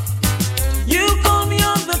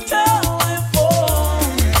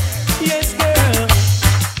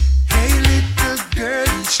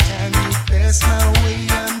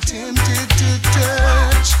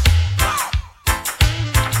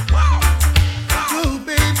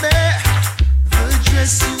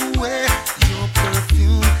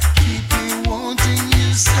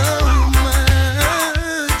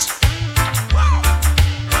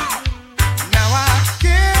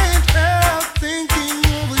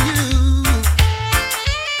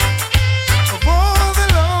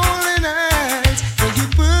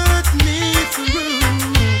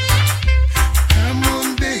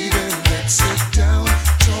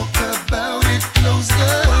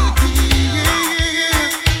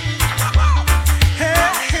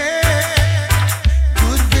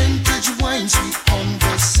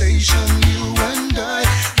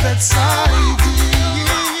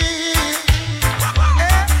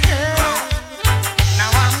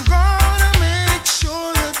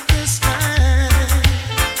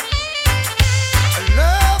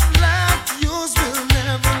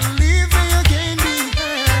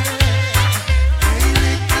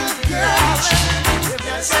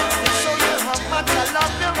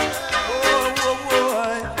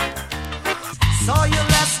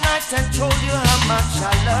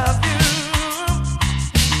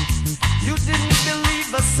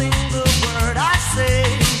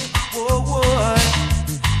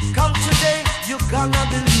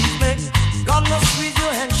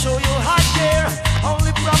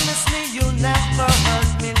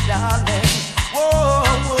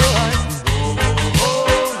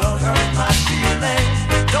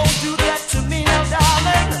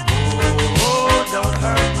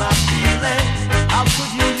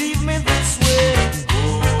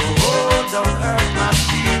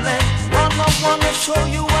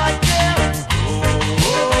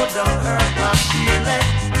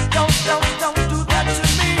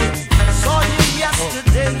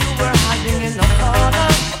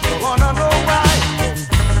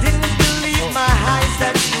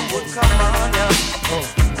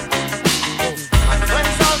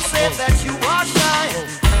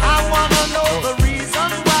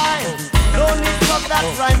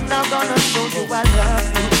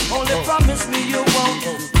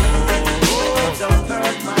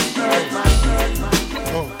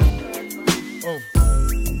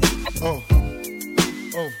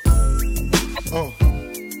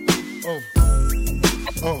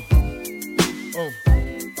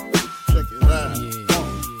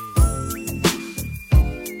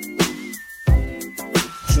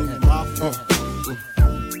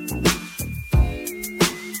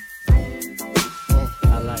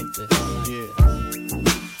 I like this.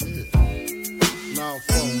 Now,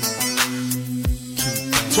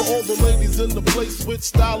 to all the ladies in the place with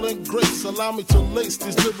style and grace, allow me to lace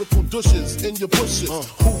these lyrical douches in your bushes.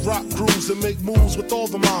 Who rock grooves and make moves with all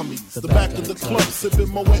the mommies. The back of the club, sipping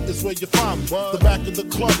Moet is where you find me. The back of the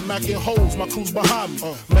club, macking holes, my crew's behind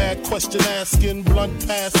me. Mad question asking, blunt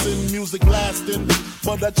passing, music lasting.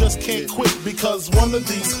 But I just can't quit because one of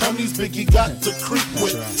these honeys Biggie got to creep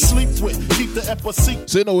with, sleep with, keep the epicenter.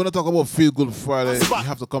 So you know, when I talk about Feel Good Friday, you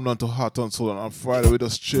have to come down to Heart and Soul, and on Friday we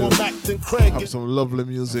just chill, have some lovely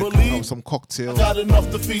music, have some cocktails. Got enough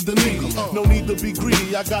to feed the needy, no need to be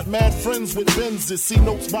greedy. I got mad friends with Benzes, see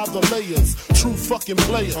notes by the layers, true fucking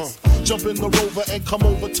players. Jump in the Rover and come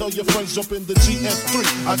over, tell your friends jump in the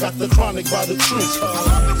GS3. I got the chronic by the tree. I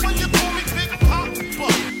love it when you call me Big Papa.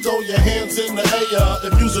 Throw your hands in the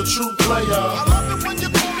air if you's a true player. I love it when you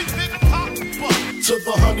call me Big Papa. To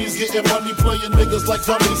the honeys getting money, playing niggas like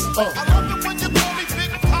dummies. I love it when you call me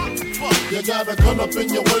Big Papa. You got a gun up in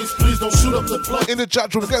your waist, please don't shoot up the plug. In the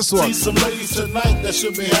chat room, guess what? See some ladies tonight that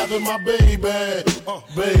should be having my baby.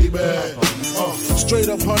 Straight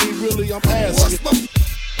up, honey, really, I'm asking.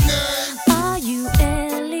 Are you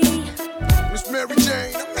Ellie? Miss Mary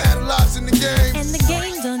Jane, I'm analyzing the game. And the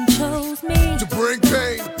game done chose me to bring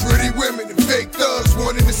pain. Pretty women and fake thugs,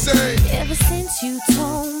 one and the same. Ever since you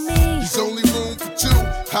told me there's only room for two,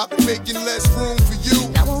 I've been making less room for you.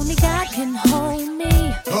 Now only God can hold me.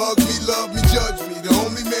 Hug me, love me, judge me. The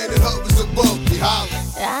only man that hovers above me, holler.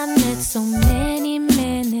 I met so many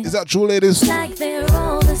men. Is that true, ladies? Like they're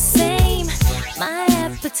all the same. My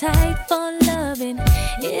appetite for loving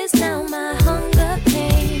is now my hunger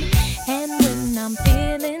pain. And when I'm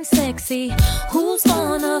feeling sexy, who's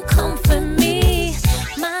gonna comfort me?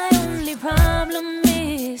 My only problem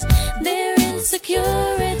is their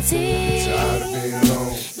insecurity. Tired of being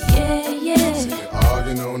alone. Yeah.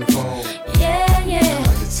 Arguing on the phone. Yeah. You're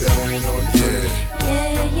telling on the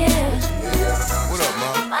Yeah. What up,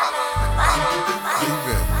 Mom? How you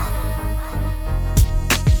been?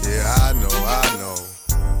 Yeah, I know.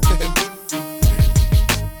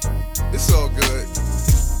 It's all good.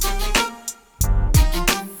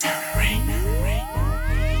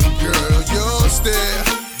 Girl, your stare,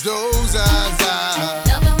 those eyes.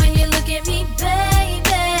 Love it when you look at me,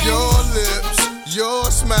 baby. Your lips, your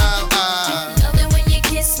smile, Love it when you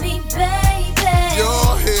kiss me, baby.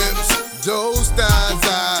 your hips, those thighs,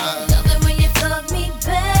 Love it when you hug me,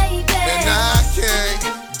 baby. and I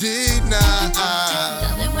can't deny.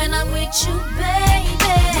 Love it when I'm with you, baby.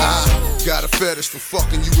 I got a fetish for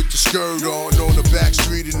fucking you with your skirt on the back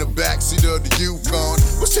street in the backseat of the Yukon.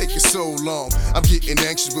 What's taking so long? I'm getting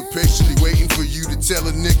anxious but patiently waiting for you to tell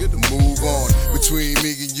a nigga to move on. Between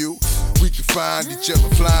me and you, we can find each other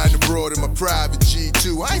flying abroad in my private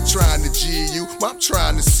G2. I ain't trying to G you, I'm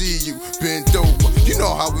trying to see you bent over. You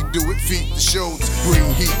know how we do it, feet to shoulders, bring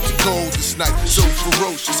heat to cold this night, so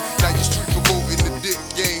ferocious. Now you street promoting the dick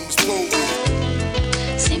game is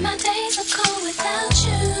potent. See, my days are cold without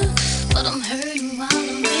you, but I'm hurting while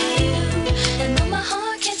I'm with you. And though my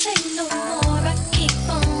heart can't take no more, I keep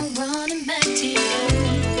on running back to you.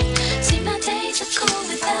 See, my days are cold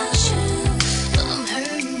without you, but I'm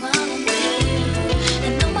hurting while I'm with you.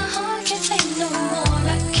 And though my heart can't take no more,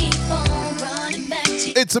 I keep on running back to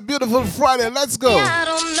you. It's a beautiful Friday, let's go. I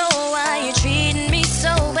don't know why you're treating me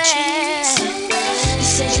so bad. You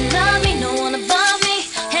said you love me, no one above me,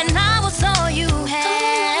 and I was all you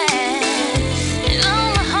had. And all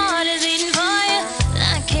my heart is beating for you,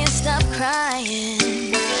 I can't stop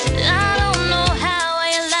crying. I don't know how I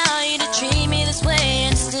allow you to treat me this way,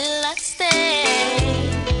 and still I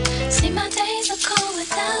stay. See, my days are cold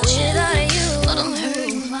without you, but I'm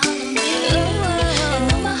hurting while I'm with you. And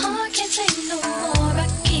though my heart can't take no more, I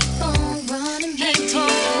keep on running back to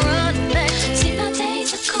you. See, my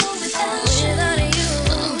days are cold without you,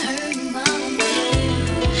 but I'm hurting while I'm with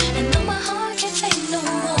you. And though my heart can't take no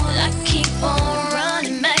more, I keep on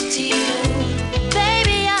running back to you.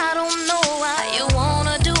 Baby, I don't know why you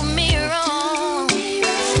wanna do me wrong.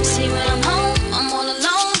 See, when I'm home, I'm all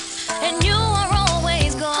alone, and you are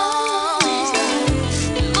always gone.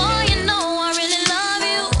 Boy, you know I really love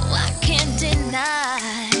you, I can't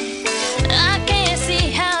deny. I can't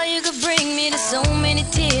see how you could bring me to so many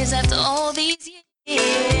tears after all these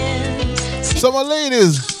years. So my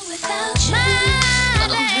ladies, Without you,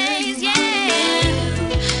 but I'm hurting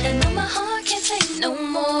yeah. And though my heart can't take no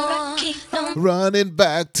more, I keep on running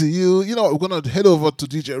back to you. You know what, we're gonna head over to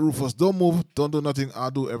DJ Rufus. Don't move, don't do nothing,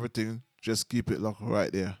 I'll do everything. Just keep it locked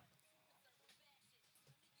right there.